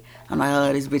 Mimi." I'm like,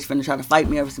 "Oh, this bitch finna try to fight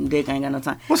me over some dick. I ain't got no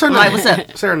time." What's her name? Like, what's up?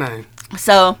 What's her name?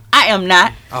 So I am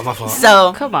not. Oh, my fault.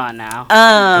 So come on now.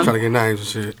 I'm trying to get names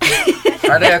and shit.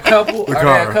 Are they a couple? Are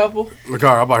they a couple?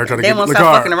 LaCar, I'm about here trying to they get. won't LaCar,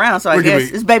 stop fucking around. So I look at guess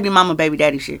me. it's baby mama, baby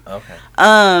daddy shit.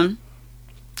 Okay.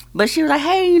 But she was like,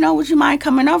 "Hey, would you mind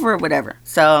coming over or whatever?"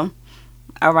 So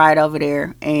I ride over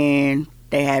there and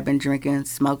they had been drinking,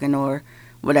 smoking, or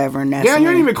whatever. And that's Yeah, you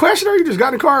didn't even question her. You just got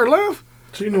in the car and left.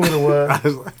 She knew what it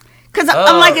was. Because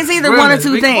I'm like, it's either one or really?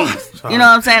 two Be things. quiet. You know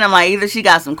what I'm saying? I'm like, either she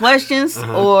got some questions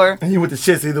or And you with the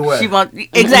shits either way. she wants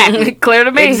exactly Clear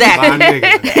to me. My exactly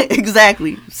nigga.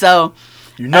 exactly. So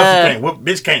You know she can't whoop.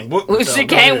 Bitch can't whoop. Well, so she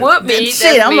go can't ahead. whoop me.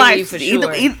 shit, I'm like, for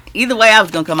sure. either way, I was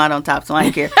gonna come out on top, so I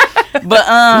didn't care. But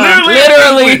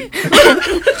Literally.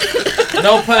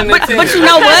 No pun intended. but you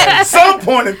know what? Some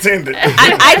point intended.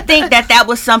 I think that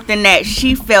was something that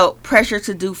she felt pressure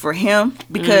to do for him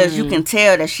because you can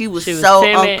tell that she was so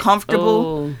timid.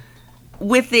 uncomfortable Ooh.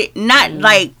 with it. Not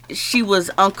like she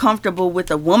was uncomfortable with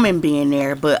a woman being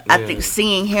there, but I think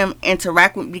seeing him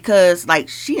interact with, because like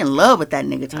she in love with that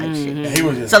nigga type shit. He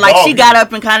was just So like she dogging. got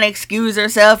up and kind of excused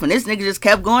herself, and this nigga just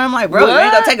kept going. I'm like, bro, you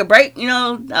ain't gonna take a break?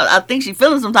 I think she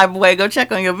feeling some type of way. Go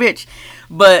check on your bitch.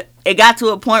 But it got to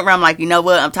a point where I'm like, you know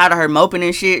what? I'm tired of her moping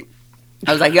and shit.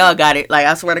 I was like, y'all got it. Like,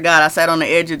 I swear to God, I sat on the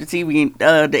edge of the TV,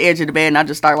 the edge of the bed, and I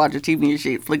just started watching TV and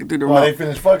shit, flicking through the While they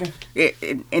remote. finished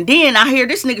fucking. And then I hear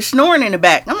this nigga snoring in the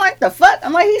back. I'm like, the fuck?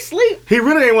 I'm like, he sleep. He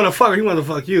really ain't want to fuck her. He wanted to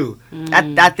fuck you.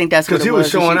 I think that's what 'Cause it he was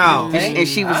was. showing and she, out. and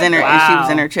she was in her, and she was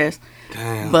in her chest.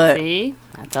 Damn. But See?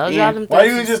 I told Yeah. y'all them Why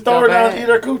things you is just so throw her down bad. and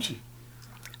eat her coochie?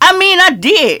 I mean, I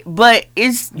did, but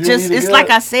it's You just, need it's to like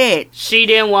get- I said. She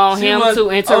didn't want She him was- to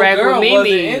interact girl with wasn't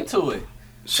Mimi. into it.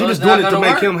 She So just it's not doing it to gonna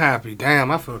make work. him happy. Damn,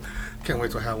 can't wait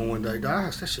to have one day.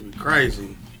 Gosh, that should be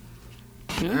crazy.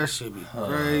 That should be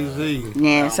crazy.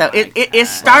 Yeah, so it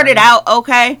started out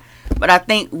okay, but I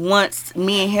think once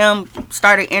me and him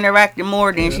started interacting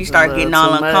more, then she started getting all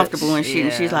too much. uncomfortable and shit.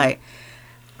 And she's Yeah. like,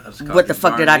 "What the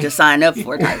fuck did I just sign up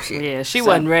for?" Type shit. Yeah, she So-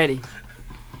 wasn't ready.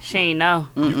 She ain't know.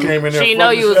 You came in there. She ain't know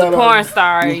fucking you was a shit out porn of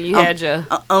star and you had your...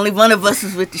 Only one of us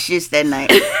was with the shits that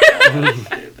night.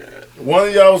 her. One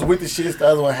of y'all was with the shit, the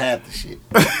other one had the shit.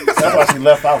 That's why she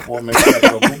left out for a minute.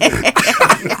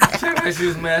 She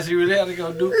was mad. She really had to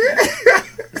go do.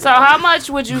 So how much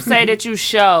would you say that you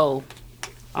show?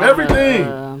 On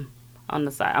Everything. on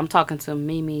the side. I'm talking to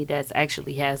Mimi that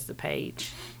actually has the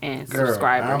page and Girl, I'm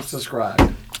subscribers. subscribed.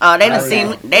 Oh, they done I seen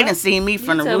already me. They done seen me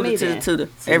from the tell rooter me to the that. tutor.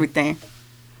 Everything.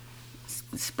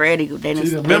 Spread eagle. They done.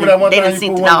 See, remember that one they time done you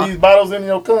seen put it one all. of these bottles in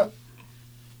your cup?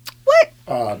 What?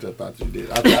 Oh, I just thought you did.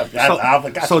 I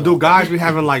forgot. So do guys be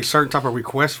having like certain type of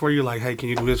requests for you? Like, hey, can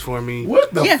you do this for me?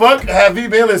 What the Yeah. fuck have you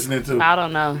been listening to? I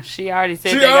don't know. She already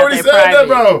said She they already got said their that,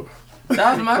 private. bro.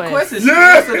 That was my Request. question. She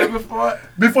Yeah. answered it before.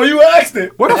 Before you asked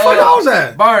it. Where the fuck I was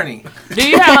at? Barney. Do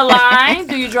you have a line?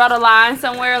 Do you draw the line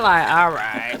somewhere? Like, all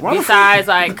right. Where the Besides,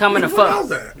 like, coming to Where I fuck.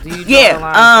 was at? Do you draw the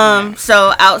line Yeah. somewhere?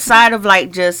 So outside of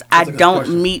like just, I a good don't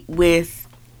question. meet with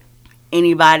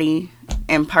anybody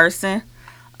in person.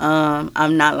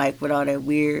 I'm not like with all that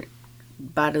weird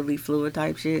bodily fluid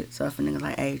type shit. So if a nigga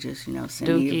like, hey, just send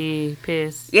me. Dookie,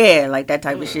 piss. Yeah, like that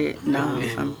type of shit. No,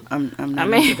 I'm not I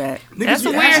mean- into that. That's Niggas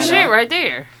some be weird asking shit that. right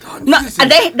there. No,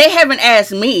 they haven't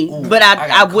asked me, but I I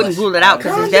got a wouldn't question. rule it out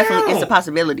because Calm it's definitely down. it's a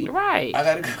possibility. Right. I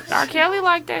got a R. Kelly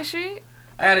like that shit.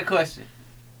 I got a question.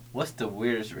 What's the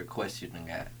weirdest request you done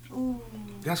got?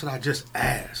 That's what I just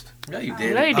asked. No, you No, did.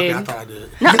 you Okay, I didn't. thought I did.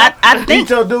 No, I Eat think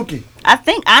your dookie.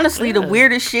 honestly the Yeah.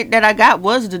 weirdest shit that I got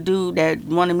was the dude that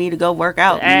wanted me to go work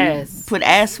out and Ass. put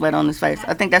ass sweat on his face.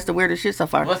 I think that's the weirdest shit so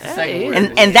far. What's the That second is.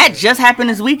 weirdest? And that just happened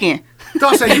this weekend.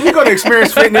 Don't say you go to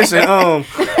Experience Fitness and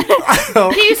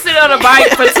He sit on a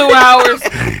bike for 2 hours.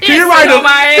 He you sit write on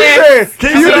my ass.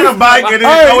 Can you get a bike and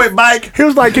then throw it bike? he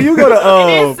was like, can you go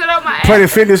He to sit on my ass. Planet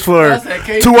Fitness for I said,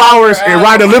 can you 2 put hours your and ass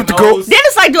ride on elliptical? those? Then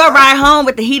it's like, do I ride home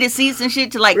with the heated seats and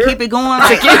shit to like keep it going?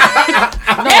 Like,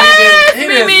 Yes, He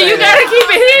didn't Mimi, say you that. gotta keep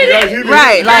it hidden.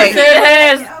 right, I like said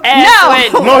ass No.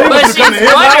 sweating. No, he But wants you to come to she's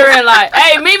his house. wondering like,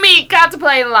 hey, Mimi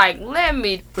contemplating like, let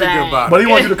me Think think. about But he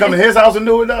wants you to come to his house and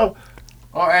do it though.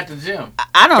 Or at the gym.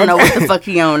 I don't know what the fuck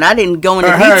he on. I didn't go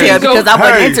into Hey, detail because I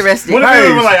wasn't hey, interested. What if Hey.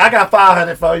 he was like, I got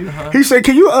 500 for you? He said,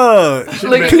 "Can you Look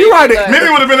at can you write this it? guy. Maybe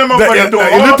it would have been that motherfucker doing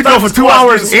all elliptical types for of 2 squats,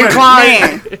 hours getting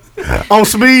sweaty. incline on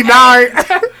speed 9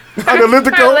 on Her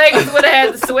elliptical." legs would have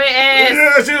had the sweat ass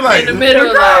Yeah, she was like, in the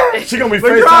middle. Like, she gonna be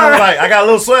FaceTime like, I got a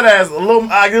little sweat ass,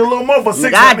 I get a little more for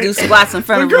Nigga, I 600. do squats in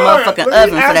front of a God, motherfucking look,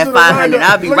 oven he for that asked her to 500. line up.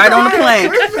 I'll be Look, right on the God.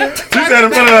 plane. She said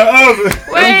in front of the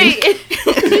oven. wait,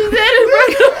 you said it.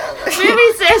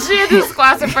 Jimmy said she'd do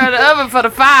squats in front of the oven for the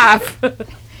 5. Man,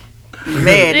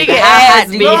 Nigga nigga, how ass hot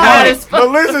do be you hot want as it? But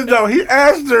listen though, he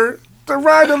asked her to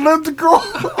ride elliptical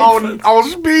on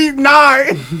speed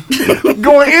 9,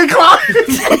 going incline.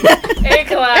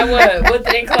 Incline what? What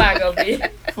the incline gonna be?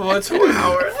 For 2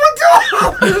 hours.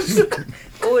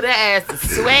 Ooh, that ass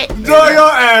is sweat. Dog,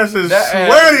 your ass is That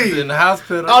ass is sweaty. in the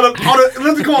hospital. On the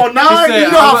elliptical on 9, He said,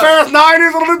 you know how I'm fast 9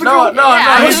 is on elliptical? No.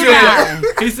 Yeah, He he's said,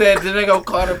 he said, then they go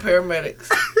call the paramedics.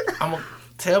 I'm gonna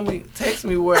text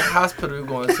me where hospital you're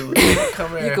going to.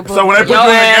 Come here. can put So when they put your you in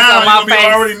the ass gown, on you my gonna be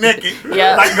face. already naked.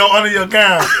 Yeah. Like go under your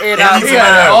gown. And, And He you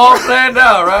had it smile. all planned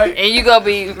out, right? And you gonna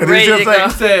be ready just to like- go.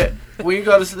 He said, when you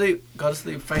go to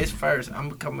sleep face first.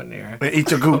 I'm coming there. And eat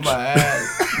your Put gooch.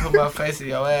 put my face in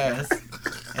your ass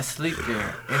and sleep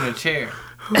there in a chair.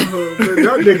 Man,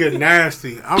 that nigga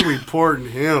nasty. I'm reporting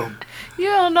him. You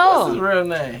don't What's his know. real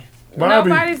name? Bobby.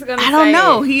 Nobody's gonna say I don't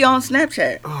know. it. He on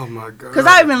Snapchat. Oh my god. Cause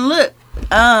I even looked.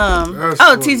 That's Oh,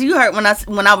 funny. Teasy, you heard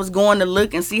when I was going to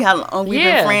look and see how long we've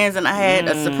Yeah. been friends, and I had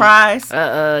a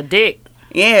surprise. Dick.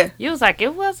 Yeah, You was like,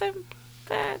 it wasn't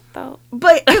that though.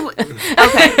 but it was,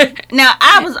 okay. Now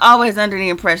I was always under the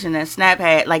impression that Snap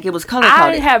had like it was color I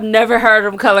coded. have never heard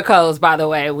them color codes, by the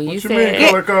way. When you What you mean, said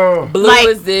color code? blue Like-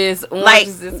 is this, orange Like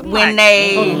is this. I'm when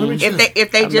like, Hold on, let me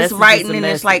if they A just message is writing a and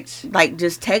it's message. like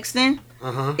just texting,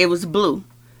 Uh-huh. it was blue.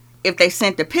 If they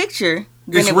sent the picture,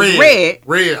 then It's it was red. red.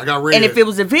 Red. I got red. And if it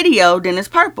was a video, then it's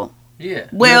purple. Yeah.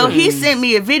 Well, he sent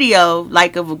me a video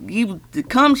like of the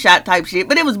cum shot type shit,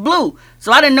 but it was blue,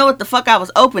 so I didn't know what the fuck I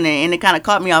was opening, and it kind of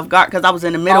caught me off guard because I was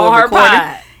in the middle on of her recording.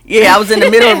 pod. Yeah, I was in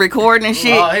the middle of recording and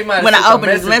shit Oh, he might have when sent I a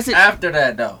opened his message. after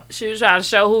that though. She was trying to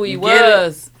show who he You get it?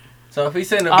 was. So if he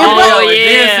sent a video Oh and yeah.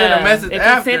 then sent a message if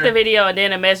after, he sent the video and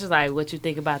then a message like, "What you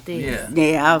think about this?" yeah.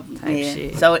 Yeah,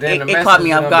 shit. yeah. So Then it the caught me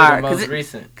message off is gonna be guard the most because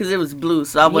recent. it was blue,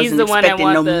 so I He's wasn't the one that expecting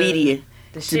no want the- media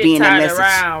The to shit be in that turned message.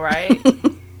 around, right?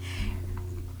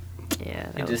 Yeah.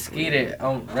 He that was just skied it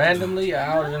randomly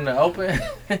out in the open.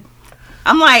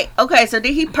 I'm like, okay, so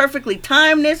did he perfectly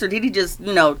time this, or did he just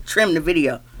trim the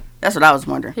video? That's what I was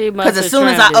wondering. He must Because as have soon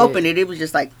as I trimmed it. opened it, it was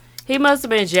just like. He must have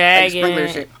been sprinkler jagging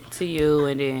shit. to you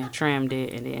and then trimmed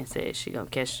it and then said she gonna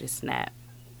catch this snap.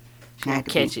 She gonna Had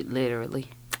to catch be. it literally.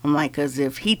 I'm like, because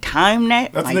if he timed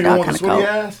that, That's like, the nigga dog with the kinda sweaty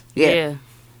cold. ass? Yeah.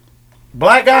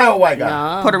 Black guy or white guy?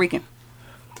 No. Puerto Rican.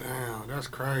 Damn, that's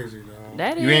crazy, dog.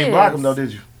 That You is. ain't block him though,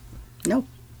 did you? Nope.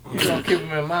 You gonna keep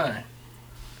him in mind.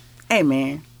 Hey,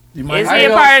 man. You Is How he you a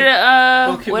gonna part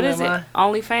keep- of keep the what him is in it? mind?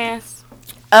 OnlyFans?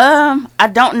 I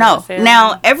don't know. Say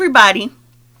Now, that. everybody,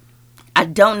 I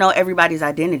don't know everybody's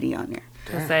identity on there.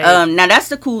 To say, Now that's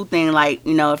the cool thing. Like,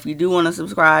 if you do want to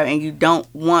subscribe and you don't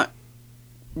want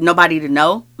nobody to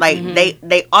know, like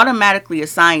they automatically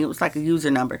assign you. It's like a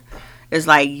user number. It's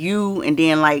like you and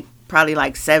then like probably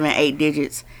like 7-8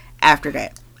 digits after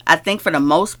that. I think for the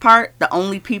most part, the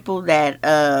only people that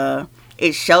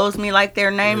it shows me like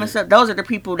their name and stuff, those are the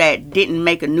people that didn't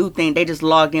make a new thing. They just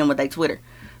logged in with their Twitter.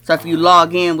 So if you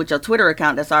log in with your Twitter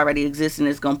account that's already existing,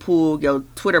 it's gonna pull your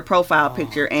Twitter profile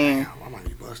picture and I might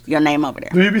be busted. your name over there.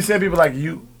 Do you be seeing people like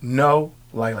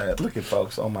like look at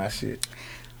folks on my shit?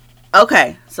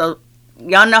 Okay, so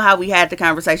y'all know how we had the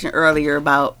conversation earlier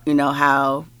about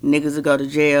how niggas will go to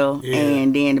jail Yeah.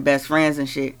 and then the best friends and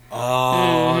shit.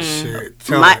 Oh shit!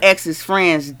 Tell My me. ex's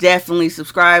friends definitely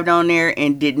subscribed on there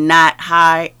and did not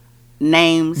hide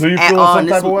names Do you at feel all. some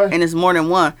type of way? And it's more than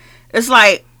one. It's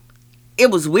like it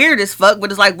was weird as fuck,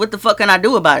 but it's like, what the fuck can I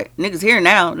do about it? Niggas here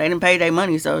now, they didn't pay their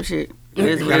money, so shit. It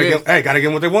is what it is. Gotta get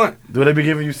them what they want. Do they be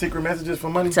giving you secret messages for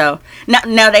money? So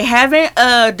now they haven't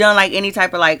done like any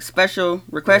type of like special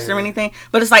request or anything,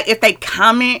 but it's like if they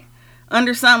comment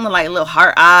under something with like little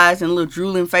heart eyes and little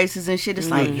drooling faces and shit, it's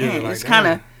like, Yeah, man, like, it's kind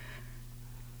of.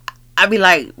 I'd be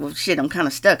like, well, shit, I'm kind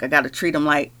of stuck. I got to treat them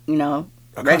like A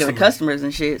regular customer. customers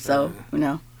and shit. So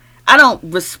I don't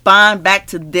respond back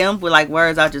to them with like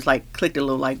words. I just like click the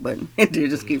little like button and then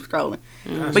just keep scrolling.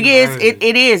 But yeah,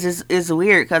 it's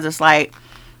weird because it's like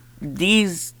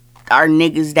these are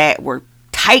niggas that were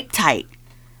tight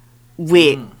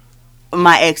with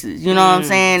my exes. You know what I'm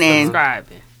saying? And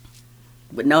subscribing.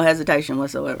 with no hesitation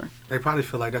whatsoever. They probably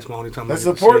feel like that's my only time. That's I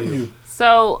get to supporting see you.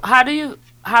 So how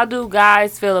do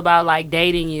guys feel about like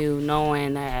dating you,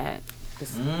 knowing that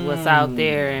this is what's out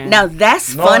there? And Now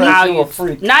that's No, funny. how how you a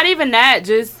freak. not even that,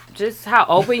 just how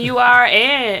open you are,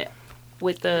 and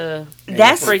with the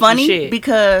That's freaky funny shit.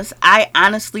 because I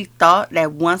honestly thought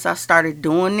that once I started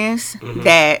doing this,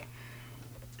 that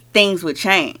things would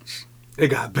change. It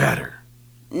got better.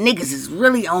 Niggas is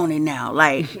really on it now.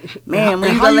 Like, man, when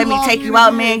And you how gonna let you me log take in you out,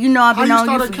 again? man? You know I've How been you on you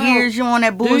start for a account? years. You on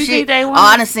that you think bullshit. they Oh, want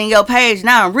I done seen your page.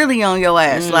 Now I'm really on your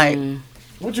ass. Like,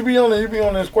 What you be on there? You be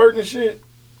on there squirting and shit?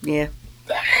 yeah.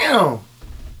 Damn.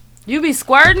 You be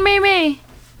squirting, Mimi?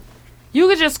 You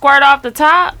could just squirt off the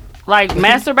top, like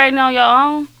masturbating on your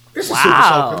own. This is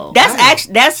Wow, That's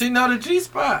actually She know the G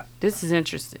spot. this is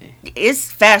interesting. it's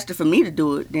faster for me to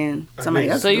do it than somebody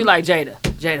else. So to you do. like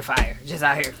Jada Fire, just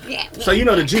out here. So you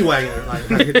know the G wagon, like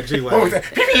I hit the G What was wagon.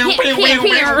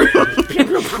 that?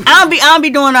 I don't be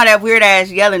doing all that weird ass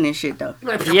yelling and shit though.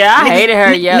 Yeah, I hated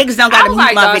her. Yeah, niggas don't gotta I was mute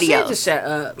like, my dog, she videos. just shut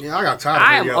up. Yeah, I got tired.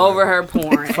 I of am her over yelling. her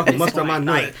porn. at Fucking this must have my point.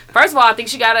 nut. Like, first of all, I think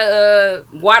she got a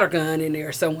water gun in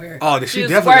there somewhere. Oh, she she was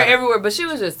definitely squirt got- everywhere, but she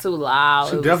was just too loud.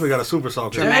 She It was definitely got a super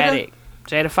soaker. dramatic.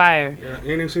 Jada Fire. Yeah, you ain't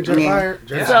even seen Jada Yeah. Fire?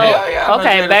 Jada So- Fire.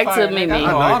 okay, back to Mimi. I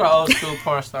know all the old school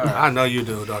porn stars. I know you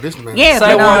do, dog. This man. Yeah, Say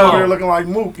but what? Over there looking like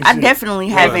Mook and I shit. definitely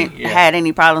haven't Yeah. had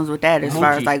any problems with that as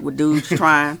far as Mookie. like with dudes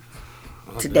trying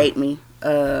to date me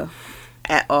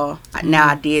at all. Now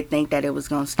I did think that it was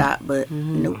gonna stop, but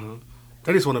nope.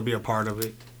 They just want to be a part of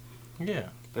it. Yeah.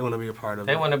 They want to be a part of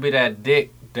They it. want to be that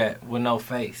dick that with no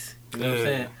face. You know what I'm Yeah.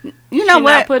 saying? You know She not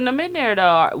what? putting them in there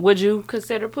though. Would you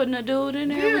consider putting a dude in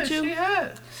there with you? she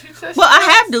had. She said Well, I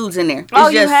have dudes in there. It's Oh,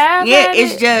 you just have yeah, had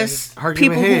it's it? just Her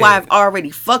people giving who head. I've already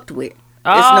fucked with.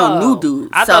 It's no new dudes.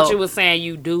 I so thought you was saying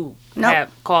you do Nope.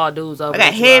 have call dudes over. I got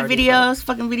that you head already videos,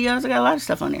 fucking videos. I got a lot of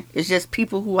stuff on there. It's just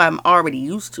people who I'm already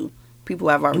used to. People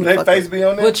who I've already Do they fucked face with. be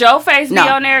on there? Would your face No. be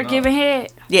on there giving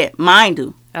head? Yeah, mine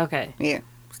do. Okay. Yeah.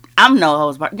 I'm no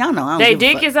hoes, but y'all know I don't They give a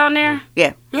dick fuck. is on there?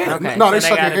 Yeah. Yeah. Okay. No, so they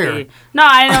sucking gotta air. be- No,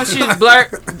 I didn't know she was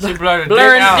She blurred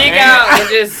blurring the dick out and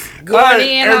just going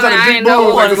in Every on time it. the I dick didn't know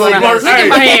moves, what like was the little going on. blur. Look at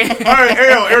my hand.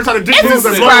 Hey, L, every time the dick It's a moves,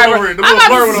 there's subscriber. blur over it. The I'm little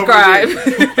blur about to went over it.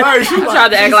 subscribe. Hey, she I like, tried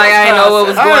to act like I didn't know what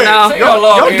was going on. Hey,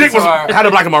 your your dick was hard.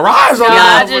 had like a mirage on No, it.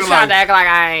 I just tried to act like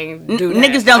I ain't do that.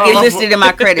 Niggas don't get listed in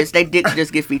my credits. They dicks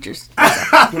just get features.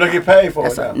 Do they get paid for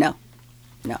That's it all. now?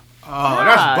 No. Oh,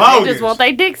 that's Nah, bogus. They just want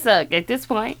their dick sucked at this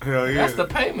point. Hell yeah. That's the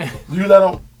payment. You let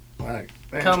them? Like,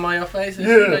 damn. Come on your face and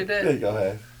Yeah, shit like there you that. go,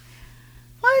 Half.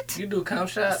 What? You do cum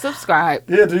shots. Subscribe.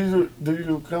 Yeah, do you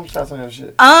do cum shots on your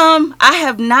shit? I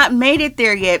have not made it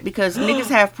there yet because niggas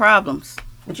have problems.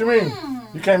 What you mean?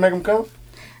 You can't make them come?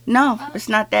 No, it's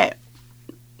not that.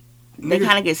 They Niggas-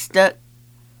 kind of get stuck,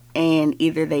 and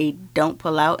either they don't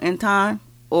pull out in time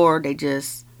or they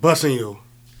just Busting you.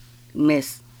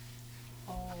 miss.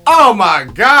 Oh my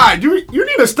God! You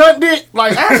need a stunt dick?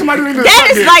 Like ask somebody who needs a That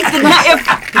stunt is dick. like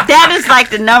the that is like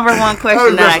the number one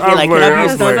question that I get. Like, can I be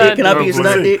a stunt dick? Can I be a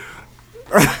stunt dick?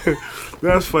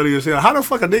 That's funny as hell. How the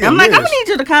fuck a nigga I'm like, I'm gonna miss? need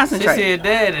you to She concentrate. said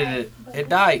dead and it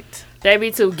died. They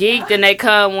be too geeked and they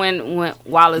come when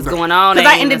while it's going on. 'Cause They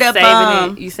I ain't ended even up,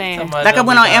 saving it. You saying? Somebody Like I don't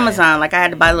went be on dying. Amazon, like I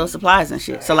had to buy little supplies and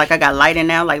shit. So like I got lighting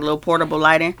now, like little portable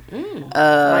lighting,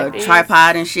 Like these?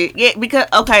 tripod and shit. Yeah, because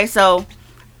okay, so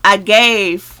I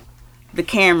gave the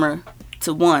camera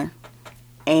to one,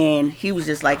 and he was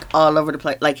just like all over the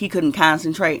place. Like he couldn't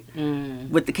concentrate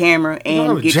with the camera You know,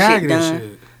 and was get jagged shit and done.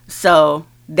 shit. So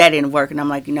that didn't work, and I'm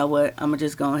like, you know what? I'm gonna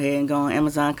just go ahead and go on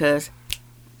Amazon because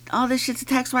all this shit's a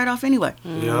tax write off anyway.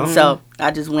 Yeah. So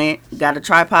I just went, got a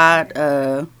tripod,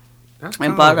 That's and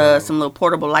cool. bought some little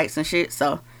portable lights and shit.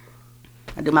 So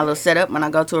I do my little setup when I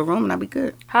go to a room, and I be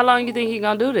good. How long you think he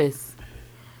gonna do this?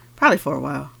 Probably for a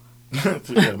while.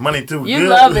 Yeah, money too. You good.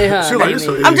 love it, huh? She like, it's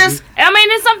so I'm easy. just, I mean,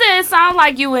 it's something that sounds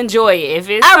like you enjoy it. If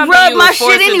it's I something rub you my was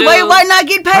forced shit to anyway. do- Why not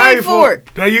get paid for it?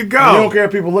 There you You don't go. care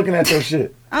if people looking at your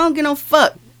shit. I don't get no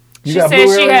fuck. You She got said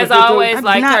blue she hair on has your shit, too? always I do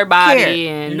liked not her body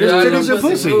care. and Just Yeah, titties no and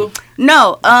pussy. blue.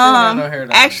 No, have no hair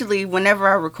down actually, whenever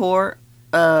I record,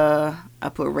 I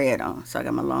put red on, so I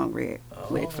got my long red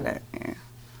wig for that. Yeah.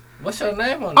 What's your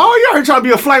name on it? Oh, you already trying to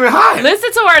be a flaming hot.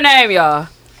 listen to her name, y'all.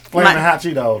 Flaming My- hot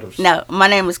Cheeto holders. No, my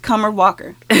name is Cummer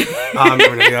Walker. I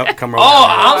remember that. Yep, come on. Oh,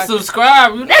 I'm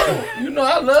subscribed. You know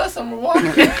I love Summer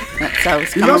Walker. So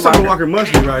it's You Cummer know Summer Walker. Walker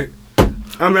must be right.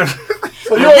 I mean,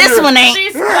 So you This over there- one ain't.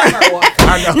 She's Summer Walker.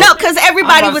 I know. No, because I'm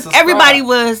everybody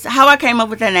was how I came up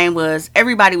with that name was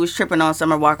everybody was tripping on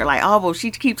Summer Walker, like, oh well,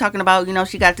 she keep talking about, you know,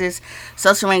 she got this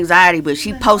social anxiety, but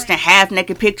she posting half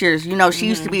naked pictures, you know, she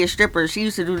used to be a stripper, she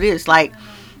used to do this. Like,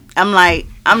 I'm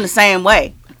the same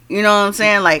way. You know what I'm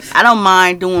saying? Like, I don't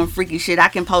mind doing freaky shit. I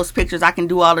can post pictures. I can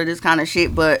do all of this kind of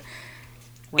shit. But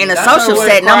in a social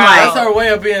setting, I'm That's like, her way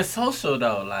of being social,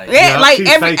 though. Like, yeah, like she's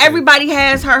faking. everybody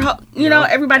has her, you know,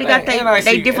 everybody got Ain't like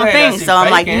they she- different it ain't like things. she So I'm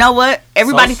like, faking. you know what?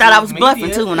 Everybody thought I was Social bluffing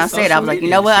media, too when I said it. I was like, you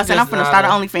social know what? I media. said I'm finna start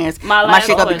an OnlyFans. My My last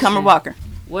shit gonna become a question. walker.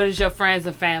 What is your friends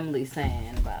and family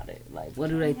saying about it? Like, what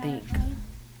do they think?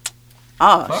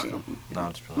 Oh Fuck shit, 'em. No,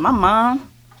 I'm just playing. my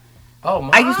mom. Oh,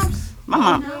 I moms? used my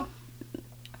mom.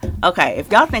 Okay,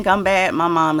 if y'all think I'm bad, my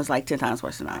mom is like 10 times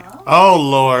worse than I am. Oh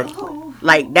Lord.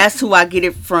 Like, that's who I get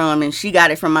it from, and she got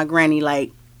it from my granny.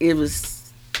 Like, it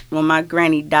was when my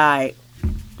granny died,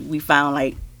 we found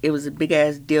like it was a big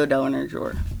ass dildo in her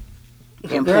drawer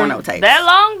and porno tapes. That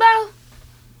long though?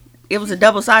 It was a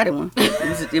double sided one. It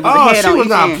was a Oh, head she on was each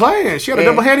not end. playing. She had a Yeah.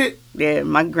 double headed. Yeah,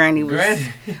 my granny was. Granny.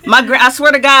 I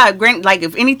swear to God, like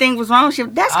if anything was wrong, that's I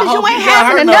because you hope ain't you got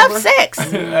having her enough number. sex. I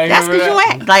ain't That's remember because you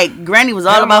that. ain't. Like, granny was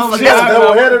all Yeah, about mama, fucking. she That's had a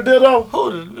double header dildo.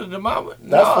 Who the mama? That's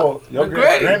No, for your the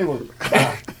granny was.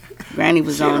 Granny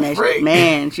was She on a that freak. shit.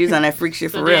 Man, she was on that freak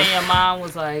shit So for real. then your mom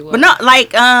was like, what? But not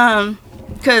like,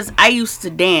 cause I used to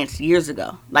dance years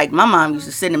ago. Like, my mom used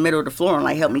to sit in the middle of the floor and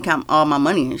like help me count all my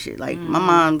money and shit. Like, my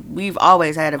mom, we've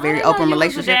always had a I very didn't know open you was a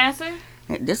relationship. dancer.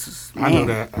 This was I know man,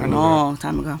 that. I a know long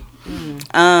time ago.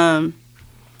 Mm.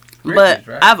 But British,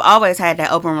 right? I've always had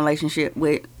that open relationship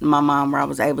with my mom where I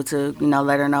was able to, you know,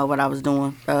 let her know what I was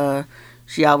doing.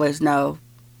 She always know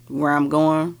where I'm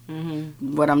going,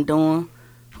 Mm-hmm. what I'm doing,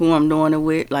 who I'm doing it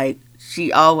with. Like,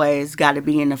 she always got to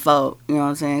be in the fold. You know what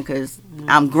I'm saying? Because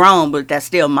I'm grown, but that's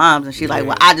still mom's. And she's like,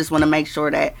 well, I just want to make sure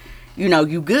that, you know,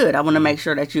 you good. I want to make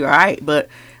sure that you're all right. But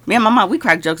me and my mom, we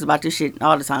crack jokes about this shit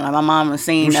all the time. Like, my mom was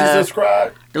seeing When she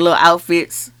subscribed, the little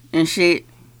outfits and shit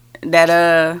that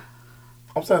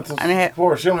I'm saying to I didn't have-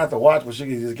 for her, she don't have to watch, but she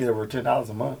can just give her $10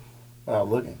 a month without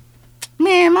looking.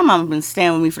 man, my mom been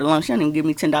staying with me for the long. She don't even give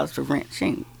me $10 for rent. She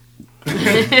ain't.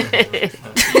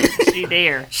 She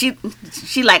there.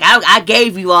 She like, I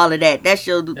gave you all of that. That's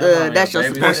your that's your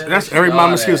baby. support. That's every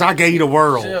mama's excuse. I gave you the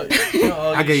world.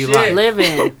 I gave you life.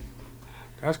 Living.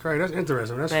 That's great. That's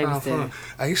interesting. That's Babysitter. fun.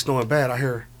 Hey, he's snoring bad. I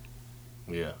hear.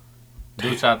 Yeah.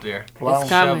 Dude's out there. Wow. It's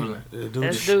coming. Shoveling. Yeah, dude.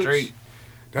 That's The Dooch. street.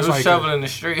 That's Dude's why he shoveling the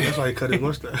street. That's why he cut his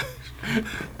mustache.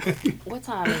 What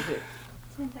time is it?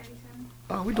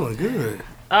 Oh, we doing good.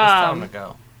 It's time to Um,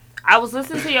 go. I was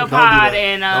listening to your Don't do pod that.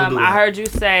 and Don't do I that. heard you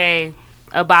say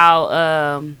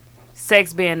about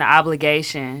sex being the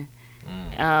obligation.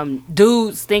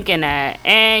 Dudes thinking that,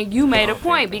 and you made a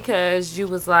point because you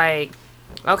was like,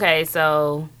 okay,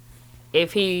 so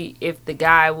if the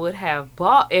guy would have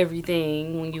bought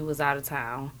everything when you was out of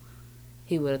town,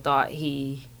 he would have thought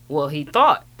he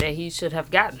thought that he should have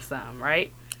gotten some,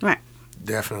 right?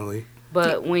 Definitely.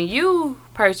 But when you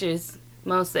purchase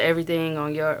most of everything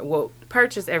on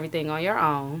purchase everything on your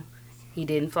own, he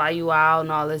didn't fly you out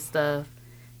and all this stuff,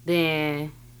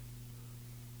 then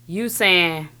you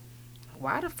saying,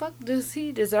 why the fuck does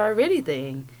he deserve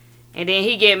anything? And then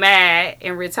he get mad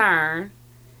in return,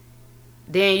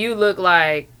 then you look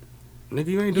like Nigga,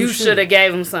 you ain't do you shit. should have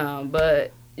gave him some.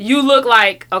 But you look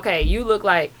like,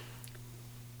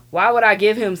 why would I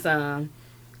give him some?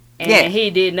 And Yeah. he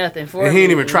did nothing for me. And he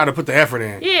didn't even try to put the effort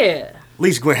in. Yeah. At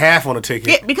least go half on the ticket.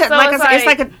 Yeah, because So like I it's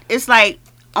said, it's like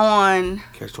on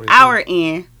Catch 22. our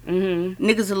end, Mm-hmm.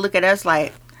 niggas will look at us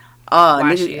like, oh,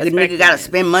 Why she a nigga expecting gotta this?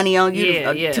 spend money on you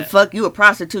Yeah, to, yeah. to fuck you, a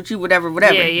prostitute you, whatever.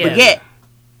 Yeah, yeah. But yet,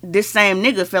 this same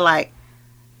nigga feel like,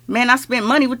 man, I spent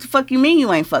money. What the fuck you mean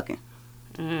you ain't fucking?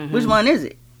 Mm-hmm. Which one is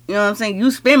it? You know what I'm saying?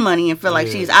 You spend money and feel like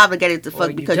Yeah. she's obligated to Or fuck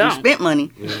you because you don't. spent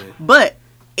money. Yeah. But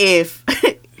if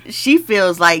she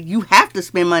feels like you have to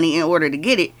spend money in order to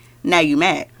get it, now you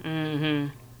mad. Mm-hmm.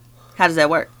 How does that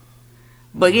work?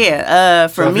 But yeah,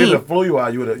 for So if me, he flew you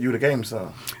out, you would have gave him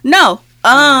some. no.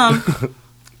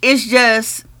 It's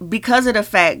just because of the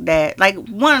fact that, like,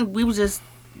 one,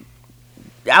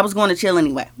 I was going to chill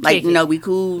anyway. Like, Kick you it. know, we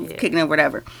cool, Yeah. kicking it,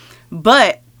 whatever.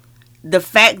 But the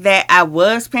fact that I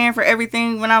was paying for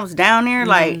everything when I was down there,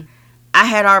 like, I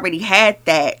had already had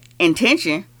that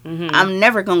intention. I'm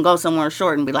never going to go somewhere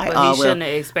short and be like, But he oh, well, shouldn't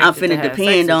have expected I'm to finna have sex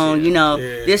depend with on, you know,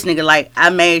 Yeah. this nigga. Like, I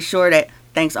made sure that,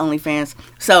 thanks OnlyFans.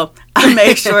 So I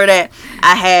made sure that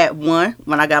I had one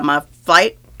when I got my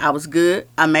flight. I was good.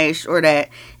 I made sure that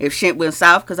if shit went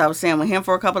south, because I was staying with him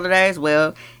for a couple of days,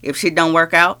 well, if shit don't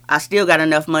work out, I still got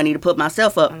enough money to put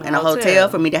myself up in a hotel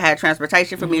for me to have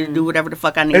transportation, for me to do whatever the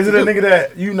fuck I need Is to it a do. nigga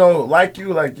that you know like you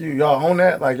y'all own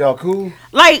that, like y'all cool?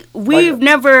 Like, we've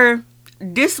never,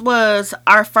 this was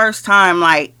our first time,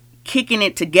 like, kicking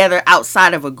it together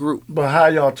outside of a group. But how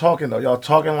y'all talking though? Y'all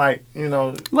talking like, you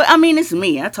know? Well, I mean, it's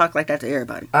me. I talk like that to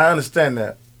everybody. I understand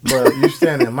that, but you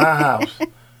stand in my house,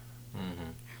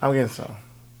 I'm getting some.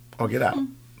 Or get out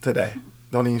today.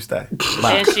 Don't even stay.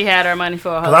 Bye. And she had her money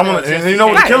for a 'Cause I wanna- and you know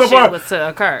what the killer part? was to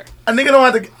occur. A nigga don't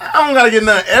have to. I don't gotta get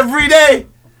nothing every day.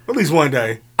 At least one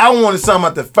day. I wanted something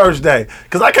at the first day,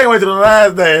 cause I can't wait till the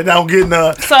last day and I don't get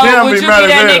none. So Then I'm would you be mad as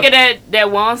that hell. nigga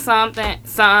that wants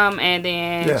some, and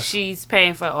then Yeah. she's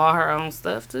paying for all her own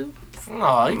stuff too?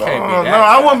 No, you can't be No, that.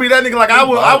 I wouldn't be that nigga. Like I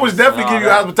was definitely No, give you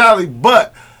that- hospitality,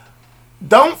 but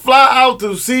don't fly out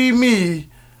to see me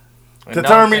to And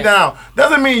turn don't me think- down.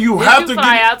 Doesn't mean you Did have you to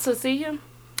fly get. out to see him?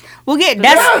 Well, yeah,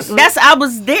 Yes. that's I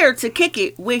was there to kick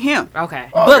it with him. Okay.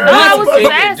 Oh, But yeah, once- I was but-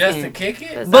 just Just to asking. kick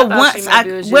it? But thought once she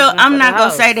maybe was just using I'm for not the gonna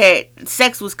house. say that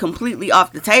sex was completely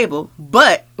off the table,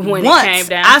 but When it once came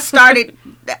down. I started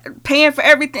paying for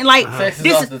everything, like Sex is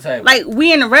this off the table. like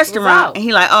we in a out. restaurant, and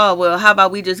he like, oh well, how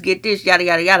about we just get this, yada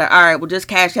yada yada. All right, well just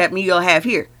cash at me, you'll have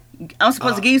here. I'm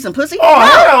supposed to give you some pussy. Oh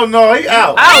hell no, he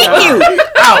out. Thank you.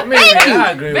 I mean, Thank you. I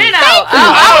agree with Been you. out.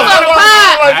 I was on the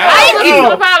pod. Like, I was oh, on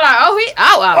the pod like, oh, he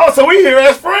out. oh, so we here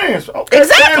as friends. Okay,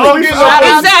 Exactly. friends, we get Shout out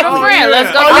to Exactly. a friend.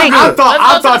 Let's go. Oh, to you the- good.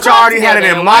 I let's go thought to y'all the already had it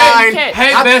together. in mind.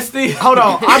 Hey, bestie. Hold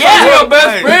on. Yeah. Your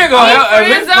best friend gonna help at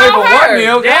least Friends pay for on one her.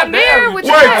 meal. Damn near Goddamn. with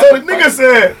Wait, you. so the nigga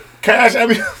said cash at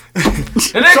me.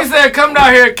 The nigga said, come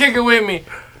down here and kick it with me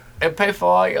and pay for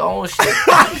all your own shit.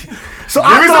 So Give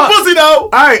me I some thought. pussy though.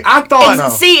 Hey, I thought.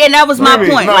 And see, and that was my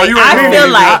Mimi, point. no, Like you I agree feel with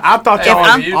me. like I thought y'all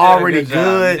I'm- was You did a already good job.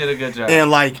 good. You did a good job.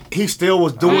 And like he still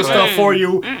was doing Mm-mm. stuff for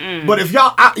you. But if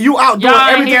y'all you out doing Y'all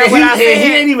ain't everything, hear and what I he said?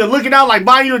 ain't even looking out like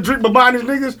buying you a drink, but buying his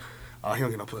niggas. Oh, he don't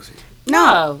get no pussy. no.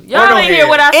 Oh, Or y'all go ain't hear ahead.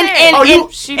 what I And- said. and- Oh, you-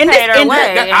 She and paid her and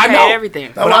way and I paid know.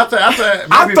 everything. That's what I said.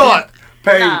 I maybe thought-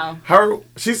 pay No. her.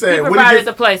 She He said, "What provided did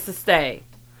the you?" place to stay.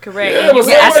 Correct. Yeah, And you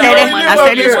but had I said no it. money I if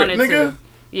said you it. wanted to. Nigga.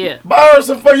 Yeah. Buy her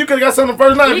some food. You could have got something the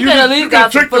first night. You You coulda at could least have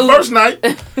got some tricked the food. first night.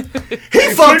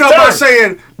 He fucked up by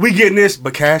saying we getting this,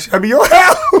 but cash I be your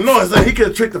house. No, it's like he could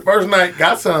have tricked the first night,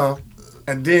 got some,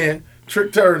 and then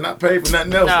tricked her and not paid for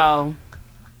nothing else. No.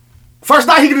 First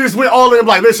night he could have just went all in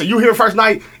like, listen, you here first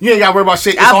night, you ain't got to worry about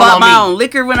shit. It's I all bought on my me. own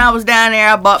liquor when I was down there.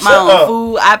 I bought my Shut own up.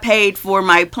 food. I paid for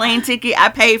my plane ticket. I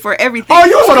paid for everything. Oh,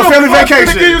 you was on a family Fuck, nigga, give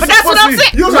vacation. you But that's what I'm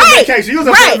saying. You was on Right. vacation. You was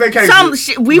on Right. vacation. Some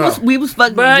shit. We No. was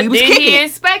fucking. But We was then kicking he it.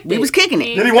 expected. We was kicking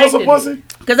it. Did he want some expected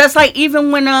pussy? Cause that's like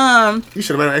even when You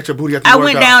should have been an extra booty at the I workout.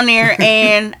 went down there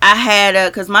and I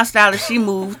had cause my stylist she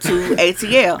moved to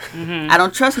ATL. I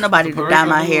don't trust nobody to dye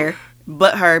my hair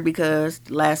but her because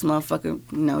last motherfucker,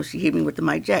 she hit me with the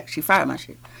Mike Jack. She fired my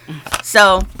shit.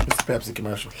 So It's a Pepsi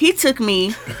commercial. he took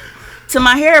me to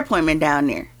my hair appointment down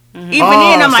there. Even Oh,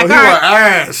 then I'm so like, he all were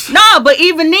right. ass. No, but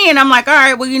even then I'm like, all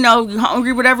right, well, you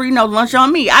hungry, whatever, lunch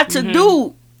on me. I took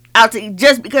dude out to eat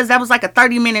just because that was like a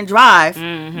 30-minute drive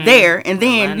there, and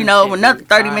then another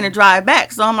 30-minute drive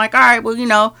back. So I'm like, all right,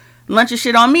 well, lunch and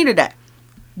shit on me today.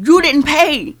 You didn't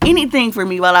pay anything for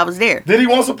me while I was there. Did he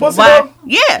want some pussy? Why? though?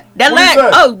 Yeah, that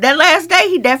last day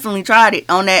he definitely tried it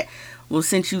on that. Well,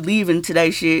 since you leaving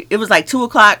today, shit, it was like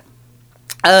 2:00.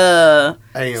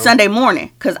 Sunday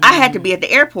morning, because I had to be at the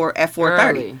airport at 4:30.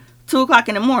 Early. 2:00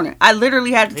 in the morning. I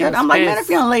literally had to tell was them, I'm like, man, pissed.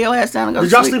 if you don't lay your ass down and go Did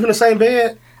to y'all sleep. sleep in the same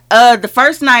bed? The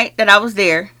first night that I was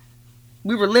there,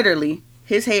 we were literally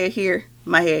his head here,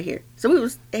 my head here. So we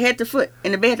was head to foot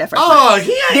in the bed that first night. Oh,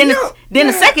 he ain't. Then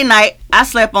the second night, I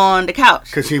slept on the couch.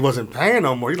 Because he wasn't paying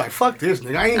no more. He's like, fuck this,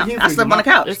 nigga. I ain't here I for slept you. on the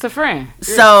couch. It's a friend.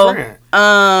 So, friend.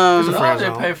 No, friend they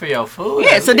zone. pay for your food.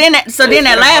 yeah. So then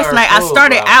that last night, I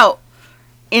started out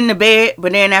in the bed,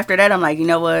 but then after that, I'm like, you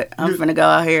know what? I'm finna go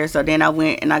out here. So then I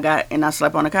went and I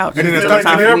slept on the couch. And then Until at it's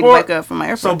time the for me to airport? wake up from my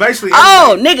airport. So basically,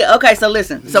 Oh, nigga. Okay, so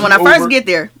listen. So when I Uber? first get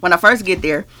there,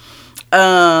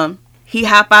 he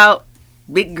hop out,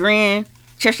 big grin,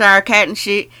 Cheshire cat and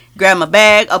shit, grab my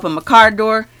bag, open my car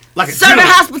door. like a Southern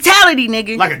gentleman. hospitality,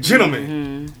 nigga. Like a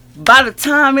gentleman. By the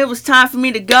time it was time for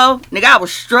me to go, nigga, I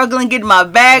was struggling getting my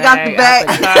bag out the Bag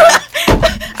back. out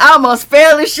I almost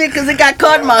fell and shit because it got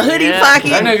caught in my hoodie Yeah. pocket.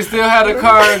 That nigga still had a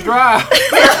car and drive.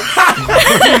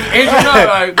 Engine up,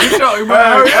 like, bitch, you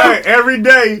better hurry up. Hey, every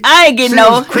day, I ain't getting she no.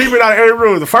 was creeping out of every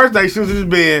room. The first day, she was in his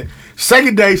bed.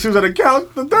 Second day, she was on the couch.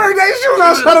 The third day, she was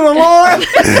outside of the lawn.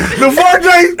 The fourth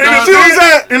day, she was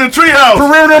at In the treehouse.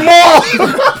 Perimeter Mall.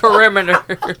 Perimeter.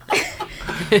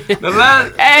 The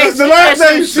last, Hey, The last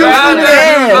day, she was in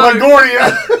there.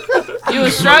 LaGuardia. you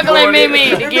was struggling,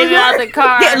 Mimi, to get it out the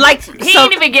car. Yeah, like, he so-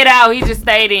 didn't even get out. He just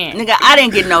stayed in. Nigga, I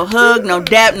didn't get no hug, no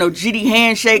dap, no GD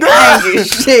handshake. I ain't get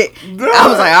shit. I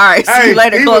was like, all right, see Hey, you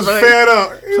later. he close was the- fed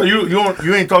up. So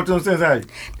you ain't talked to him since, have you?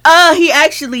 He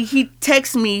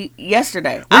texted me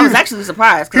yesterday. I was actually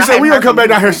surprised. He said, we gonna come back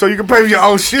down here so you can pay for your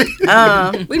own shit.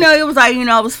 It was like,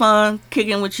 it was fun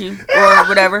kicking with you or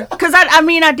whatever. Cause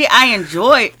I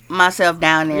enjoyed myself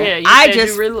down there.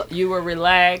 Yeah, you were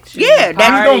relaxed. Yeah,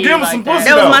 That was gonna give him some pussy.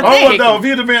 That was my thing. If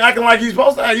he'd have been acting like he's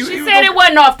supposed to, She said it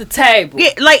wasn't off the table. Yeah,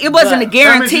 like it wasn't a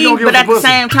guarantee, gonna give but us at the the pussy.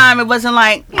 same time, it wasn't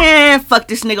like, fuck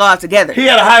this nigga altogether. He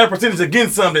had a higher percentage of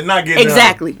getting something than not getting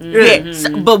Exactly. nothing. Yeah.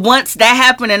 So, but once that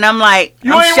happened, and I'm like,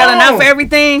 You I'm ain't shelling out wrong. for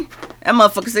everything. That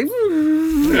motherfucker said,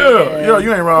 Yeah,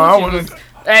 you ain't wrong. I wouldn't.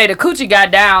 Hey, the coochie got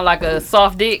down like a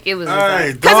soft dick. It was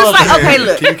Hey, because it's like, okay,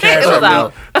 look, Can you cash It was up,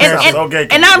 out.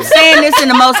 and I'm saying this in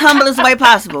the most humblest way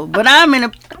possible, but I'm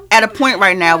at a point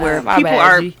right now where My people bad,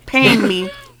 are G. paying me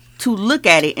to look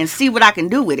at it and see what I can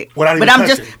do with it. Without even But I'm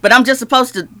touching just, it. I'm just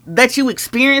supposed to let you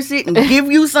experience it and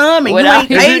give you some, and Without,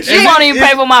 you ain't paid you shit. won't even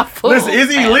pay for my food. Listen, is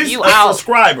he at least You a out.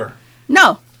 subscriber?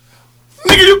 No,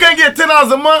 Nigga, you can't get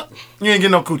 $10 a month. You ain't get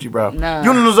no coochie, bro. Nah.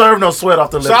 You don't deserve no sweat off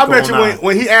the lips. So I bet you going on.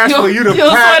 when he asked for you to You don't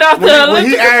sweat off the when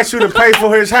he lips? asked you to pay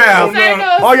for his house,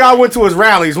 all y'all went to his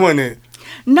rallies, wasn't it?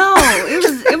 no,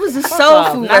 it was a soul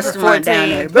off, food not the restaurant down 14.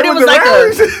 there, but it That was was like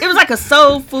the it was like a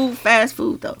soul food fast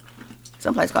food though.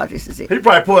 Someplace called This Is It. He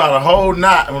probably pulled out a whole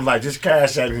knot and was like, just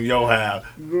cash out in your house.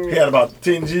 He had about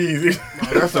 10 G's.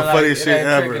 That's the funniest shit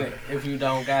ever. If you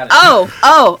don't got it.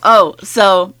 Oh.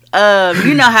 So,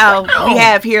 you know how we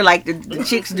have here, like the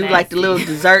chicks do like the little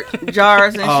dessert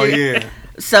jars and Oh shit. yeah.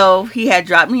 So he had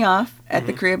dropped me off at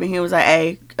the crib, and he was like,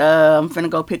 "Hey, I'm finna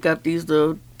go pick up these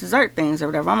little dessert things or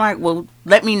whatever." I'm like, "Well,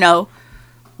 let me know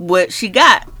what she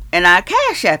got, and I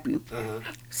cash app you."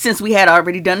 Since we had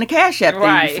already done the cash app thing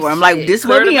Right, before, I'm like, shit, "This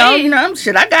what clear we to on,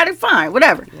 me. I got it, fine,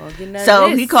 whatever."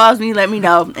 So he calls me, let me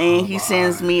know, and he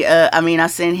sends me. I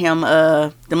send him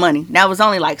the money. That was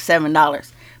only like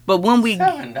 $7, but when we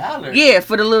 $7. yeah,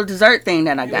 for the little dessert thing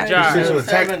that I got. Jar.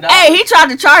 $7. Hey, he tried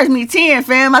to charge me 10,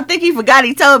 fam. I think he forgot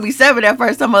he told me 7 at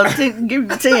first. I'm gonna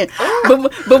give you 10.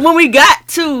 But when we got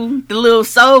to the little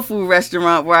soul food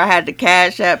restaurant where I had to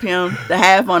cash app him the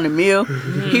half on the meal,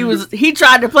 he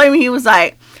tried to play me. He was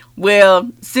like, "Well,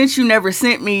 since you never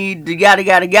sent me the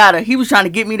yada," he was trying to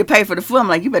get me to pay for the food. I'm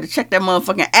like, "You better check that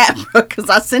motherfucking app, bro, because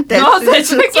I sent that." No, shit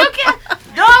to you can't.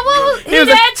 Dog, what was he was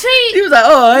that cheap? He was like,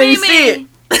 "Oh, I ain't Mimi. see it."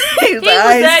 He was like, was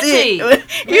 "I ain't that see it."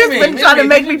 He was been trying to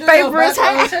make me pay for his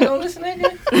house.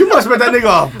 You must have met that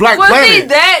nigga a Black Was he Planet.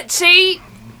 that cheap?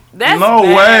 That's No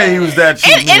bad. way he was that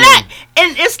cheap.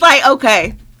 And it's like,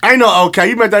 okay, I know. Okay,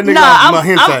 you met that nigga no, off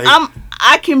Mahente.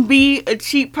 I can be a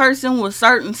cheap person with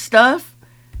certain stuff,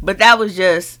 but that was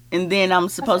just, and then I'm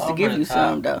supposed to give you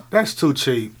some though. That's too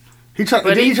cheap. He tried.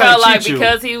 But Then he tried felt to like cheat you.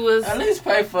 because he was At least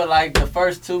pay for like the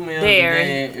first 2 meals. There.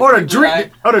 And then Or if the you drink,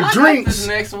 like, or the I like drinks. this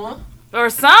next one. or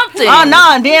something. Oh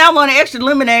no, and then I want an extra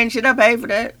lemonade and shit. I paid for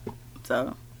that.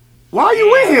 So Why are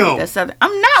you with him? that's something.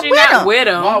 I'm not She with not him. with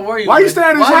him. Why were you? Why you stay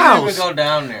at his Why house? you even go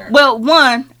down there? Well,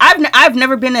 one, I've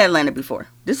never been to Atlanta before.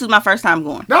 This was my first time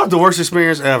going. That was the worst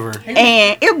experience ever.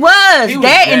 And it was He was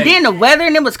that, gay. and then the weather,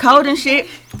 and it was cold and shit.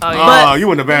 Oh, Oh,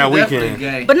 you in a bad Definitely weekend.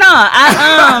 gay. But no,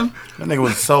 I That nigga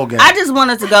was so gay. I just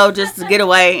wanted to go just to get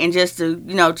away and just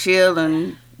to, chill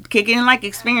and kick it and like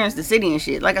experience the city and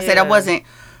shit. Like I said, I Yeah. wasn't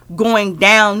going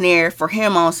down there for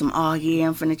him on some, oh yeah,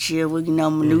 I'm finna chill with, my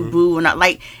new boo. And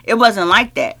it wasn't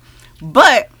like that.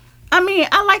 But,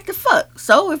 I like to fuck.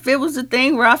 So if it was a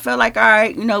thing where I felt like, all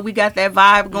right, we got that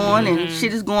vibe going and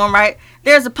shit is going right,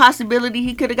 there's a possibility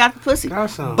he could have got the pussy. That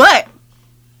sounds- But,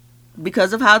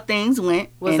 because of how things went.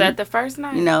 Was and, that the first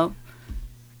night?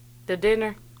 The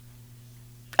dinner?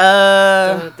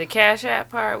 The Cash App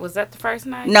part, was that the first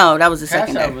night? No, that was the Cash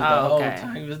second App day. was the Oh, whole okay.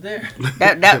 time he was there.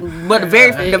 But the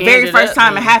very ended first up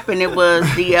time it being- happened, it was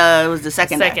the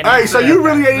second day. Second Hey, so you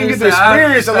really ain't even get to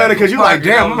experience Atlanta because you like,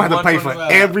 damn, I'm gonna have to pay for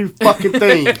 $125. every fucking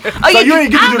thing. So you- you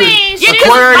ain't get to do she the was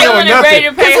aquarium or feeling and ready nothing.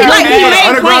 to pay It's her like he half. made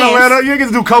Underground plans. Atlanta, you ain't get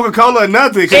to do Coca-Cola or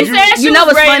nothing. 'cause They you, said she You know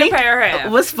was what's ready funny? to pay her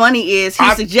half. What's funny is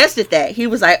he suggested that. He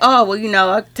was like, "Oh, well,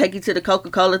 I'll take you to the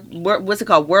Coca-Cola. What's it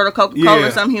called? World of Coca-Cola Yeah.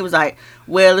 or something." He was like,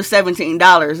 "Well, it's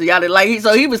 $17."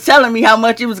 So he was telling me how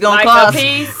much it was gonna Like a cost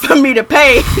piece? for me to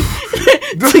pay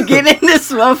to get in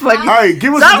this motherfucker. hey,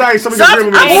 give us a day so we So can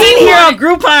bring I'm him in. sitting here on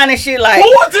Groupon and shit like. Who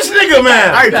was this nigga,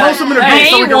 man? Hey, post him in the group Hey,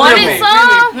 so we he can wanted rib him.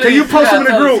 some? Can you post him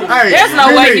in the group? Hey, There's no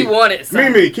way Mimi, he wanted some.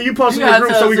 Mimi, can you post him in the gotta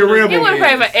group tell so we us can who rib He him? would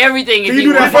pay for everything if Can he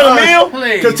you do that wanted. for the meal?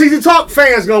 Please. Because TZ Talk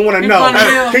fans gonna want to know. for the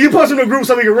meal? Can you post him in the group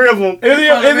so we can rib him? Is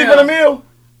he for the meal?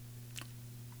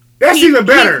 That's even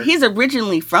better. He's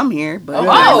originally from here, but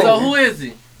Oh. So who is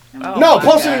he? No,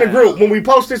 post it in the group when we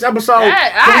post this episode. I we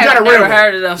have gotta never rib 'em.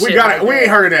 heard of them We shit got like it. We that. ain't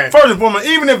heard of that. First and foremost,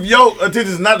 even if your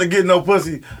intention is not to get no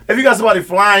pussy, if you got somebody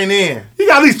flying in, You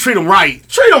gotta at least treat them right.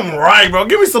 treat them right, bro.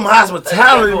 Give me some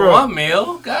hospitality, For bro. one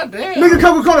meal. Goddamn. Nigga,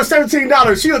 Coca-Cola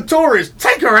 $17. She a tourist.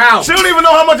 Take her out. She don't even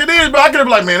know how much it is, bro. I could have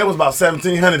been like, man, it was about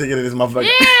 $1,700 to get in this motherfucker.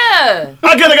 Yeah.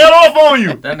 I could have got off on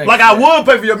you. That nigga Like I said- would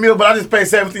pay for your meal, but I just paid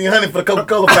 $1,700 for the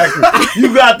Coca-Cola factory.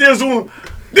 You got this one,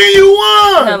 then you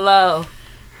won. Hello.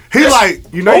 He like,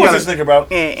 you know, Who you was gotta. this nigga, bro?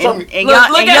 And Something-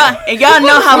 y'all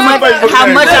know how much Look at-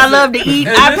 I love to eat.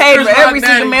 Is I this paid Chris for every Rock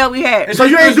single daddy? meal we had. So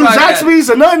you ain't do Like that. Zaxby's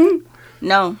or nothing?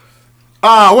 No.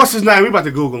 What's his name? We about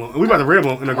to Google him. We about to rib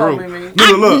him in the group. Mimi.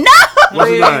 Noodle, look. No. What's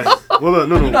his name? Well, look,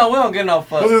 Noodle. No, we don't get no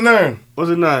fuck. What's his name? What's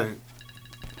his name?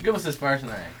 Give us his first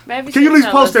name. Maybe Can you at she'll least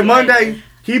tell post us it later. Monday?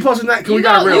 Can you post it that? Can You we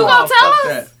gotta gonna- rib you him? gonna tell Fuck us?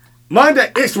 that.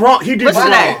 Monday, it's wrong. He did What's it his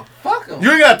wrong. name? Fuck him.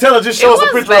 You ain't gotta tell her. Just It show us a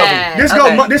was picture of him. bad. This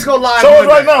Okay. this go live. Show us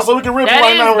Monday. right now so we can rip him That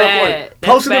right is now real bad. quick.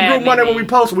 That's Post in the bad, group Monday when Mimi. we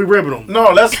post. We ribbing them.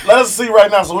 No, let's see right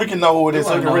now so we can know who it We is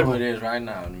so we wanna can know rip who him. it is right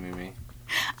now, Mimi.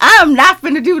 I'm not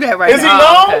finna do that right Is he now.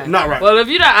 long? okay. Not right. Well, if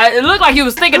you not, it looked like he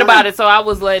was thinking about it, so I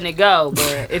was letting it go.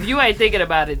 But if you ain't thinking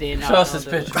about it, then no, Show us don't his do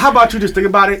it. picture. How about you just think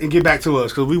about it and get back to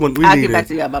us because we I'll need get back it.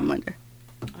 to y'all by Monday.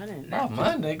 I didn't Oh, know.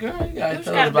 Monday, girl. You gotta Dude's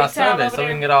tell got us a about big towel Sunday over so we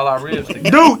there. can get all our ribs together.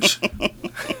 Dooch.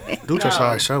 Dooch No.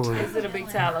 outside shoveling. Is it a big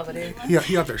towel over there?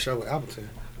 He out there shoveling Appleton.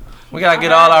 We gotta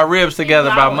get all our ribs together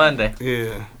by Monday.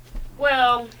 Yeah,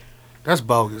 Well, that's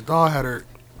bogus. Dog had her.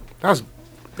 That's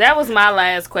that was my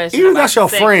last question. Even if about that's your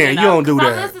sex, friend, you don't do 'cause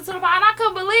that. I listened to the pod and I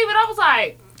couldn't believe it. I was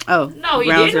like, Oh, no, he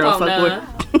Ground didn't Zero want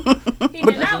fuck none. He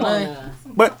did not want none.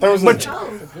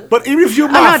 but even if you Oh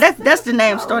no, my that's the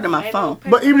name stored in my phone.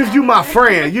 but even if you my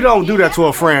friend, you don't do that to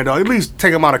a friend though. At least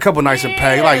take him out a couple nights and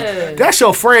pay. Yeah. Like that's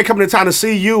your friend coming in town to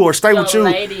see you or stay with Your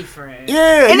you. lady friend.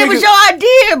 Yeah, And it was your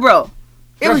idea, bro.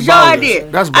 It That's was your bogus. idea.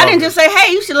 That's I didn't bogus. just say,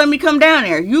 hey, you should let me come down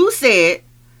there. You said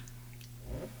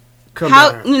Come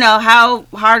how down. you know how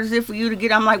hard is it for you to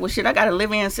get? I'm like, well, shit, I got a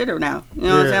live-in sitter now. You know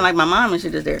what I'm Yeah. saying? Like my mom and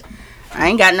shit is there. I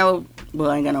ain't got no. Well,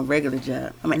 I ain't got no regular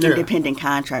job. I'm an Yeah. independent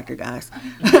contractor, guys.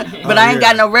 But I ain't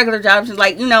got no regular jobs. It's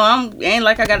like, you know, ain't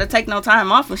like I got to take no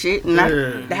time off and shit. And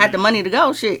Yeah. I had the money to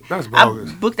go. Shit. That's I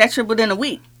bogus. booked that trip within a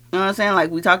week. You know what I'm saying? Like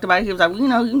we talked about it. He was like, well, you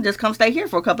know, you can just come stay here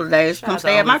for a couple of days. Shout Come out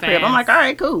stay to at my crib. OnlyFans. I'm like, all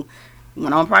right, cool.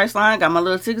 Went on Priceline, got my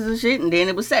little tickets and shit, and then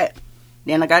it was set.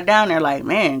 Then I got down there like,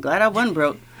 man, glad I wasn't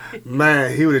broke.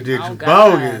 Man, he would have did Oh, you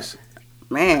God. bogus.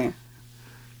 Man.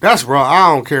 That's wrong.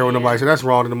 I don't care what nobody says. That's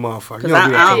wrong to the motherfucker. You Cause don't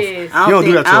do that to It is. I You don't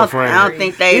do that to a I don't- friend. I don't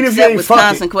think they Even if you accept ain't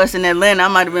Wisconsin fucking. Quest in Atlanta. I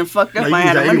might have been fucked up. No, I you had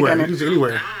use that the money anywhere. down You there. use it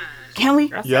anywhere. Can we?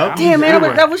 Yep. Damn, man,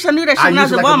 Anywhere. I wish I knew that shit I when I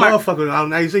use was it at like a Walmart. motherfucker.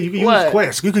 Now you say you can What? use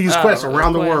Quest. You can use Oh, Quest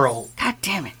around the Quest. world. God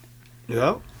damn it.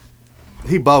 Yep.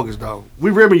 He bogus though.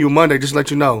 We ribbing you Monday. Just to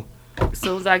let you know. As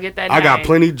soon as I get that I got name.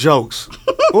 plenty jokes.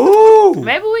 Ooh.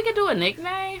 Maybe we could do a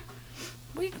nickname.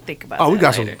 We can think about Oh, we that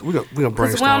got some. later. We gonna 'Cause we don't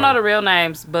brainstorm. know the real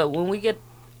names, but when we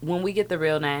get the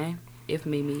real name, if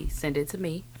Mimi send it to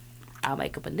me, I'll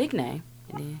make up a nickname,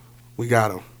 and then We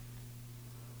got him.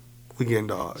 We getting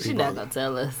dog. she not gonna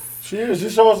tell us. She is.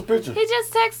 Just show us a picture. He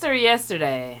just texted her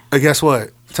yesterday. Hey, guess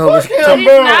what? Tell us. Fuck him, He's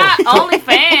bro. not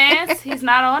OnlyFans. He's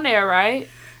not on there, right?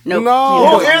 Nope.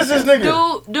 No. Who is this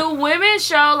nigga? Do women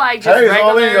show like just Hey, it's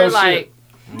all in regular your like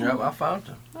Yep, I found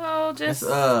him. just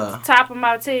It's, top of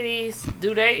my titties?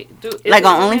 Do they do is Like it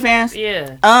on women? OnlyFans?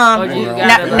 Yeah. Um, Or you now,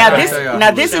 gotta, now like, this show y'all.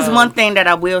 now this is Show. one thing that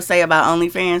I will say about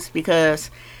OnlyFans because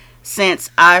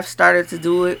since I've started to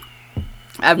do it,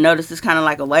 I've noticed it's kind of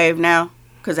like a wave now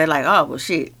because they're like, oh well,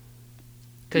 shit,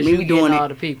 Cause me you doing doing it. all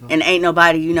the people. and ain't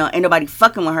nobody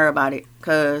fucking with her about it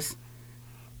because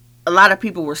a lot of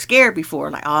people were scared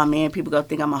before, like, oh man, people go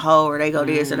think I'm a hoe or they go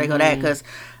this or they go that because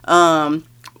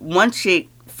one chick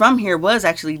from here was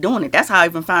actually doing it. That's how I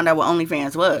even found out what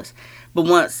OnlyFans was. But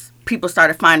once people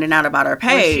started finding out about her Was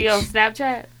page, she on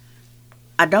Snapchat?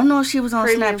 I don't know if she was on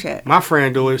Premium? Snapchat. My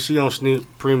friend do it. She on Sneak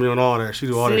Premium and all that. She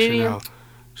do all that shit Sneemium? now.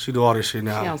 She do all this shit She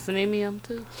on now. Cinemium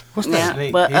too? What's Yeah, that?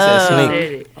 Sneak. but He said sneak.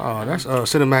 Said it. Oh, that's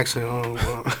Cinemax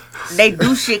and They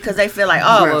do shit because they feel like,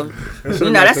 oh, well,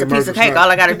 you know, that's a piece of cake. All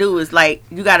I gotta do is like,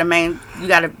 you gotta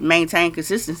maintain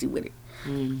consistency with it.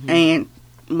 And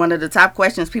one of the top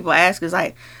questions people ask is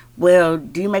like, well,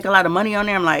 do you make a lot of money on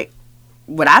there? I'm like,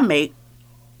 what I make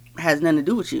has nothing to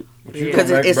do with you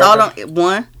because Yeah. it's all on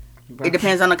one. It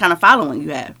depends on the kind of following you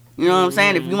have. You know what I'm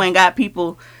saying? If you ain't got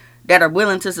people that are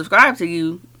willing to subscribe to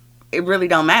you, it really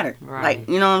don't matter. Right. Like,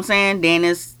 you know what I'm saying? Then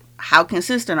it's how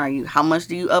consistent are you? How much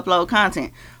do you upload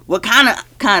content? What kind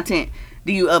of content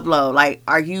do you upload? Like,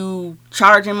 are you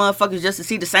charging motherfuckers just to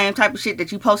see the same type of shit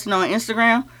that you posting on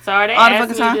Instagram? So are they All the asking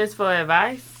fucking time? you just for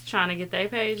advice? Trying to get their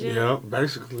page in. Yeah,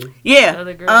 basically. Yeah.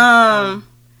 Other girls.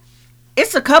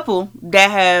 It's a couple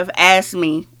that have asked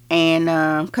me, and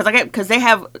because they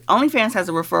have OnlyFans has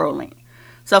a referral link.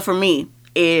 So for me,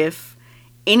 if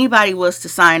anybody was to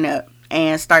sign up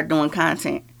and start doing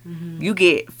content, you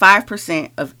get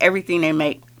 5% of everything they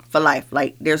make for life.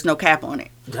 Like there's no cap on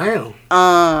it. Damn.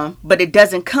 But it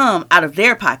doesn't come out of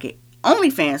their pocket.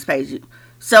 OnlyFans pays you.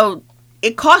 So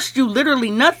it costs you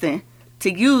literally nothing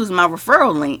to use my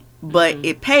referral link, but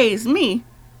it pays me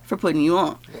for putting you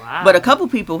on. Wow. But a couple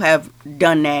people have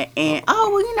done that, and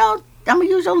I'm gonna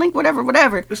use your link, whatever.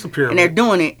 It's a pyramid. And they're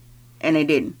doing it, and they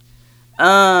didn't. They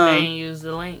didn't use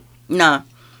the link. Nah.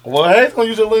 Well, Hayes gonna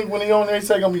use your link when he on there. He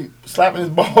say gonna be slapping his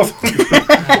balls. He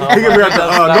gonna be at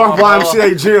the North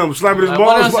YMCA gym slapping his Like,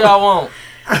 balls. what else y'all want?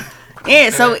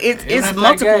 Yeah, so it's that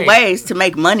multiple gay? ways to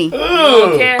make money You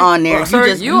don't care? on there. Sir,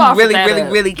 You just you offered really, that really,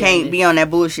 up. really can't be on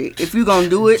that bullshit. If you gonna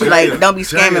do it, like don't be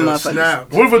scamming motherfuckers.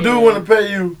 Snap. What if a dude want to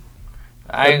pay you?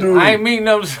 I Dude. ain't meeting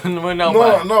no with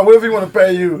nobody. No. What if he want to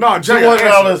pay you? No, Jay,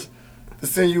 $200 to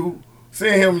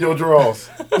send him your drawers.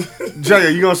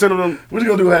 Jay, you gonna send him? What you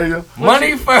gonna do, Hayes?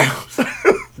 Money first.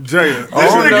 Jay, I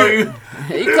don't know you.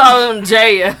 He called him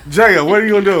Jaya. Jay, what are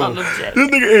you Called gonna do? him Jaya. This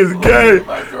nigga is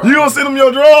gay. You gonna send him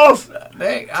your drawers?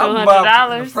 Dang, I'm about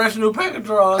 $200. a fresh new pack of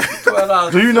drawers.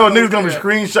 $12. So you know niggas gonna be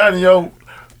screenshotting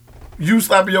you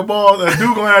slapping your balls, and a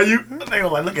dude gonna have you. They gonna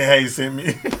like, look at Hayes sent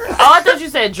me. Oh, I thought you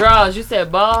said draws. You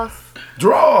said balls.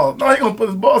 Draws. No, he gonna put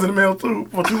his balls in the mail too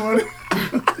for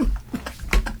 $200.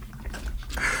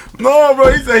 No,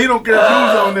 bro. He said he don't care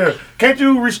who's on there. Can't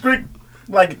you restrict?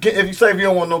 Like, if you say if you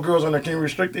don't want no girls on there, can you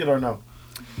restrict it or no?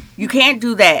 You can't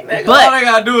do that. Nigga, all But they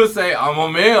gotta do is say, I'm a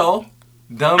male.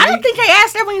 Dummy. I don't think they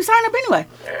asked that when you sign up anyway.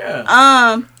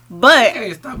 Yeah. But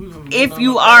Can't stop you from if doing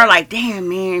you no are that. like, damn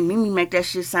man, Mimi make that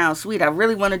shit sound sweet. I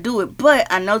really want to do it, but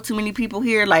I know too many people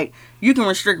here. Like, you can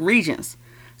restrict regions.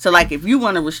 So like, if you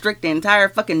want to restrict the entire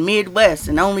fucking Midwest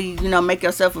and only make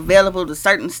yourself available to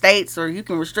certain states, or you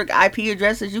can restrict IP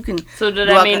addresses, you can. So does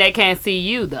that mean they can't see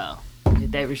you though? If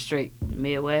they restrict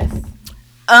Midwest?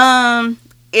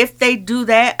 If they do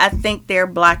that, I think they're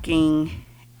blocking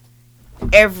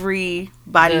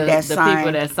everybody that's the signed.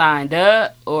 people that signed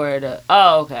up or the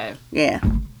okay. Yeah.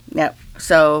 Yep.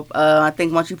 So I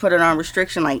think once you put it on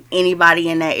restriction, like anybody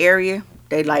in that area,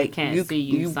 they like can't see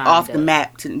you signed off the up.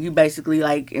 map. To you basically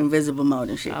like invisible mode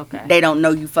and shit. Okay. They don't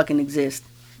know you fucking exist.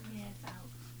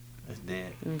 It's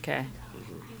dead. Okay.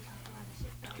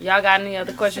 Y'all got any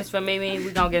other questions for Mimi? We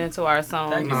gonna get into our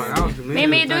song. No, that was the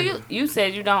Mimi, you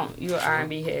said you don't. You're an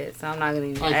R&B head, so I'm not gonna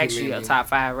even Thank you, ask you your Mimi. top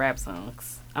 5 rap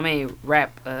songs. I mean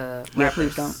rap. Yeah, Rappers.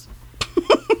 please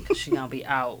don't. She gonna be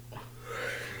out.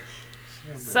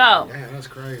 So Damn, that's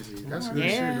crazy. That's good Yeah,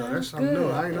 shit though. That's that's something new.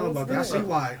 good. I ain't know That about was that. I see good.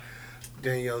 why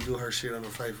Danielle do her shit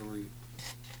unfaithfully.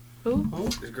 who?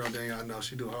 This girl Danielle, I know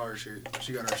she do hard shit.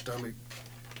 She got her stomach,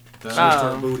 That's switched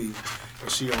Oh. her booty,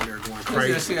 and she on there going She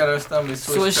crazy. got her stomach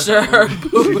Switch switched. her. She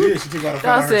did. She took out a fat That's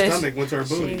on her it. stomach, went to her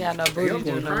She booty. ain't got no booty Danielle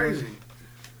doing going no crazy.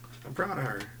 I'm proud of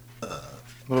her.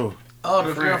 Oh. Oh,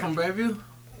 the girl Friend. from Bayview?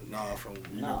 Nah, from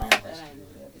you No, know, that ain't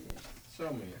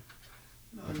Show me.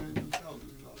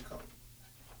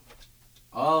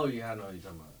 Oh, yeah, I know what you're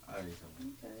talking about. I know what you're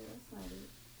talking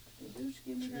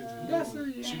about. Yes,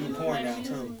 sir. she do porn now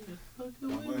too.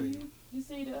 My buddy. You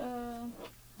see the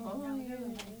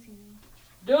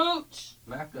Dooch.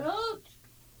 Macca. Dooch.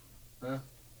 Huh?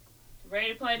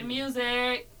 Ready to play the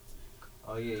music.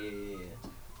 Oh, yeah.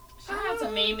 Shout out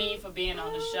to Mimi for being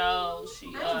on the show.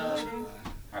 She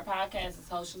her podcast is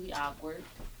Socially Awkward.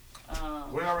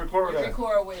 Where I record We that?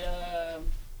 record with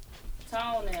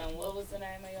Tone and what was the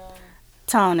name of y'all?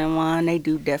 Tone and Juan, they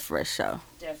do Death Fresh Show.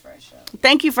 Death Fresh Show.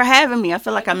 Thank you for having me. I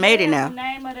feel like I made it Do they have now.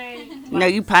 a name of they, You know,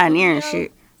 you pioneering studio?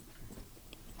 shit.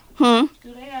 Hmm.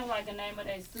 Do they have like a name of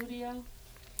their studio?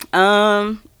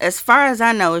 As far as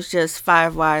I know, it's just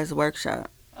Five Wise Workshop.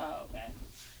 Oh, okay.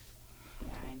 Yeah,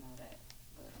 I ain't know that.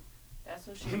 But that's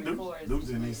who she records. Deuce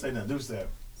didn't even say nothing. Deuce said,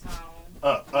 Tone.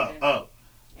 up.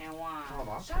 And Wine.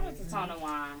 Oh, Shout out to Tone and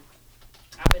Wine.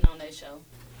 I've been on their show.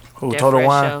 Who? Death Total Fresh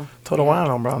Wine. Show. Total Wine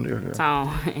on Brown Deer. Girl. Tone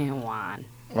and Wine.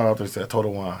 Oh, they said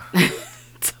Total Wine.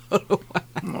 Total Wine.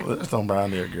 No, that's on Brown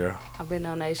Deer, girl. I've been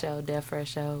on their show, Death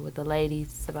Fresh Show, with the ladies.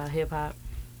 It's about hip hop.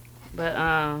 But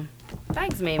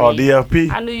thanks, Mimi. Oh,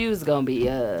 DFP. I knew you was gonna be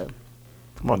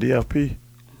Come on, DFP.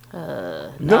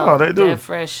 no, they do. Death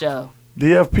Fresh Show.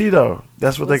 DFP though.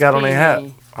 That's what they got on their hat.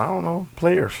 mean? I don't know.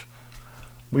 Players.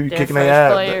 We be They're kicking fresh their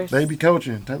ass. players. They be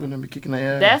coaching. Taylor them be kicking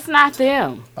their ass. That's not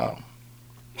them.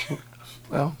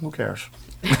 Well, who cares?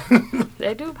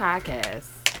 They do podcasts.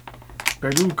 They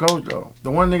do coach though.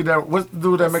 The one nigga that what's the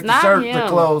dude that It's make the not shirt, him. the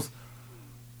clothes?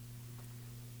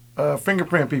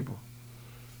 Fingerprint people.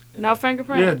 No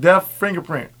fingerprint? Yeah, Def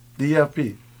Fingerprint.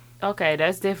 DFP. Okay,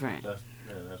 that's different. That's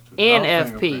true.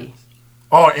 NFP.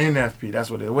 Oh, NFP. That's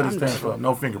what it is. What it stands for?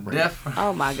 No fingerprint.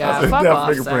 Oh my God. Fuck Def off,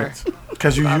 sir. fingerprints.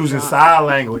 Because you using sign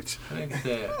language.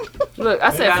 Look,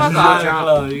 I said fuck off,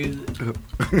 drunk.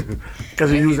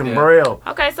 Because you're using Braille.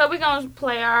 Okay, so we're going to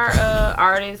play our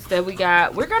artists that we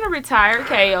got. We're going to retire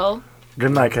KO.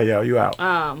 Good night, KO. You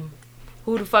out.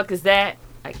 Who the fuck is that?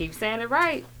 I keep saying it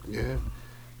right. Yeah.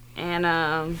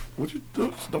 And What you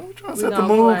do? Don't try to We set the gonna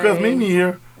mood because play- Mimi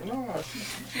here.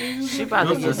 she about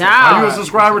to get Are you a down.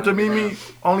 subscriber to Mimi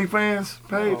OnlyFans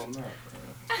page?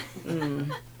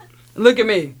 Look at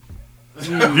me.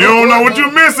 You don't know what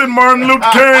you're missing, Martin Luther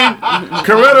King.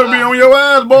 Coretta be on your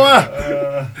ass,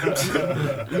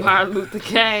 boy. Martin Luther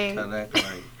King.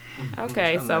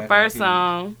 Okay, so first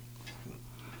song.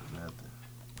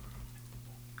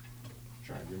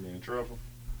 Trying to get me in trouble.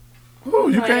 Ooh,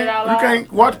 you Play it out loud.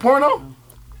 can't watch porno?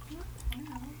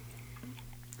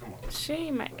 She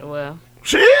ain't well,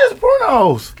 She is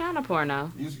pornos. kind of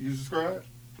porno. You subscribe?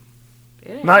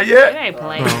 It ain't, Not yet. It ain't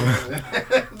playing.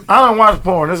 I don't watch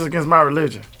porn. This is against my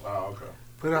religion. Oh, okay.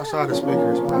 Put it outside the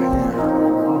speakers, man.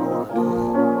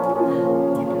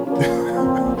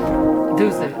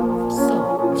 Deuce it.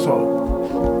 So,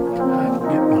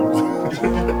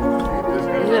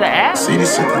 Is it an app? see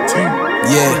this shit the team.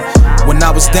 Yeah. When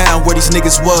I was down where these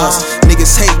niggas was,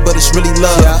 niggas hate, but it's really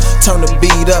love. Turn the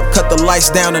beat up, cut the lights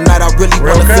down tonight. I really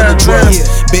wanna feel the drugs.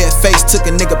 Bare face, took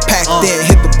a nigga packed in,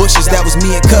 hit the bushes, that was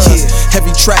me and cuz. Heavy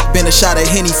track, been a shot of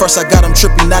Henny. First I got them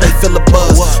trippy, now they feel a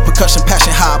buzz. Percussion,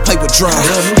 passion, how I play with drums.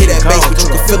 Hear that bass, but you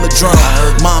can feel the drum.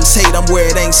 Moms hate, I'm where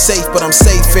it ain't safe, but I'm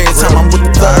safe every time I'm with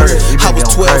the thugs. I was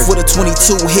 12 with a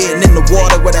 22, hitting in the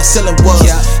water where that ceiling was.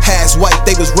 Has white,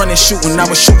 they was running, shooting. I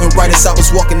was shooting right as I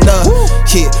was walking up.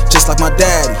 Yeah, just like my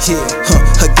daddy. Yeah,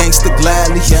 a gangster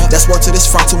gladly. That's word to this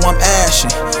front till I'm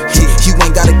ashing. Yeah, you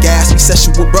ain't got a gas me.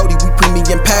 Session with Brody, we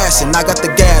premium passing. I got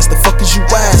the gas, the fuck is you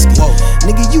asking?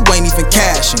 Nigga, you ain't even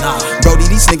cashing. Brody,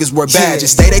 these niggas wear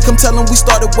badges. They come tellin' we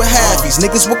started with halfies.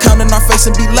 Niggas will count in our face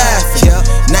and be laughing.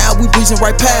 Now we breezing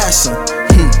right past them.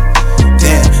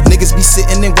 Damn, niggas be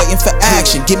sitting and waiting for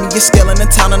action. Give me a scale in the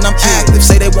town and I'm active.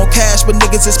 Say they want cash, but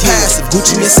niggas is passive.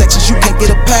 Gucci in sections, you can't get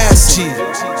a pass.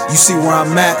 You see where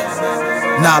I'm at?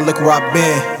 Nah, look where I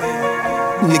been.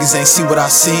 You niggas ain't see what I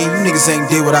seen. You niggas ain't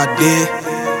did what I did.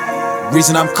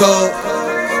 Reason I'm cold,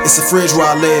 it's the fridge where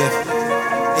I live.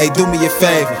 Hey, do me a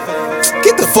favor,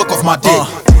 get the fuck off my dick.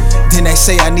 Then they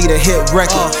say I need a hit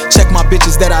record. Check my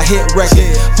bitches that I hit record.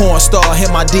 Porn star,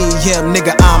 hit my DM,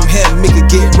 nigga, I'm him, nigga,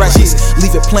 get reckless.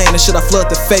 Leave it plain, and shit I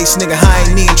flood the face, nigga, I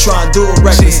ain't even tryna do it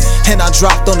reckless. And I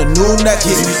dropped on a new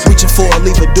necklace, reaching for a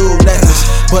leave a dude necklace.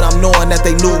 But I'm knowing that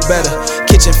they knew better.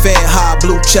 Kitchen fan, high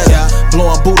blue cheddar.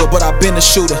 Blowing Buddha, but I been a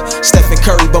shooter. Stephen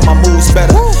Curry, but my moves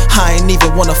better. I ain't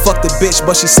even wanna fuck the bitch,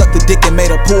 but she sucked the dick and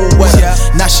made her pool wetter.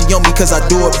 Now she on me cause I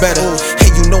do it better.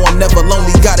 Hey, you know I'm never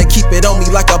lonely, gotta keep it on me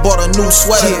like I bought a new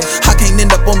sweater. I can't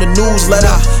end up on the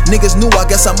newsletter. Niggas knew, I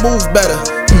guess I moved better.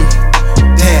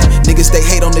 Damn, niggas they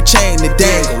hate on the chain, the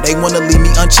dangle. They wanna leave me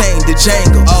unchained, the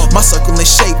Django. My circle in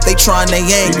shape, they trying they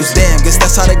angles. Damn, guess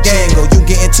that's how the gang go. You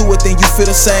get into it, then you feel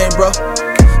the same, bro.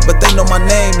 But they know my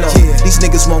name though. These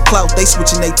niggas want clout, they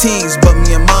switching they teams, but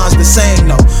me and mine's the same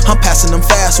though. I'm passing them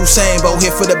fast, Usain Bolt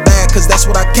here for the bag, cause that's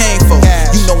what I came for.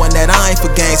 You knowing that I ain't for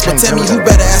games, but tell me who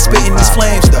better at spitting these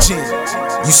flames though.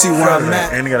 You see where I'm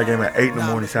at? And they got a game at 8 in the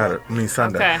morning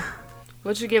Sunday. Okay.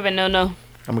 What you giving, No?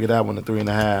 I'm gonna get that one a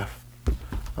 3.5.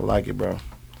 I like it, bro.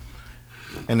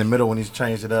 In the middle when he's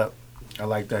changed it up, I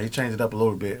like that. He changed it up a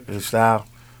little bit. His style,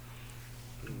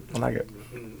 I like it.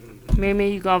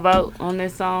 Mimi, you gonna vote on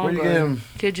this song? What you or give him?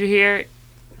 Could you hear it?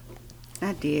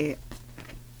 I did.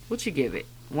 What you give it?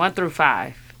 1 through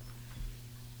 5.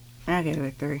 I gave it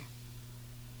a 3.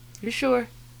 You sure?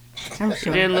 I'm It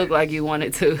sure. didn't look like you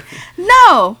wanted to.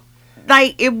 No,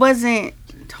 like it wasn't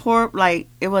horrible. Like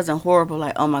it wasn't horrible.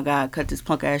 Like, oh my god, cut this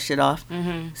punk ass shit off.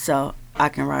 So I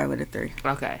can ride with a 3.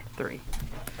 Okay, 3.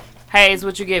 Hayes,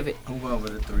 what you give it? I'm going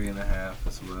with a 3.5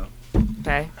 as well.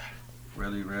 Okay.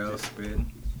 Really real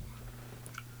spitting.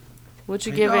 What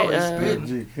you He give always it? spitting.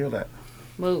 Gee, kill that.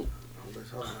 Moot.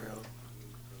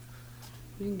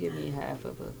 You can give me half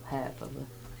of a. Half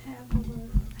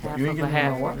You ain't of a getting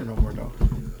half. no water no more though.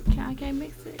 I can't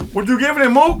mix it. What you giving it,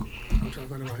 Mook? I'm trying to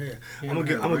find it in my head. I'm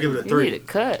gonna give it a You 3. need a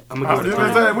cut. I'm gonna give it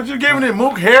a 3. What you giving it,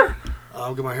 Mook? Hair?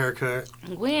 I'll get my hair cut.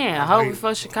 When? I hope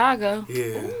before Chicago.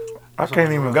 Yeah. I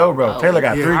can't even go, bro. Taylor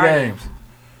got Yeah. 3 games.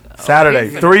 Saturday,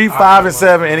 3, 5, and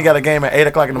 7, and he got a game at 8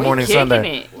 o'clock in the morning kicking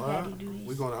Sunday. it.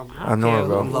 We gonna. I know it,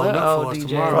 bro. Load up for us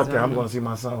tomorrow. Fuck that, I'm going to see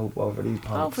my son hoop over these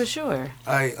punks. Oh, for sure.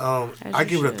 Hey, I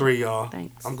give it a 3, y'all.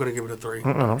 Thanks. I'm gonna give it a 3.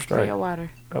 I'm For straight. your water.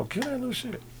 Oh, kill that little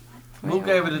shit. Who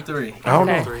gave it a 3? I don't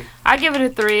Okay. know. I give it a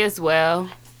 3 as well.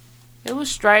 It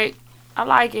was straight. I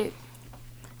like it.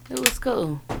 It was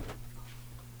cool.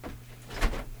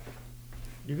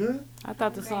 You good? I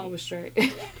thought the song was straight.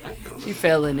 She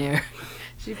fell in there.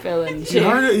 She fell in the You shit.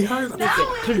 heard it? You heard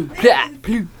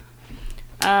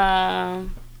it?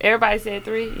 Everybody said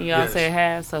 3, and y'all Yes. said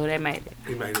half, so they made it.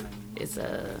 He made it. It's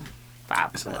a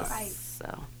 5 plus.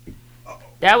 So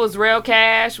that was Real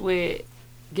Cash with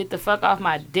 "Get the Fuck Off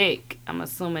My Dick." I'm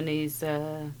assuming these.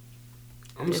 I'm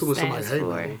this assuming somebody stands hate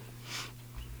for. me.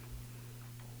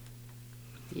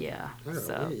 Yeah. Yeah,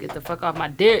 So yeah. get the fuck off my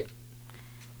dick.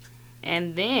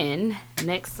 And then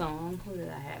next song, who did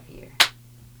I have here?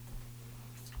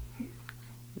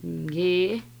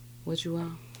 Yeah. What you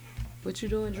want? What you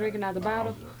doing? Drinking out the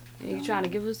bottle? You trying to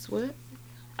give us what?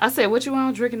 I said, what you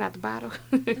want? Drinking out the bottle?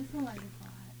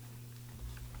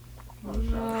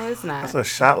 No, it's not. That's a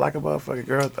shot like a motherfucking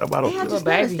girl. About Yeah, I a, just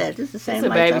baby. noticed that. This is the same It's a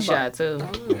like baby that, shot too.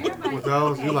 With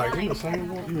those, you like, you the same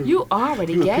one? You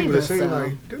already You gave people that us say some.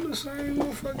 like, they're the same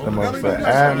motherfucker. That motherfucker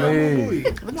add me.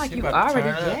 I'm like, She you about to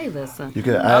already turn up. gave us some. You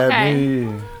could add Okay.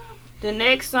 me. The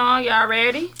next song, y'all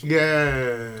ready?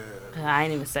 Yeah. I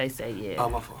ain't even say yeah. Oh,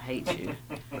 my fault. I hate you.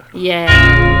 Yeah.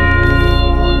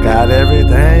 Got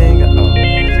everything. Oh.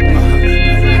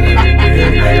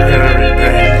 Got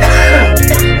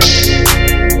everything.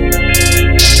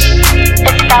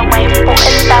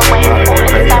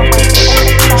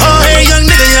 Oh, hey, young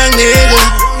nigga, yeah.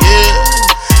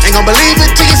 Ain't gon' believe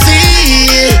it till you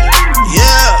see it,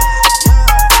 yeah.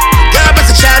 God bless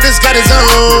the child that's got his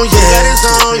own,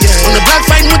 yeah. On the block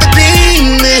fighting with the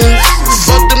demons,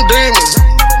 fuck them demons.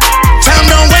 Time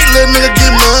don't wait, little nigga,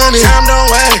 get money. Time don't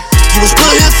wait. You was put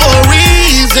here for a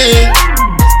reason.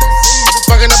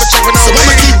 Fucking up a check with no so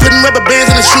I'ma keep putting rubber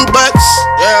bands in the shoebox,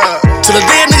 yeah. Till the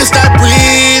dead nigga stop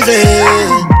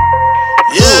breathing.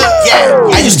 Yeah.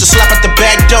 I used to slap at the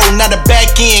back door, now the back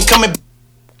end coming.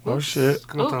 Oh shit.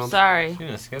 Oops, sorry. You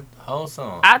done skipped the whole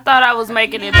song. I thought I was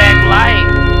making it back light.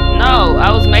 No,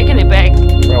 I was making it back.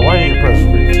 Bro, why you ain't press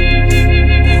repeat?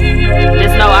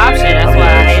 There's no option. That's why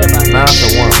I hate about it. Nah, it's a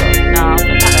 1, bro. No, I'm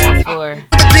gonna fast forward.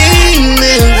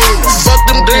 Demons, fuck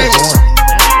them demons.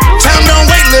 Time don't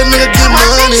wait, little nigga, get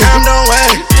money. Time don't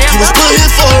wait. You was put here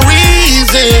for a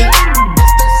reason.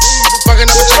 Fucking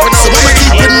up a check with no so I'ma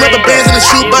keep putting rubber bands in the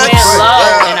shoebox.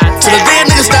 Till the dead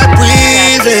nigga stop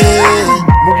breathing.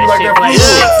 Move you like that for you.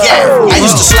 Yeah. I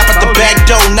used to slap at the back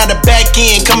door, now the back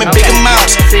end coming big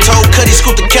amounts. Told Cuddy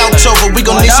scoot the couch over, we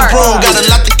gon' need some room, got a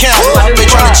lot to count. They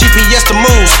tryna GPS the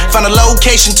moves, find a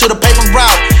location to the paper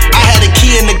route. I had a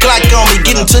key in the Glock on me,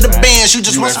 getting to the bands, you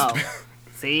just want.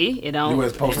 See, it don't,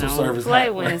 US Postal it don't Service play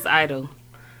hat. when it's idle.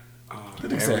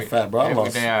 They said fat, bro. I Every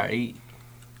lost. day I eat.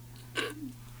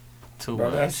 Too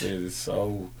Bro, that much. shit is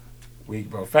so weak,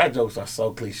 bro. Fat jokes are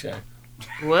so cliche.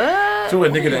 What? To a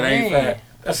nigga that ain't mean? fat,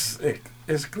 that's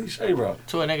it's cliche, bro.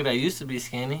 To a nigga that used to be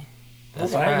skinny.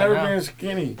 That's I ain't fat never now. been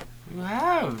skinny. You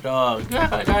have, dog. You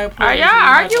have, like, Are y'all you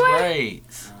had the arguing?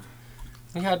 braids.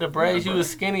 You had the braids. You was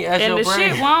skinny as And your the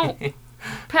braids. shit won't play.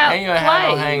 And you ain't had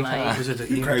no hang like- time. Is it the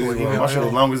You crazy as well. My shit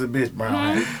as long as a bitch,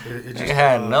 brown. You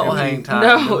had no hang time.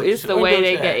 No, it's the way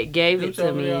they gave it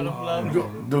to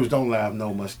me. Dudes don't laugh,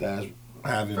 no mustache.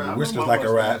 Having whiskers like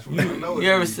a rat. You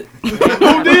ever see?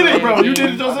 Who did it, bro? You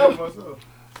did it yourself?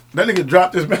 That nigga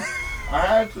dropped his man. I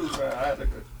had to, man. I had to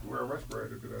wear a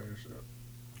respirator to that and shit.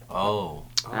 Oh.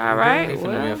 All right, You finna be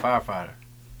well. a firefighter.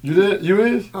 You did? You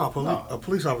is? No, a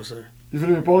police officer. You finna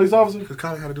be a police officer? Because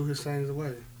Colin had to do his things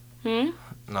away. No,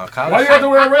 college. Why you have to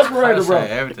wear a respirator, bro?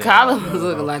 Everything. Colin was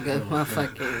looking like a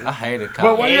motherfucker. I hated But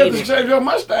college. why you have to shave your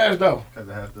mustache, though? Because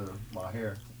I had my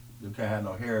hair. You can't have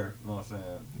no hair, you know what I'm saying?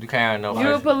 You can't have no.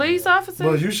 You a police officer?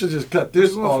 Well, you should just cut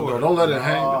this off, though. Don't let it Oh,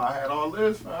 hang. I had all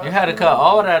this, man. You had to cut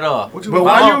all that off. What you But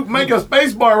why you make a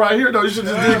space bar right here, though? You should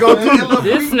just did go through.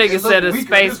 This nigga said a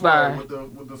space bar.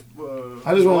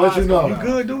 I just want to let you know. You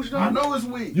good, dude? I know it's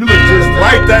weak. You look just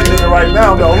like that nigga right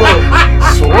now, though. Look.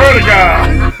 Swear to God.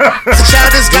 The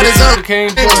child that's got his own. King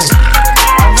Jordan.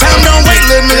 Time don't wait,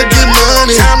 little nigga, get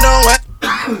money. Time don't wait.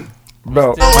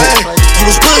 Bro. You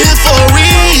was put here for a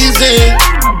reason.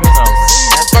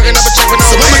 Fucking up a check with no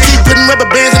so I'ma keep putting rubber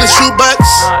bands in the shoebox,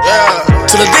 yeah.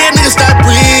 Till the dead nigga stop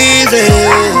breathing.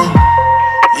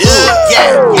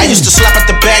 Yeah. I used to slap at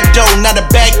the back door, now the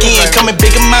back end coming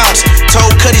big amounts.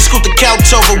 Told Cuddy scoot the couch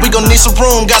over, we gon' need some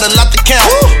room, got a lot to count.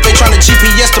 They trying to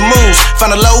GPS the moves.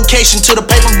 Found a location to the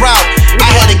paper route. I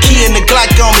had a key in the Glock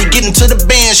on me, getting to the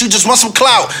bands. You just want some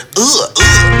clout.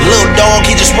 Little dog,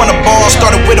 he just want a ball.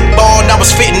 Started with a ball, now it's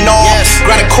fitting all.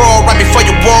 Grab a crawl right before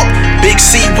you walk. Big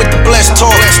C with the blessed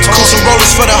talk. Cruising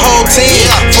rollers for the whole team.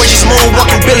 Forges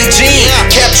moonwalking Billie Jean.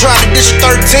 Cap driving dish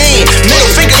 13. Middle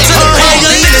finger to the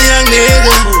police. Young nigga,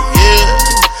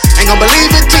 yeah. Ain't gon' believe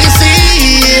it till you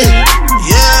see it.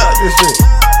 Yeah.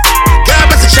 God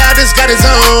bless the child that's got his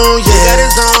own,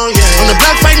 yeah. On the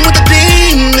block fighting with the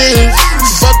demons.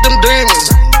 Fuck them demons.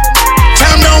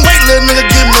 Time don't wait, little nigga,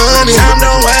 get money. Time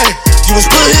don't wait. You was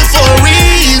put here for a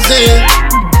reason.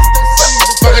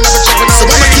 Fucking up a check for no. So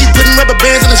I'ma keep putting rubber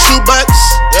bands in the shoebox.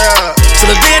 Yeah. Till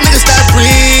the dead niggas stop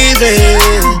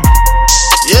breathing.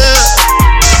 Yeah.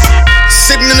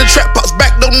 Sitting in the trap house,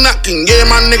 back door knocking. Yeah,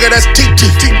 my nigga, that's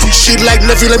TT. She like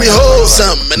nephew, let me hold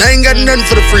something. And I ain't got nothing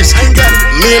for the free ski.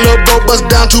 Me and Lil' Bo bust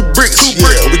down 2 bricks. Yeah,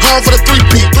 we going for the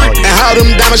 3P. And how them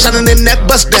diamonds shining in that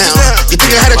bust down. You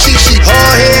think I had a cheat sheet?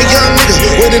 Hard head young nigga,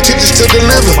 waiting teachers to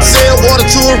deliver. Sail water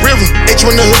to a river.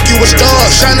 H1 to hook you a star,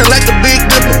 shining like the Big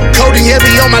Dipper. Cody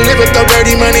heavy on my liver, throw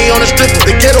dirty money on a stripper.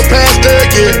 The ghetto pastor,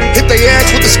 yeah, hit they ass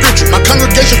with the scripture. My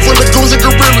congregation full of goons and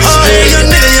gorillas. Oh, yeah, young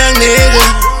nigga, yeah.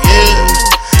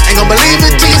 Ain't gon' believe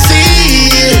it till you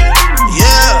see it.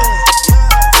 Yeah.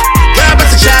 God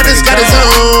bless the child that's got his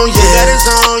own,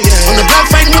 yeah. On the block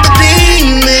fighting with the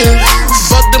demons.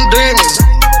 Fuck them demons.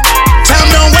 Time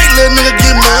don't wait, little nigga,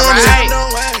 get money.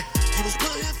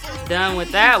 Done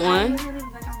with that one.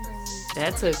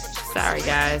 That took, sorry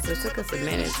guys, it took us a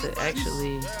minute to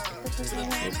actually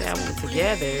get that one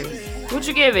together. What'd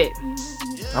you give it?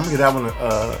 I'm gonna give that one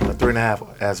a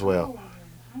 3.5 as well.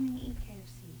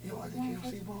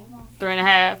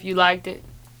 3.5. You liked it?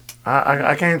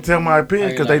 I can't tell my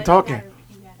opinion because they talking.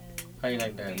 How you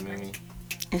like that, Mimi?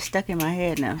 It's stuck in my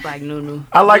head now. Like Nunu.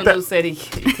 I like Nunu that. Said he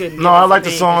couldn't. No, I like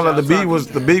the song. Like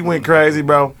the beat went crazy,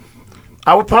 bro.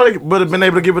 I would have been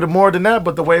able to give it more than that,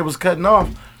 but the way it was cutting off.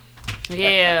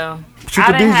 Yeah. Shoot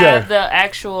I the didn't DJ. have the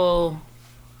actual.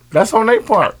 That's on their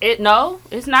part. No,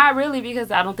 it's not really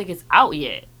because I don't think it's out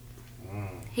yet.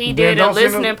 He Then did a don't send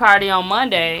listening them- party on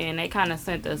Monday, and they kind of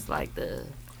sent us like the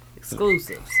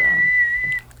exclusive. So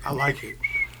I like it.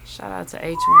 shout out to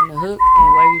H1 The Hook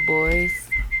and Wavy Boys,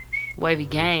 Wavy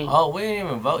Gang. Oh, we didn't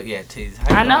even vote yet, Tease.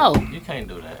 I know. You can't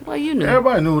do that. Well, you knew.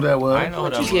 Everybody knew who that was. I know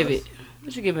What that you give was. it?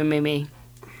 What you giving, Mimi?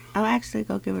 I'm actually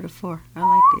gonna give it a 4. I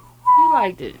liked it. You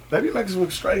liked it. They be like some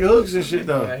straight hooks and shit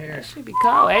though. That should be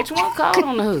cold. H1 cold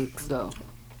on the hooks though.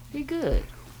 He good.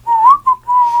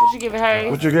 What you give it, Harry?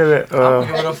 What you give it? I'm gonna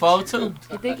give it a 4 too.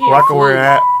 You think he Rockaware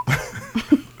hat.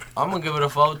 I'm gonna give it a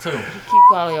 4 too. You keep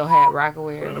calling your hat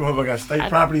Rockaware. Motherfucker got state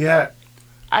property hat.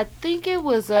 I think it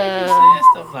was Saying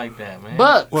stuff like that, man.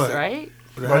 Bucks, What? right?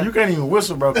 Bro, you can't even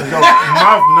whistle, bro, because your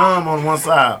mouth numb on one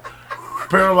side,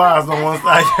 paralyzed on one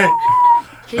side.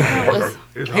 He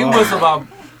was about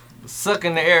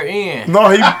sucking the air in. No,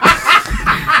 he.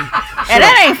 And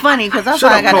that ain't funny because that's all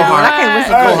I got to do. I can't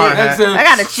whistle. Hey, I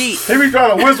got to cheat. He be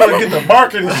trying to whistle and get the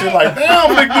barking and shit like,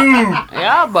 damn, big dude.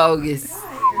 Y'all bogus.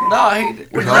 No,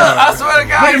 I swear to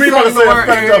God, Look at me he's about to sucking say the a word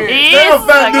fat air joke. in. He Damn, is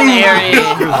fat sucking dude. air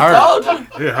in. I told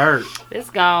you. It hurt. It's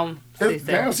gone.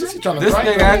 Damn, Sissy trying to This drink.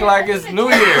 nigga act like it's New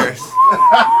Year's.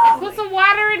 Put some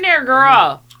water in there,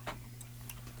 girl.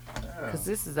 Cause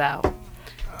this is out.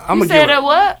 I'm You gonna said give a it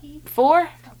what? 4?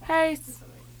 Hey,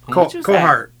 what you say?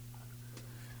 Cohart.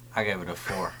 I gave it a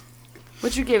 4.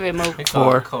 What you give it, Mo? They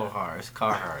call it Cohart. It's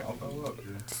Carhartt.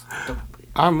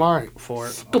 I'm alright for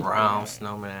it. Brown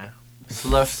snowman.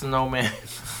 Slush snowman.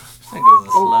 Nigga's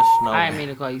a slush I snowman. didn't mean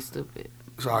to call you stupid.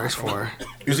 Sorry, it's 4.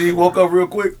 You see, he woke up real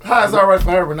quick. How is all right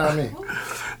for her, but not me?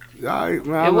 It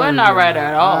wasn't alright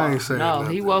at all. I ain't saying No,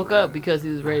 nothing. he woke up because he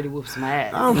was ready to whoop some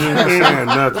ass. I'm saying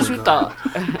nothing. What you thought?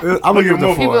 I'm gonna give it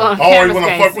a People 4. on Oh, you cameras want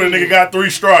to can't fuck with a see nigga it. got 3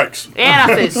 strikes.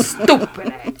 And I said stupid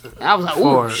ass. I was like, ooh,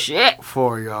 4. shit.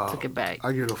 4, y'all. Took it back.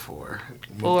 I give it a 4.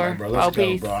 4. Bro, let's go,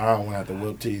 piece. bro. I don't want to have to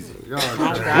whoop teasy. Y'all, Oh,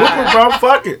 Whoop God. it, bro.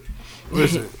 Fuck it.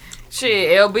 listen,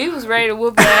 Shit, LB was ready to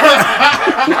whoop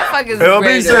that. Motherfuckers was LB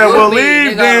ready to said, whoop well, me.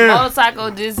 leave Nigga, then. on a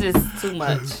motorcycle, this is too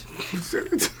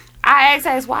much. I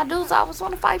asked why dudes always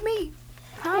want to fight me?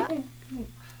 Huh?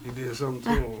 you did something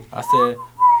to him. I said,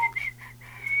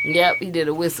 Yep, he did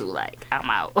a whistle like, I'm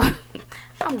out.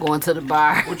 I'm going to the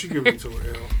bar. What you give it to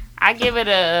it, L? I give it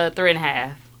a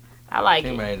 3.5. I like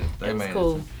they it. made it. They It's made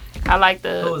cool. I like Who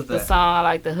the was that? song. I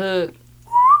like the hook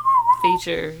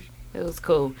feature. It was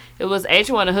cool. It was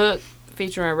H1 The Hook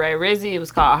featuring Ray Rizzy. It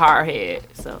was called Hardhead.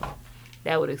 So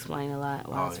that would explain a lot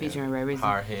why it's featuring Ray Rizzy.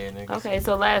 Hardhead niggas. Okay,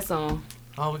 so last song.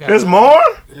 Oh, we got There's more?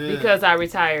 Yeah. Because I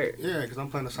retired. Yeah, because I'm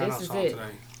playing the sign This out is song it. today.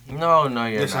 No,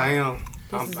 you're Yes, not. I am.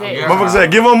 This is it. Motherfucker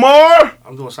said, give him more.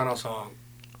 I'm doing a sign out song.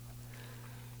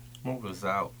 Move us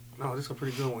out. No, this is a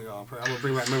pretty good one, y'all. I'm gonna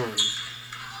bring back memories.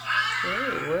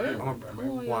 Wait, I'm gonna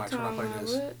bring back. Watch when I play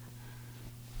this.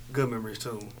 Good memories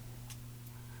too.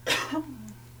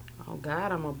 Oh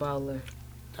God, I'm a bowler.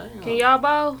 Damn. Can y'all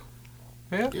bowl?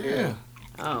 Yeah.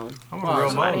 Oh, I'm a real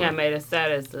somebody bowler. had made a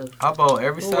status of I bowl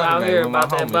every who Saturday. out here with my about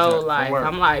that homies bowl from life. work.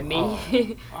 I'm like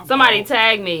me. Somebody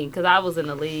tagged me because I was in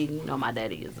the league. You know, my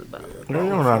daddy is a bowler. You don't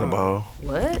know how to bowl.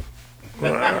 What?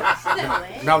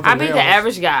 Not I beat the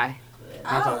average guy.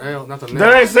 Not the L. Not the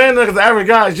That ain't saying that because the average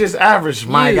guy is just average,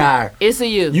 my You. guy. It's a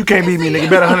you. You can't beat me, nigga. You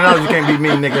bet $100 you can't beat me,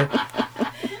 nigga.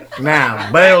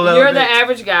 Now, bail up. You're the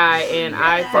average guy, and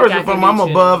I think First I and can foremost, I'm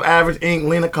beat you. above average ink.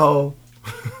 Lena Cole.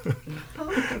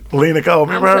 Lena Cole, I'm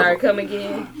remember her? sorry. Come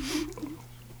again.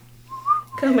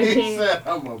 Come again.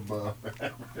 I'm above.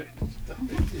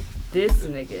 This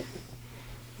nigga.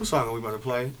 What song are we about to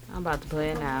play? I'm about to play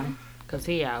it now. Cause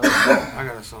he out. I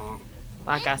got a song.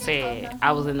 Like I said,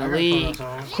 I was in the I got a league.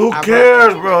 song. Who I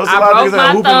cares, bro? It's a I lot of broke niggas that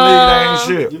my hooping league, that ain't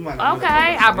shit. You might not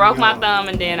Okay, I broke my thumb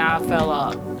and then I fell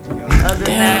off. Other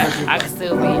than that, I can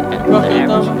still be the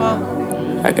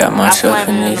average. I got I myself slammed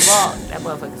in it in the this ball. That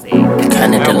motherfucker said.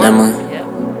 kind of dilemma. Yep.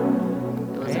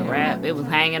 It was a wrap. It was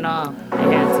hanging off. They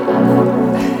had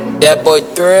to. That boy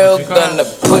Thrill gonna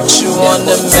put you on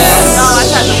the map. No, I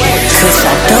tried to wait. Cause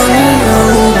I don't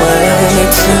know what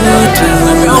to do,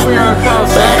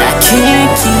 but I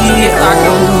can't get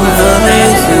over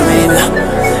you.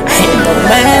 And no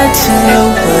matter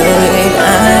what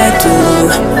I do,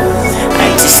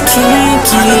 I just can't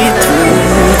get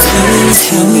through to you.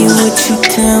 Tell me what you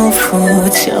down for.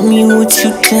 Tell me what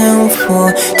you down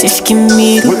for. Just give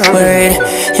me the word,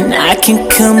 and I can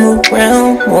come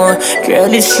around more. Girl,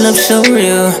 this love so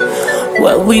real.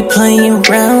 What we playing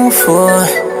around for?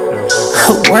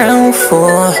 Around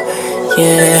for,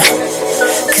 yeah.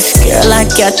 Cause girl, I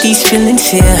got these feelings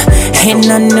here, and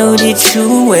I know that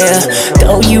you will.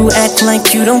 Though you act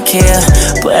like you don't care,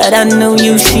 but I know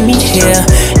you see me here.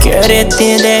 Girl, that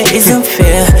isn't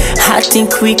fair. I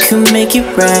think we could make it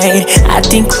right. I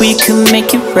think we could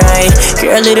make it right.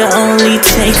 Girl, it'll only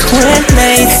take one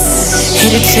night.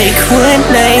 It'll take one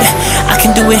night. I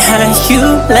can do it how you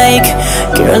like.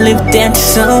 Girl, if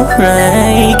that's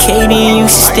alright. Katie, you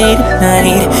should stay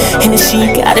tonight. And if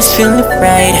she got us feeling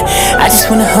right, I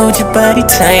just wanna hold your body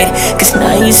tight. Cause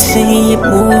now you say you're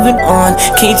moving on.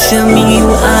 Can't tell me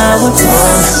what I would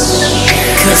want.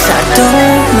 Cause I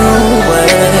don't know what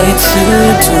to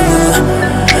do,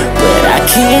 but I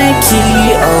can't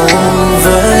get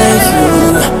over you.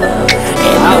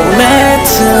 And no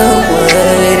matter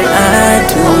what I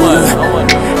do,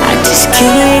 I just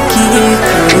can't get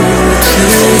through to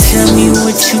you. Tell me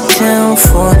what you down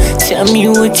for. Tell me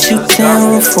what you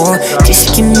down for.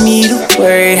 Just give me the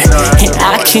word, and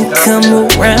I can come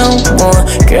around more.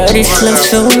 Girl, this love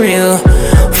so real.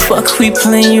 Fuck we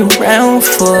playing around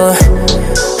for.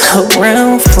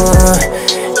 Around for,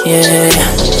 yeah.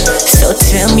 So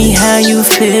tell me how you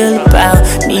feel about.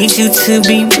 Need you to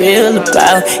be real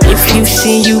about. If you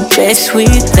see you best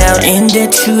without, and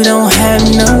that you don't have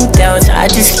no doubts, I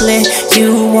just let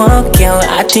you walk out.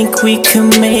 I think we can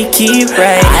make it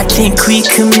right. I think we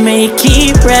can make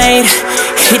it right.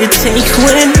 It'll take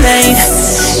one night.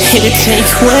 It'll take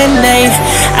one night.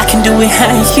 I can do it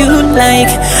how you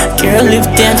like. Girl, if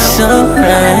that's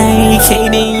alright,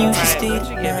 Katie, you should stay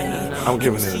tonight. I'm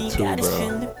giving it a 2,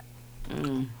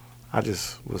 bro. I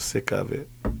just was sick of it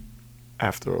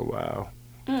after a while.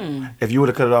 If you would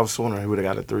have cut it off sooner, he would have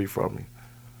got a 3 from me.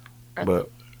 But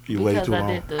you waited too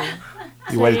long.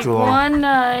 You waited too long. One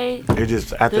night. It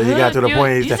just after he got to the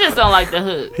point, he You just don't like the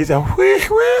hook. He said, "Whee,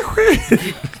 whee,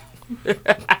 whee."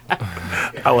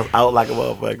 I was out like a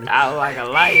motherfucker. Out like a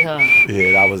light, huh?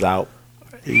 Yeah, I was out.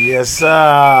 Yes,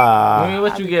 sir. Mimi,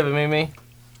 what you giving, Mimi?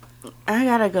 I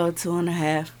gotta go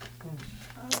 2.5.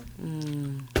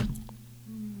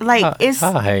 Like it's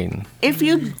hating. if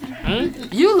you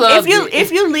You love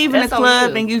if you leave in the That's on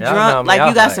club you. and you Y'all know drunk, me, like y'all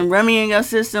you got like- some rummy in your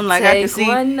system, like I can Take see.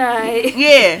 one night.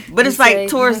 Yeah, but it's You like say-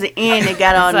 towards the end it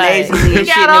got all It's like, nasally you and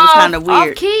shit, got and it was off- kind of weird.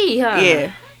 Off key, huh?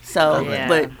 Yeah. So, Yeah.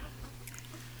 but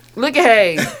Look at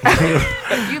Hayes.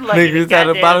 You like Niggas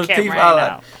got the bottom teeth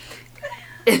out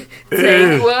like.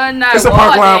 Take one night. It's a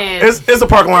park line. It's a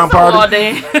park line party.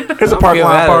 It's a park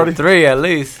line party. 3 at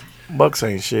least. Bucks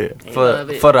ain't shit. For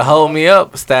the hold me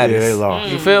up status. Yeah, they lost.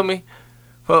 You feel me?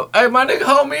 For, hey, my nigga,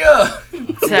 hold me up.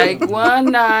 Take one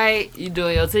night. You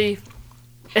doing your teeth?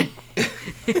 You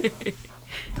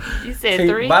said Teeth,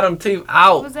 3? bottom teeth What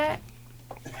out. was that?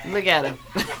 Look at him.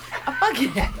 I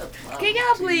fucking Can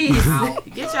y'all please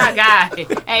get y'all guy?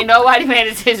 Ain't nobody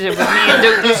paying attention but me and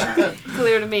Duke.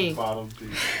 Clear to me.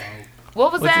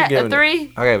 What was that? A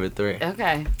 3? I gave it 3.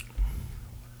 Okay.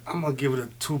 I'm gonna give it a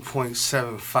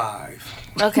 2.75.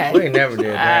 Okay. We ain't never did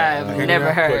that. I've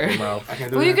never heard.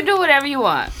 Well, you can do whatever you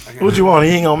want. What you want?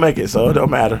 He ain't gonna make it, so it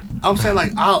don't matter. I'm saying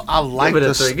like I like Give it a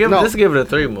this. 3. Let's give it a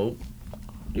 3, Mook.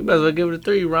 You better well give it a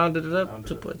 3. You rounded it up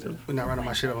 2.2. We're not rounding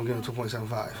my shit up. I'm giving it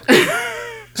 2.75.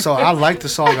 So I like the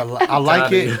song. I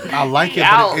like it. I like it,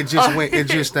 but it just went. It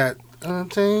just that.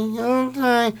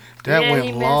 That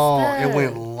went long. It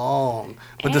went long,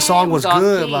 but the song was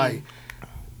good. Like.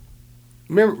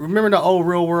 Remember the old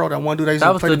Real World? That one dude that used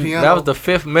to play the piano. That was the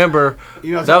 5th member.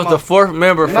 You know that was the 4th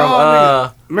member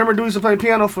from. Remember dude used to play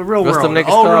piano for Real what's World. What's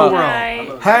the old Real World. Right.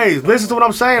 Hey, listen to what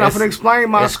I'm saying. I'm gonna explain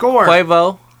my score.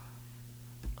 Quavo.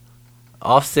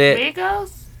 Offset.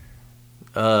 Migos.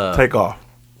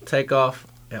 Take off.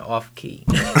 And off key.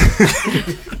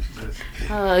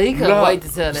 Oh, he couldn't wait to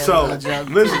tell that. So,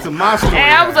 listen to my story.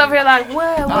 Hey, I was over here like,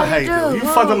 what I you do? You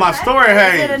fucked up my story,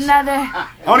 hey. Another.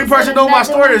 Only person know my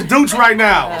story is Dooch right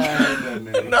now. No,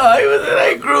 he was in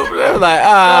that group. They was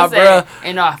like, bro.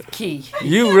 And off key.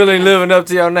 You really living up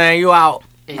to your name. You out.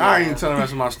 I ain't even telling the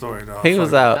rest of my story, though. He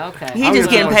was out. Okay. He just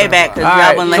getting payback because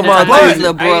y'all wouldn't let come on, his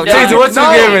little bro. Tease, what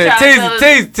you giving it?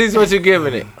 Tease, what you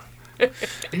giving it?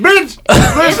 Bitch,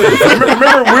 listen.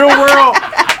 Remember Real World?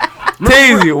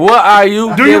 Teasy, what are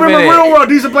you Do you remember Real World?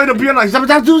 They used to play the piano like, do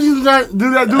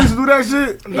that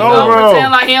shit? No, bro.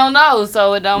 Pretend like he don't know,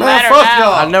 so it don't matter fuck now.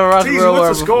 y'all. I never rocked Teasy, Real World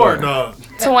what's the score, before. dog?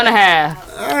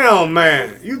 2.5. Damn,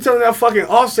 man. You telling that fucking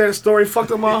Offset story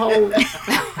fucked up my whole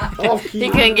off-key. He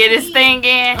couldn't get his thing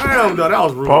in. Damn, dog, that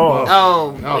was rude. Pause.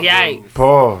 Oh, yikes.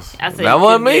 Pause. I said That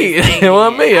wasn't me. It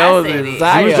wasn't me. I was said in it.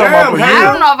 Zaya. I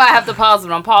don't know if I have to pause,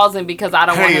 but I'm pausing because I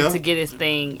don't want him to get his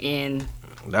thing in.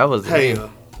 That was me.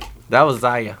 That was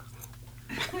Zaya.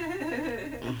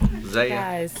 Zaya.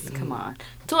 Guys, come on.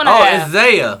 2.5. Oh, it's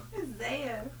Zaya. It's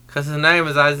Zaya. Because his name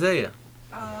is Isaiah.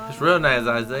 His real name is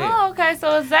Isaiah. Oh, okay,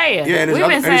 so it's Zaya. Yeah, We've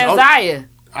been saying Zaya.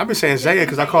 I've been saying Zaya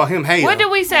because I call him Haya. What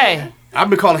did we say? I've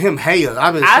been calling him Haya.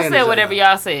 I said whatever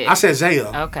y'all said. I said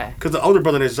Zaya. Okay. Because the older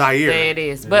brother is Zaire. There it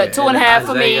is. But 2.5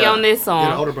 for me on this song.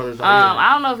 Yeah, the older brother is Zaire.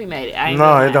 I don't know if he made it.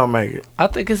 No, it don't make it. I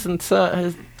think his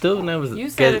dude name was You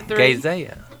said a 3.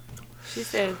 Gazaya. She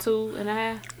said a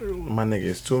 2.5. My nigga,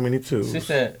 it's too many twos. She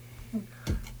said,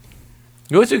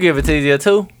 what you give it to you, a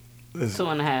 2?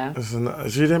 2.5.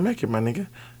 She didn't make it, my nigga.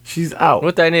 She's out.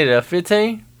 What they needed, a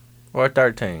 15 or a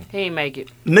 13? He didn't make it.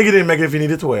 Nigga didn't make it if he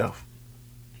needed 12.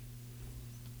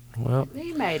 Well,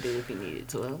 He made it if he needed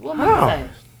to. What am I say?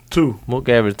 2. Mook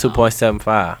gave it a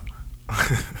 2.75.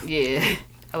 Yeah,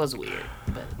 that was weird.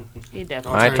 But he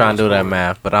definitely. I ain't trying to do that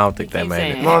math, but I don't think they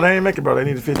made it. No, they ain't make it, bro. They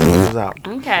needed 15 twos out.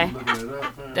 Okay.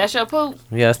 That's your poop.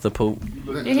 Yeah, that's the poop.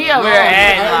 He over there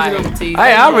acting like TV.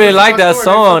 Hey, I really like that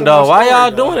song, though. Why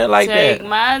y'all doing it like Take that?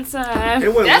 my time.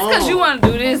 It went That's because long. you want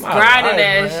to do this grinding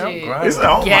that shit. It's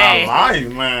all Gay. my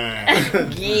life,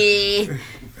 man. Yeah.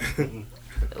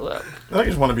 Well, I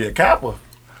just want to be a Kappa.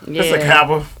 yeah. It's a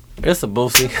Kappa. It's a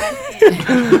Boosie.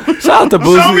 Shout out to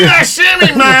Boosie. Show me that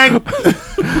shimmy, man.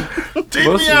 Teach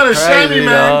me how to shimmy, man.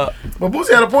 dog. But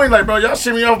Boosie had a point, like, bro, y'all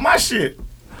shimmy off my shit.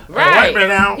 Right. Right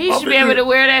now. He should be able to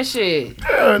wear that shit.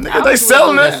 Yeah, nigga, they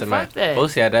selling it. Listen, man. Fuck that.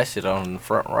 Boosie had that shit on the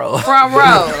front row. Front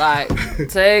row, like,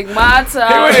 take my He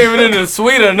time. wasn't even in the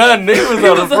suite or nothing. He was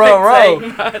on the front row.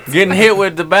 Getting hit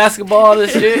with the basketball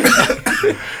and shit.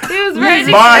 He was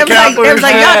ready. Bye, It was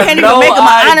like y'all can't even no make him an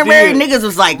idea. honorary. Niggas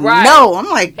was like, Right. no. I'm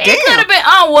like, He could damn. have been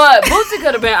on what? Boosie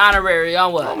could have been honorary on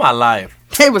All what? my life.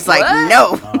 They was like, What?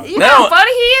 no. You know how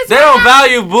funny he is? They right don't now?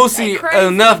 value Boosie crazy.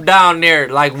 enough down there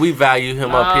like we value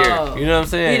him up Oh. here. You know what I'm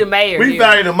saying? He the mayor. We here.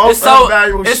 value the It's most so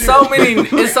unvaluable it's shit. so many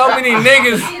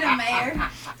niggas. He the mayor.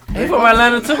 He from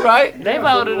Atlanta too, right? They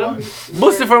voted him.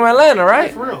 Boosie from Atlanta,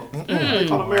 right? For real. They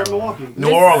call him Mayor of Milwaukee. New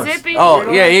Orleans. Mississippi. Oh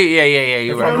yeah.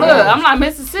 You right. Look, I'm like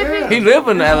Mississippi. He live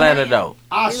in Atlanta though.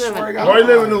 I swear to God. Boy, he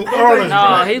live in New Orleans.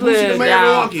 No, he Boosie the lives Mayor of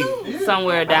down Milwaukee.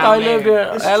 somewhere I down he lived there.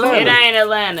 in It Atlanta. ain't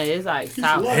Atlanta. It's like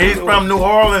South He's from New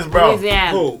Orleans, bro.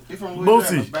 Louisiana. Who?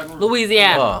 Boosie.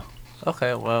 Louisiana. Oh,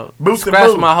 okay. Well, Boosie scratch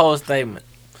Boo. my whole statement.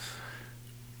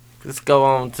 Let's go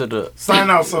on to the Sign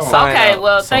out song. Sign Okay, out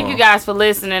well, thank song. you guys for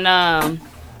listening.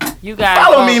 You guys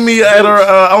Follow vote. me at our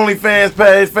OnlyFans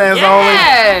page, fans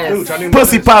Yes.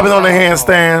 Pussy popping on the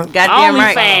handstand. Goddamn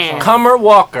right. OnlyFans. Comer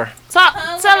Walker. Tell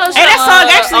us. Hey, that song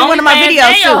actually one of my OnlyFans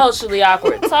videos, and your too. Socially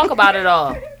Awkward. Talk about it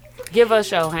all. Give us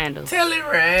your handles. Telly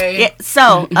Ray. Yeah,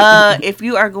 so, if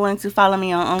you are going to follow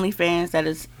me on OnlyFans, that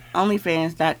is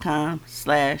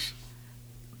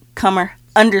onlyfans.com/Comer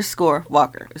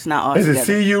Walker. It's not all Is it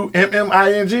together.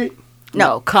 CUMMING?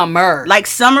 No, Comer. like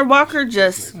Summer Walker,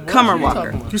 just Cummer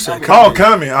Walker. You said Oh,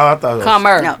 coming. Oh, I thought it was.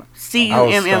 Comer. No, CUMMER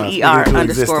 _ Walker.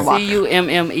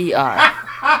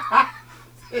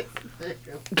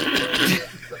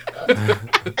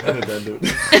 CUMMER.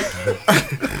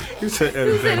 You said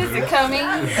everything. Is it coming?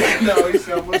 No, he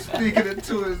said, I'm speaking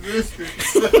into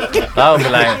existence. I would be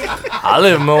like, I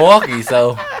live in Milwaukee,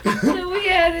 so We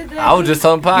added that. I was just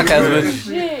on the podcast with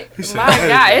you. Shit. My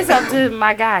guy, it's up to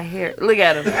my guy here. Look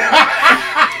at him.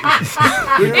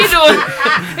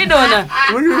 he doing the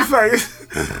Look at his face.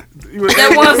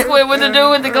 that one squid with the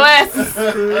dude with the glasses.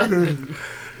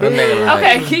 That nigga like,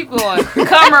 Okay, keep going.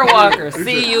 Comer Walker, CUMMER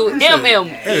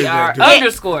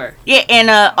 _ Yeah, and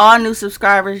all new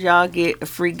subscribers, y'all get a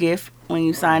free gift when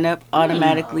you sign up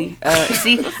automatically.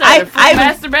 See, I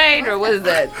masturbate or what is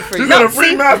that? You got a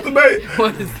free masturbate.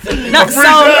 What is that? No, free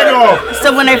tag off.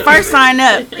 so when they first sign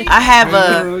up, I have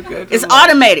it's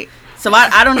automated. So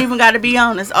I don't even got to be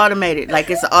on. It's automated. Like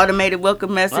it's an automated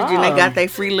welcome message, and they got their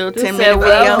free little 10-minute video.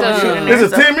 welcome. and shit in there.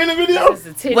 It's a 10-minute video? It's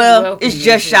a titty Well, welcome it's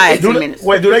just shy of 10 minutes.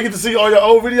 Wait, do they get to see all your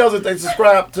old videos if they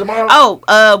subscribe tomorrow?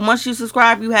 Once you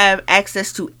subscribe, you have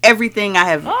access to everything I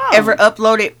have ever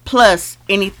uploaded, plus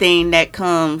anything that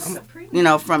comes,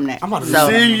 from that. I'm about to So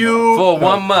See you. for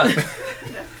 1 month.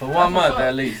 For 1 month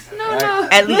at least. Right?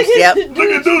 at least, yep. Look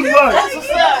at Deuce Light.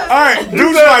 All right,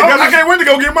 Deuce Light. I can't wait to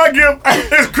go get my gift.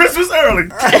 It's Christmas early.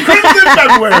 Christmas in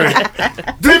February.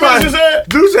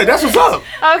 Deuce said, that's what's up.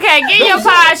 Okay, get your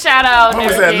pie shout out. I'm and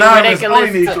gonna say everything where they anonymous, can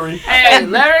only listen need to- 3. Hey,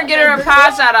 let her get her a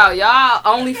pie shout out. Y'all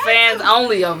only fans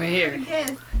only over here.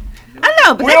 I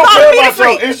know, but We they don't call care me the about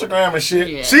your freak. Instagram and shit.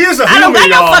 Yeah. She is a I don't human,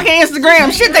 got no y'all. fucking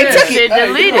Instagram. Shit, they took Shit it.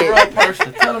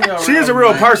 deleted. She is a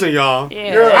real person, y'all.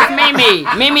 Yeah, it's Mimi.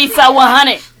 Mimi so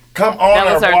 100. Come on,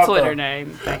 That was her Walker. Twitter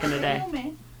name back in the day.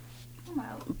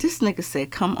 This nigga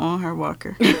said, "Come on, her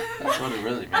Walker." That's what it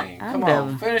really means. Come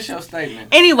on, finish your statement.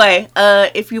 Anyway,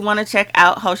 if you want to check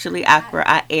out Socially Awkward,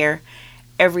 I air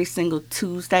every single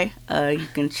Tuesday. You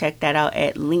can check that out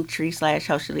at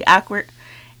Linktree/Socially Awkward.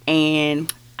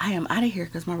 And I am out of here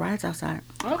because my ride's outside.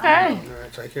 Okay.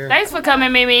 Take care. Thanks for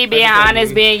coming, Mimi. Being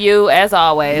honest, being you, as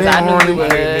always. I knew you would.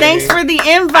 Thanks for the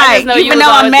I invite. just know you Even was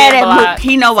though I'm always mad being at blocked,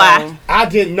 Mook, he know why. I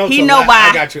didn't know. He till know now. why.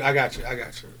 I got you.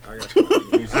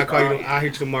 I call you. I'll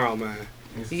hit you tomorrow, man.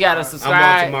 You gotta I'm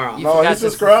subscribe. on tomorrow. You No, forgot he to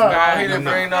subscribed. He didn't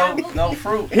bring no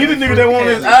fruit. He the nigga that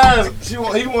wanted his eyes. He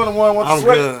wanted the one that wants to I'm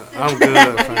sweat. good. I'm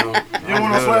good, fam. You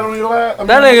want to sweat on your eyes?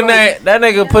 That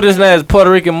nigga put his name as Puerto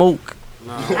Rican Mook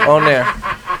on there.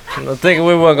 I'm thinking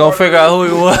we weren't gonna figure out who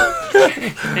he was.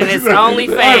 And it's only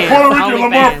fans. Puerto Rican Only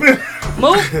Lamar fans. Finn.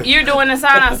 Mook, you're doing the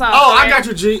sign-out song. Oh, I correct? got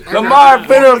you, G. Lamar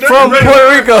Finna from Puerto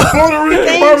Rico. Puerto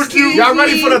Rican barbecue. Y'all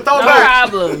ready for the No throwback?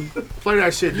 problem. Play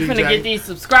that shit, You finna get DJ. these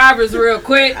subscribers real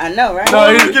quick. I know, right? No,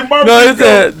 he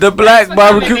said the black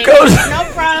barbecue Mimi. coach. No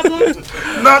problem.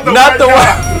 Not the Not the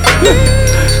white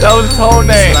one. That was his whole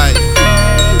name. Like,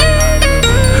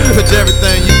 put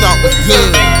everything you thought was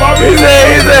good. He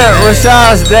said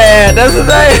Rashad's dad. That's his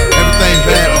name. Everything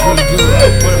bad was really good.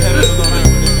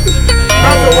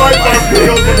 Not the white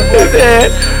barbecue. He said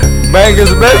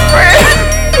Banger's best friend.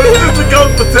 This is the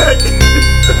ghost protect.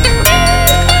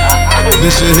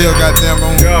 This shit here, goddamn,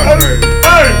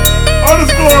 Hey,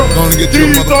 underscore. gonna get your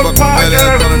These motherfucking podcast fat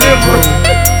ass on that never. road.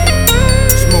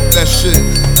 Smoke that shit.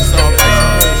 It's all vice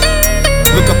versa.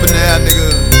 Look up in the air, nigga.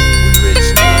 We rich.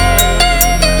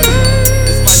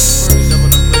 It's vice versa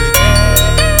when I play the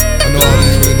game. I know all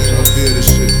these niggas gonna feel this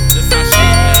shit. This our shit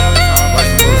now. It's all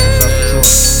vice versa. That's the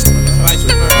truth. Vice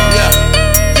versa.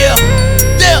 Yeah.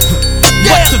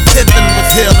 What if heaven was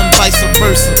hell and vice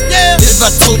versa? If I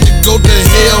told you go to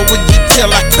hell, would you tell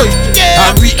I cursed you?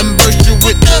 I reimburse you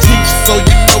with the truth so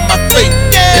you know my fate.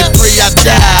 And pray I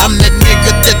die, I'm that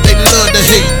nigga that they love to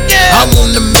hate. I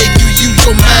wanna make you use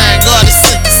your mind, God has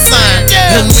sent the sign.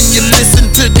 And when you listen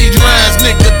to these rhymes,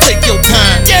 nigga, take your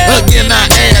time. Again I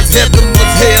ask, heaven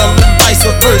was hell and vice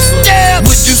versa.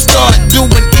 Would you start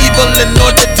doing evil in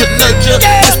order to nurture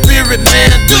the spirit, man?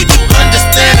 Do you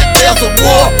understand that there's a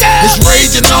war? It's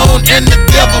raging on and the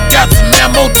devil got some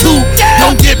ammo too.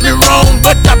 Don't get me wrong,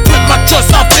 but I put my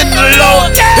trust off in the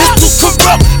Lord. It's too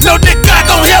corrupt, know that God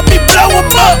gon' help me blow him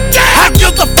up. I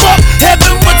give a fuck,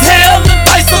 heaven was hell and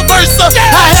vice versa.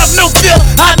 I have no fear,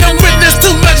 I done witnessed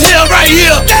too much hell right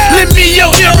here. Lend me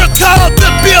your ear and call up the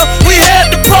bill, we had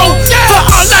the pro. For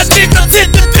all our niggas hit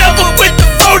the devil with the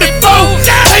 44.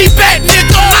 Payback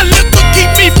nigga, my liquor keep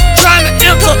me from trying to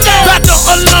enter. Battle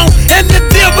alone and to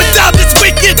deal with all this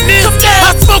wickedness.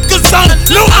 I smoke a zone,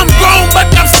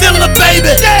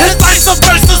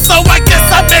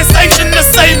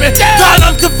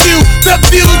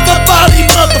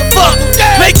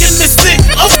 making me sick.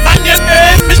 Oh, I never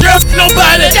had Mr.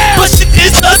 Nobody. But shit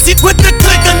is us, he put